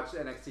that when I watched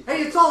NXT.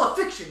 Hey, it's all a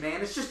fiction,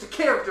 man. It's just a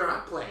character I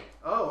play.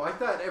 Oh, I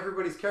thought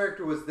everybody's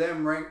character was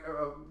them ranked,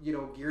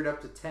 geared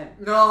up to 10.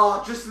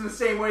 No, just in the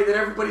same way that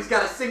everybody's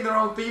got to sing their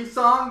own theme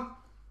song.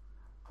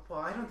 Well,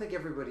 I don't think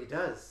everybody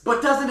does.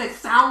 But doesn't it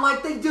sound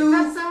like they do? It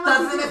does sound like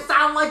Doesn't they it do.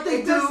 sound like they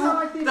It do? does sound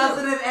like they do.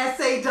 Doesn't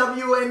it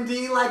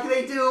SAWND like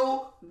they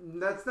do?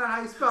 That's not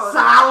how you spell it.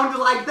 Sound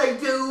like they I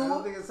don't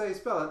do? think that's how you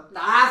spell it.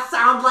 Nah,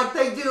 sound like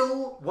they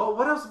do. Well,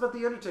 what else about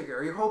The Undertaker?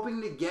 Are you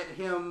hoping to get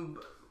him,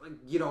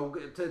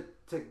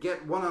 to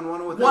get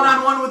one-on-one with him?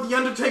 One-on-one with The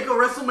Undertaker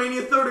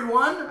WrestleMania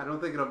 31? I don't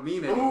think it'll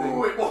mean anything.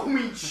 Ooh, it won't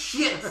mean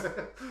shit.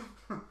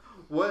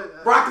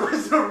 What? Brock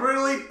Lesnar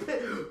really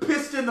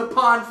pissed in the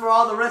pond for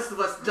all the rest of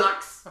us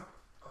ducks.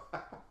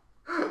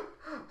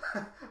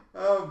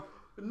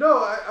 No,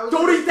 I was...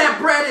 Don't eat that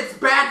bread, it's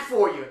bad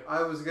for you.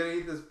 I was gonna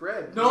eat this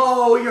bread.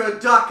 No, you're a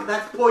duck,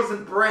 that's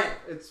poison bread.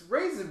 It's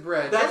raisin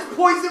bread. That's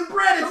poison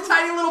bread, it's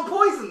tiny little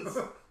poisons.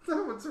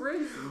 No, it's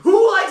raisin.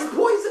 Who likes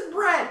poison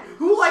bread?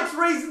 Who likes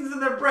raisins in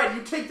their bread?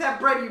 You take that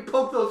bread and you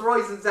poke those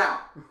raisins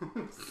out.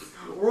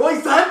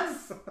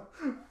 Raisins?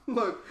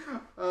 Look,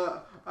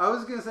 I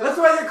was gonna say... That's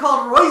why they're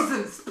called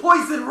raisins.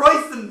 Poison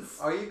raisins.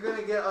 Are you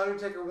gonna get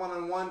Undertaker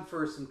one-on-one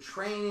for some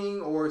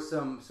training or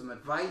some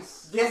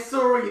advice? Yes,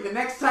 sir. The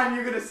next time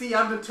you're gonna see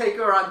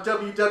Undertaker on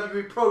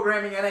WWE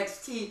programming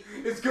NXT,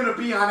 it's gonna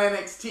be on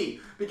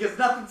NXT. Because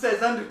nothing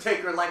says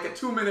Undertaker like a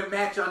 2-minute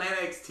match on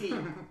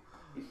NXT.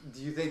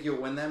 Do you think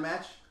you'll win that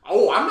match?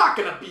 Oh, I'm not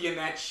gonna be in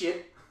that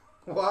shit.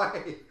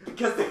 Why?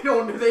 Because they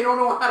don't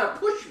know how to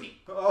push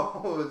me.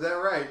 Oh, is that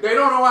right? They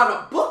don't know how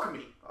to book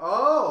me.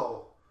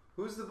 Oh,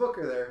 who's the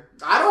booker there?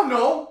 I don't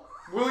know.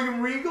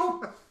 William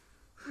Regal?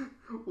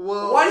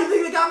 Well, Why do you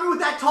think they got me with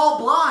that tall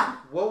blonde?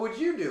 what would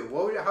you do?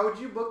 How would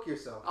you book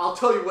yourself? I'll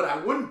tell you what I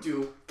wouldn't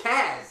do.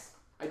 Kaz.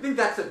 I think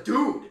that's a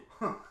dude.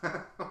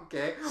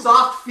 Okay.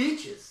 Soft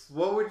features.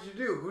 What would you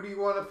do? Who do you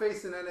want to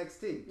face in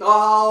NXT?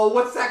 Oh,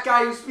 what's that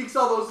guy who speaks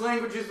all those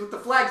languages with the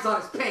flags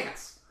on his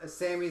pants?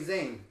 Sami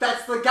Zayn.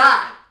 That's the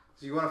guy.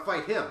 So you want to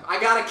fight him? I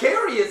gotta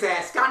carry his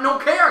ass. Got no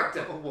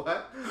character.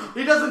 What?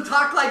 He doesn't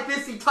talk like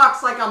this. He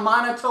talks like a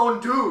monotone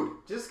dude.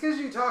 Just because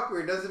you talk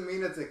weird doesn't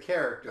mean it's a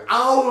character.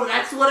 Oh,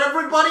 that's what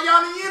everybody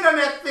on the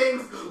internet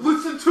thinks.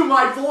 Listen to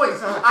my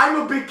voice.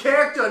 I'm a big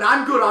character and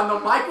I'm good on the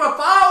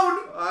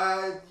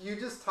microphone. You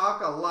just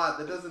talk a lot.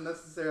 That doesn't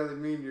necessarily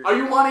mean you're... Oh,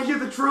 you want to hear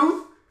the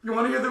truth? You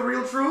want to hear the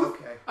real truth?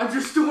 Okay. I'm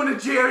just doing a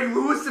Jerry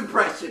Lewis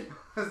impression.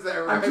 Is that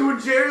right? I'm doing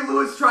Jerry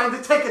Lewis trying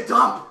to take a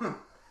dump.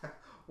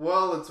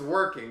 Well, it's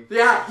working.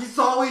 Yeah, he's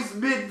always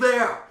mid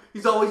there.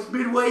 He's always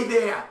midway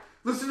there.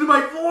 Listen to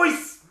my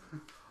voice.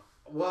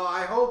 Well,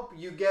 I hope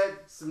you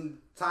get some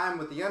time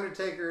with The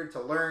Undertaker to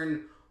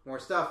learn more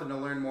stuff and to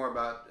learn more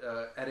about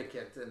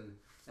etiquette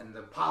and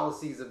the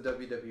policies of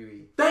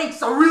WWE.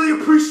 Thanks, I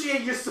really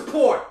appreciate your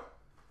support.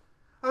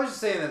 I was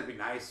just saying that'd be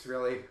nice,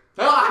 really.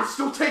 Well, I'm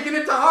still taking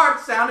it to heart.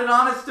 Sounded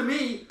honest to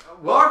me.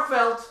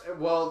 Heartfelt.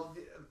 Well,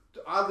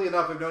 oddly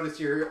enough, I've noticed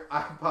your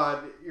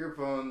iPod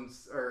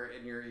earphones are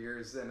in your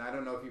ears, and I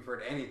don't know if you've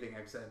heard anything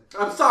I've said.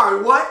 I'm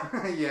sorry, what?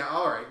 Yeah,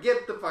 alright.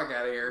 Get the fuck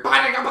out of here.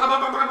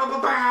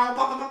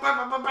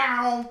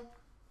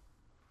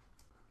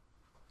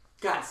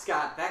 God,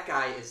 Scott, that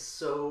guy is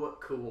so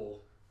cool.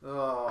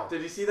 Oh.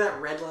 Did you see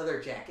that red leather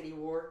jacket he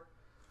wore?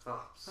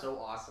 Oh, so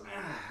awesome.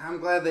 I'm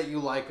glad that you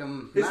like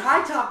him. His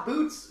high top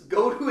boots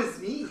go to his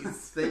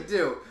knees. They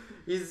do.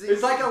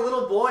 He's like a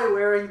little boy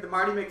wearing the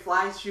Marty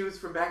McFly shoes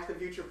from Back to the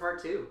Future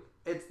Part 2.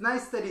 It's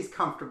nice that he's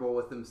comfortable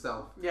with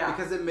himself. Yeah.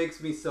 Because it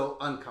makes me so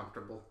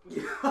uncomfortable.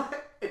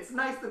 It's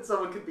nice that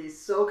someone could be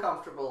so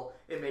comfortable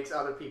it makes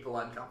other people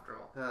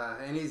uncomfortable.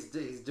 And he's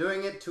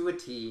doing it to a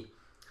T.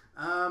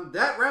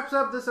 That wraps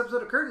up this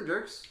episode of Curtain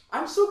Jerks.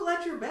 I'm so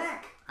glad you're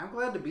back. I'm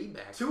glad to be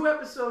back. 2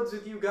 episodes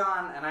with you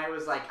gone, and I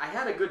was like, I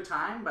had a good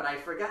time, but I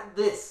forgot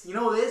this. You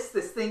know this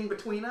thing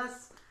between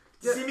us?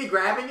 Do you see me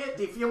grabbing it?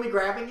 Do you feel me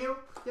grabbing you?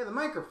 Yeah, the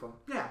microphone.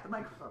 Yeah, the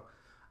microphone.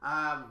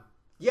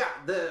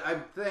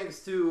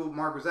 Thanks to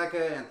Mark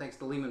Rozeka and thanks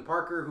to Lehman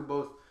Parker, who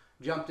both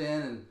jumped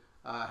in and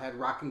had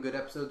rocking good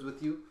episodes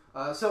with you.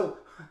 So,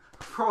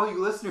 for all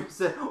you listeners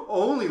that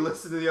only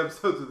listen to the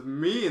episodes with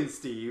me and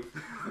Steve,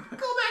 go back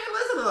and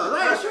listen to those.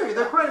 I assure you,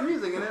 they're quite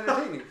amusing and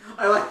entertaining.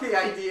 I like the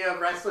idea of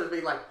wrestlers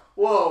being like,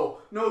 whoa,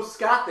 no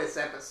Scott this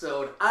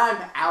episode.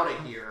 I'm out of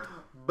here.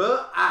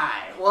 But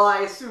Well,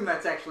 I assume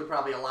that's actually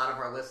probably a lot of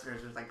our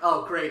listeners who's like,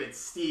 oh, great, it's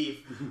Steve.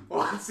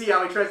 Well, let's see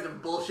how he tries to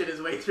bullshit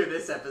his way through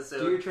this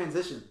episode. do your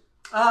transition.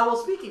 Well,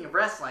 speaking of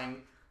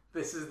wrestling,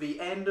 this is the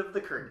end of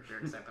the Curtain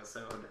Jerks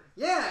episode.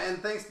 Yeah,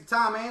 and thanks to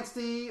Tom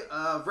Anstey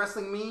of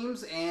Wrestling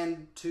Memes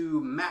and to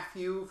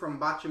Matthew from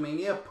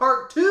Botchamania.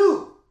 Part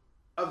 2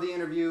 of the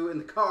interview in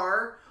the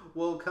car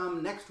will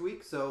come next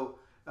week, so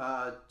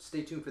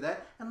stay tuned for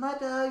that. And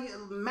let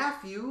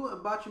Matthew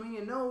of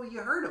Botchamania know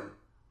you heard him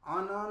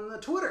on the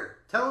Twitter.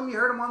 Tell him you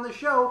heard him on the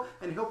show,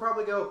 and he'll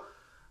probably go,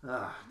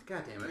 God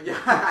damn it.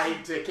 Yeah, I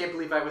can't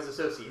believe I was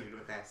associated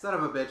with that. Son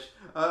of a bitch.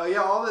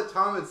 All that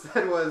Tom had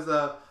said was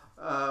that,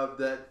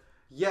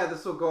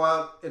 this will go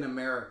out in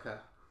America.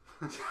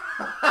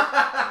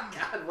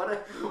 God, what a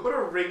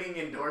ringing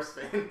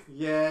endorsement.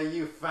 Yeah,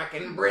 you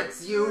fucking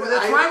Brits, you.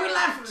 That's why we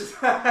left.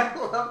 I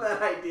love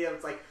that idea.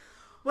 It's like,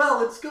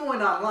 well, it's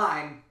going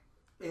online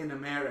in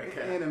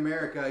America. In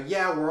America.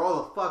 Yeah, where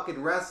all the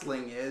fucking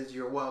wrestling is.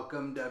 You're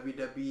welcome,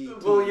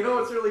 WWE. Well, you know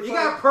what's really funny? You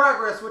got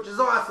progress, which is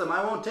awesome.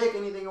 I won't take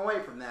anything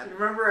away from that.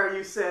 Remember how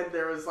you said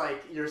there was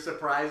like, you're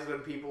surprised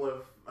when people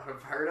have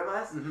heard of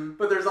us? Mm-hmm.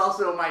 But there's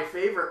also my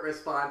favorite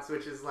response,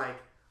 which is like,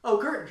 oh,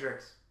 Curtain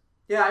Jerks.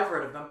 Yeah, I've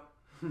heard of them.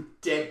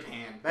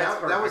 Deadpan.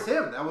 That was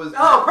him. That was.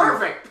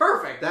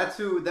 Perfect. That's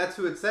who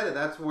had said it.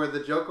 That's where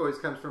the joke always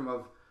comes from.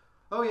 Of,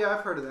 oh yeah,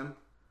 I've heard of them.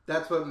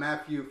 That's what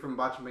Matthew from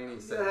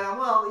Botchamania said.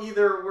 Well,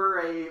 either we're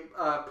a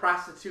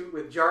prostitute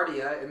with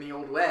Jardia in the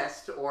Old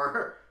West,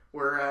 or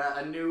we're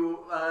a good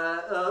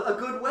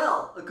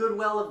well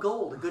of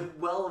gold, a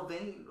good well of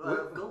vein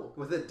of gold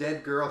with a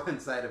dead girl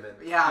inside of it.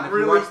 Yeah, and if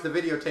you watch the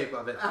videotape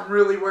of it, I'm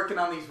really working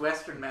on these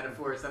Western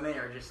metaphors, and they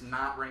are just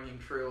not ringing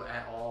true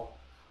at all.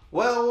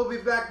 Well, we'll be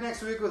back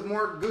next week with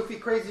more goofy,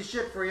 crazy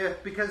shit for you,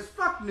 because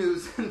fuck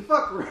news, and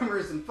fuck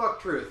rumors, and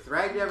fuck truth,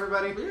 right,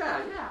 everybody?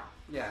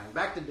 Yeah,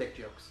 back to dick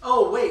jokes.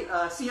 Oh, wait,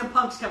 CM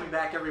Punk's coming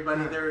back,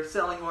 everybody. They're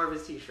selling more of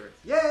his t-shirts.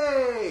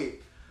 Yay!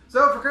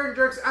 So, for Curtain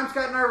Jerks, I'm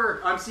Scott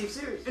Narver. I'm Steve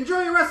Sears.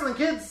 Enjoy your wrestling,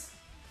 kids!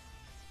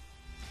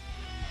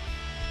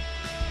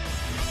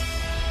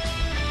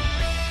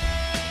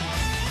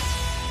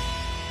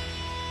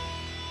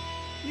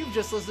 You've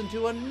just listened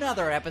to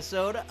another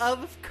episode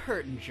of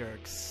Curtain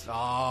Jerks.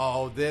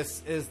 Oh,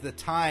 this is the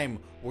time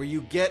where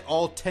you get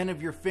all 10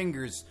 of your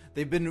fingers.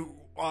 They've been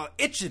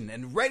itching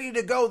and ready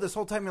to go this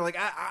whole time. You're like,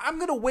 I'm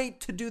going to wait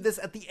to do this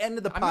at the end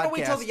of the podcast. I'm going to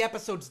wait till the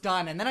episode's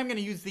done, and then I'm going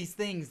to use these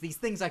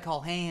things I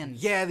call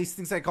hands. Yeah, these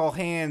things I call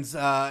hands,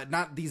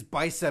 not these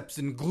biceps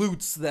and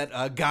glutes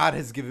that God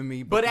has given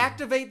me. But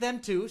activate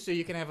them, too, so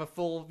you can have a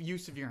full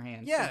use of your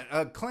hands.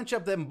 Yeah, clench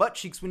up them butt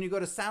cheeks when you go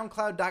to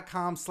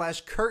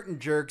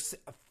soundcloud.com/curtainjerks.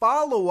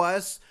 Follow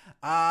us,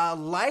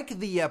 like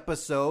the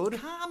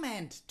episode.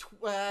 Comment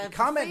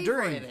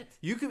during it.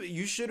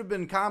 You should have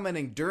been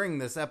commenting during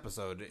this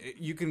episode.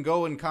 You can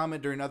go and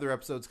comment during other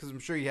episodes because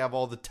I'm sure you have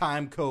all the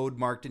time code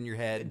marked in your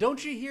head.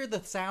 Don't you hear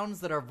the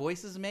sounds that our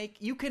voices make?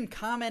 You can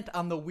comment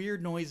on the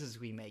weird noises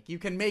we make. You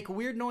can make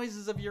weird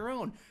noises of your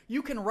own.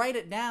 You can write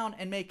it down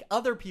and make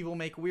other people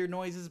make weird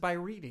noises by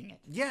reading it.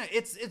 Yeah,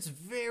 it's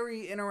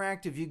very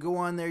interactive. You go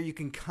on there, you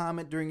can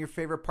comment during your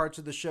favorite parts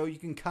of the show. You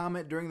can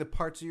comment during the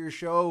parts of your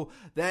show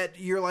that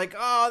you're like,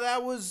 oh,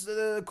 that was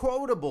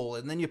quotable,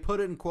 and then you put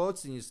it in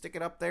quotes and you stick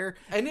it up there.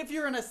 And if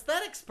you're an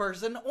aesthetics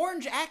person,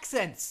 orange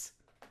accents.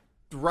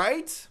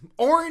 Right?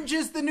 Orange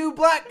is the new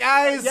black,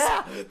 guys.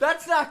 Yeah,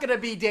 that's not going to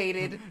be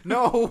dated.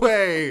 No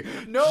way.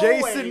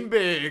 Jason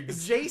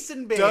Biggs.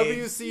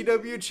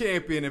 WCW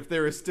champion, if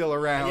there is still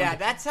around. Yeah,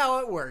 that's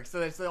how it works.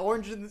 So it's the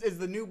orange is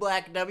the new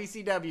black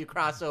WCW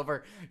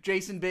crossover.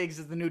 Jason Biggs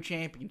is the new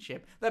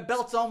championship. That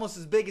belt's almost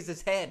as big as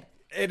his head.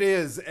 It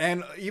is,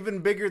 and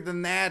even bigger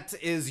than that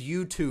is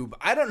YouTube.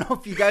 I don't know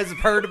if you guys have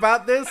heard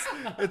about this.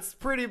 It's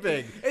pretty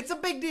big. It's a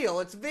big deal.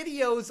 It's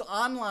videos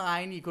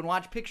online. You can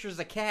watch pictures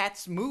of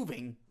cats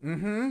moving.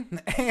 Mm-hmm.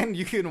 And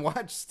you can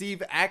watch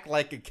Steve act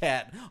like a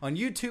cat on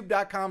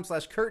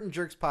youtube.com/Curtain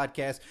Jerks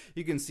podcast.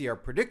 You can see our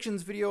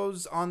predictions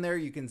videos on there.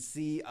 You can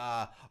see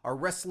our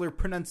wrestler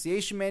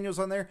pronunciation manuals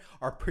on there.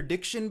 Our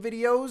prediction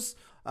videos.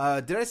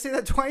 Did I say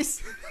that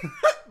twice?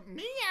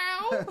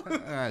 Meow.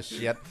 Ah,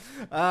 shit.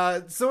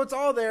 So it's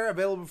all there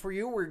available for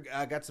you. We're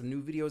got some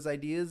new videos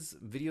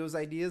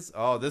ideas.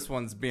 Oh, this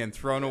one's being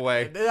thrown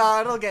away.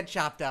 No, it'll get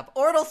chopped up.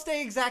 Or it'll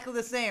stay exactly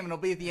the same. It'll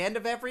be at the end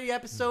of every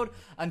episode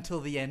until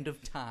the end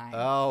of time.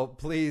 Oh,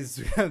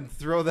 please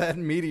throw that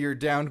meteor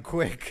down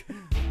quick.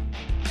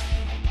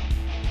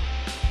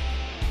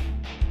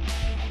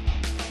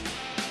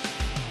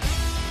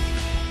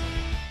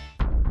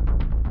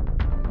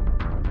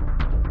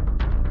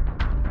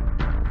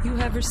 You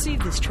have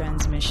received this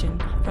transmission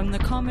from the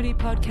Comedy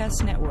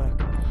Podcast Network.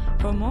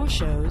 For more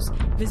shows,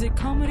 visit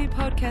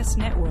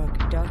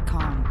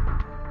comedypodcastnetwork.com.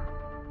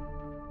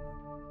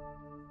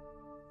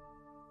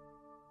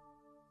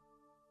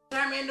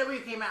 Time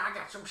NW came out, I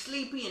got so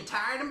sleepy and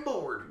tired and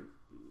bored.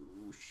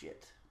 Oh,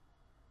 shit.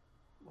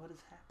 What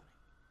is happening?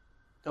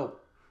 Oh.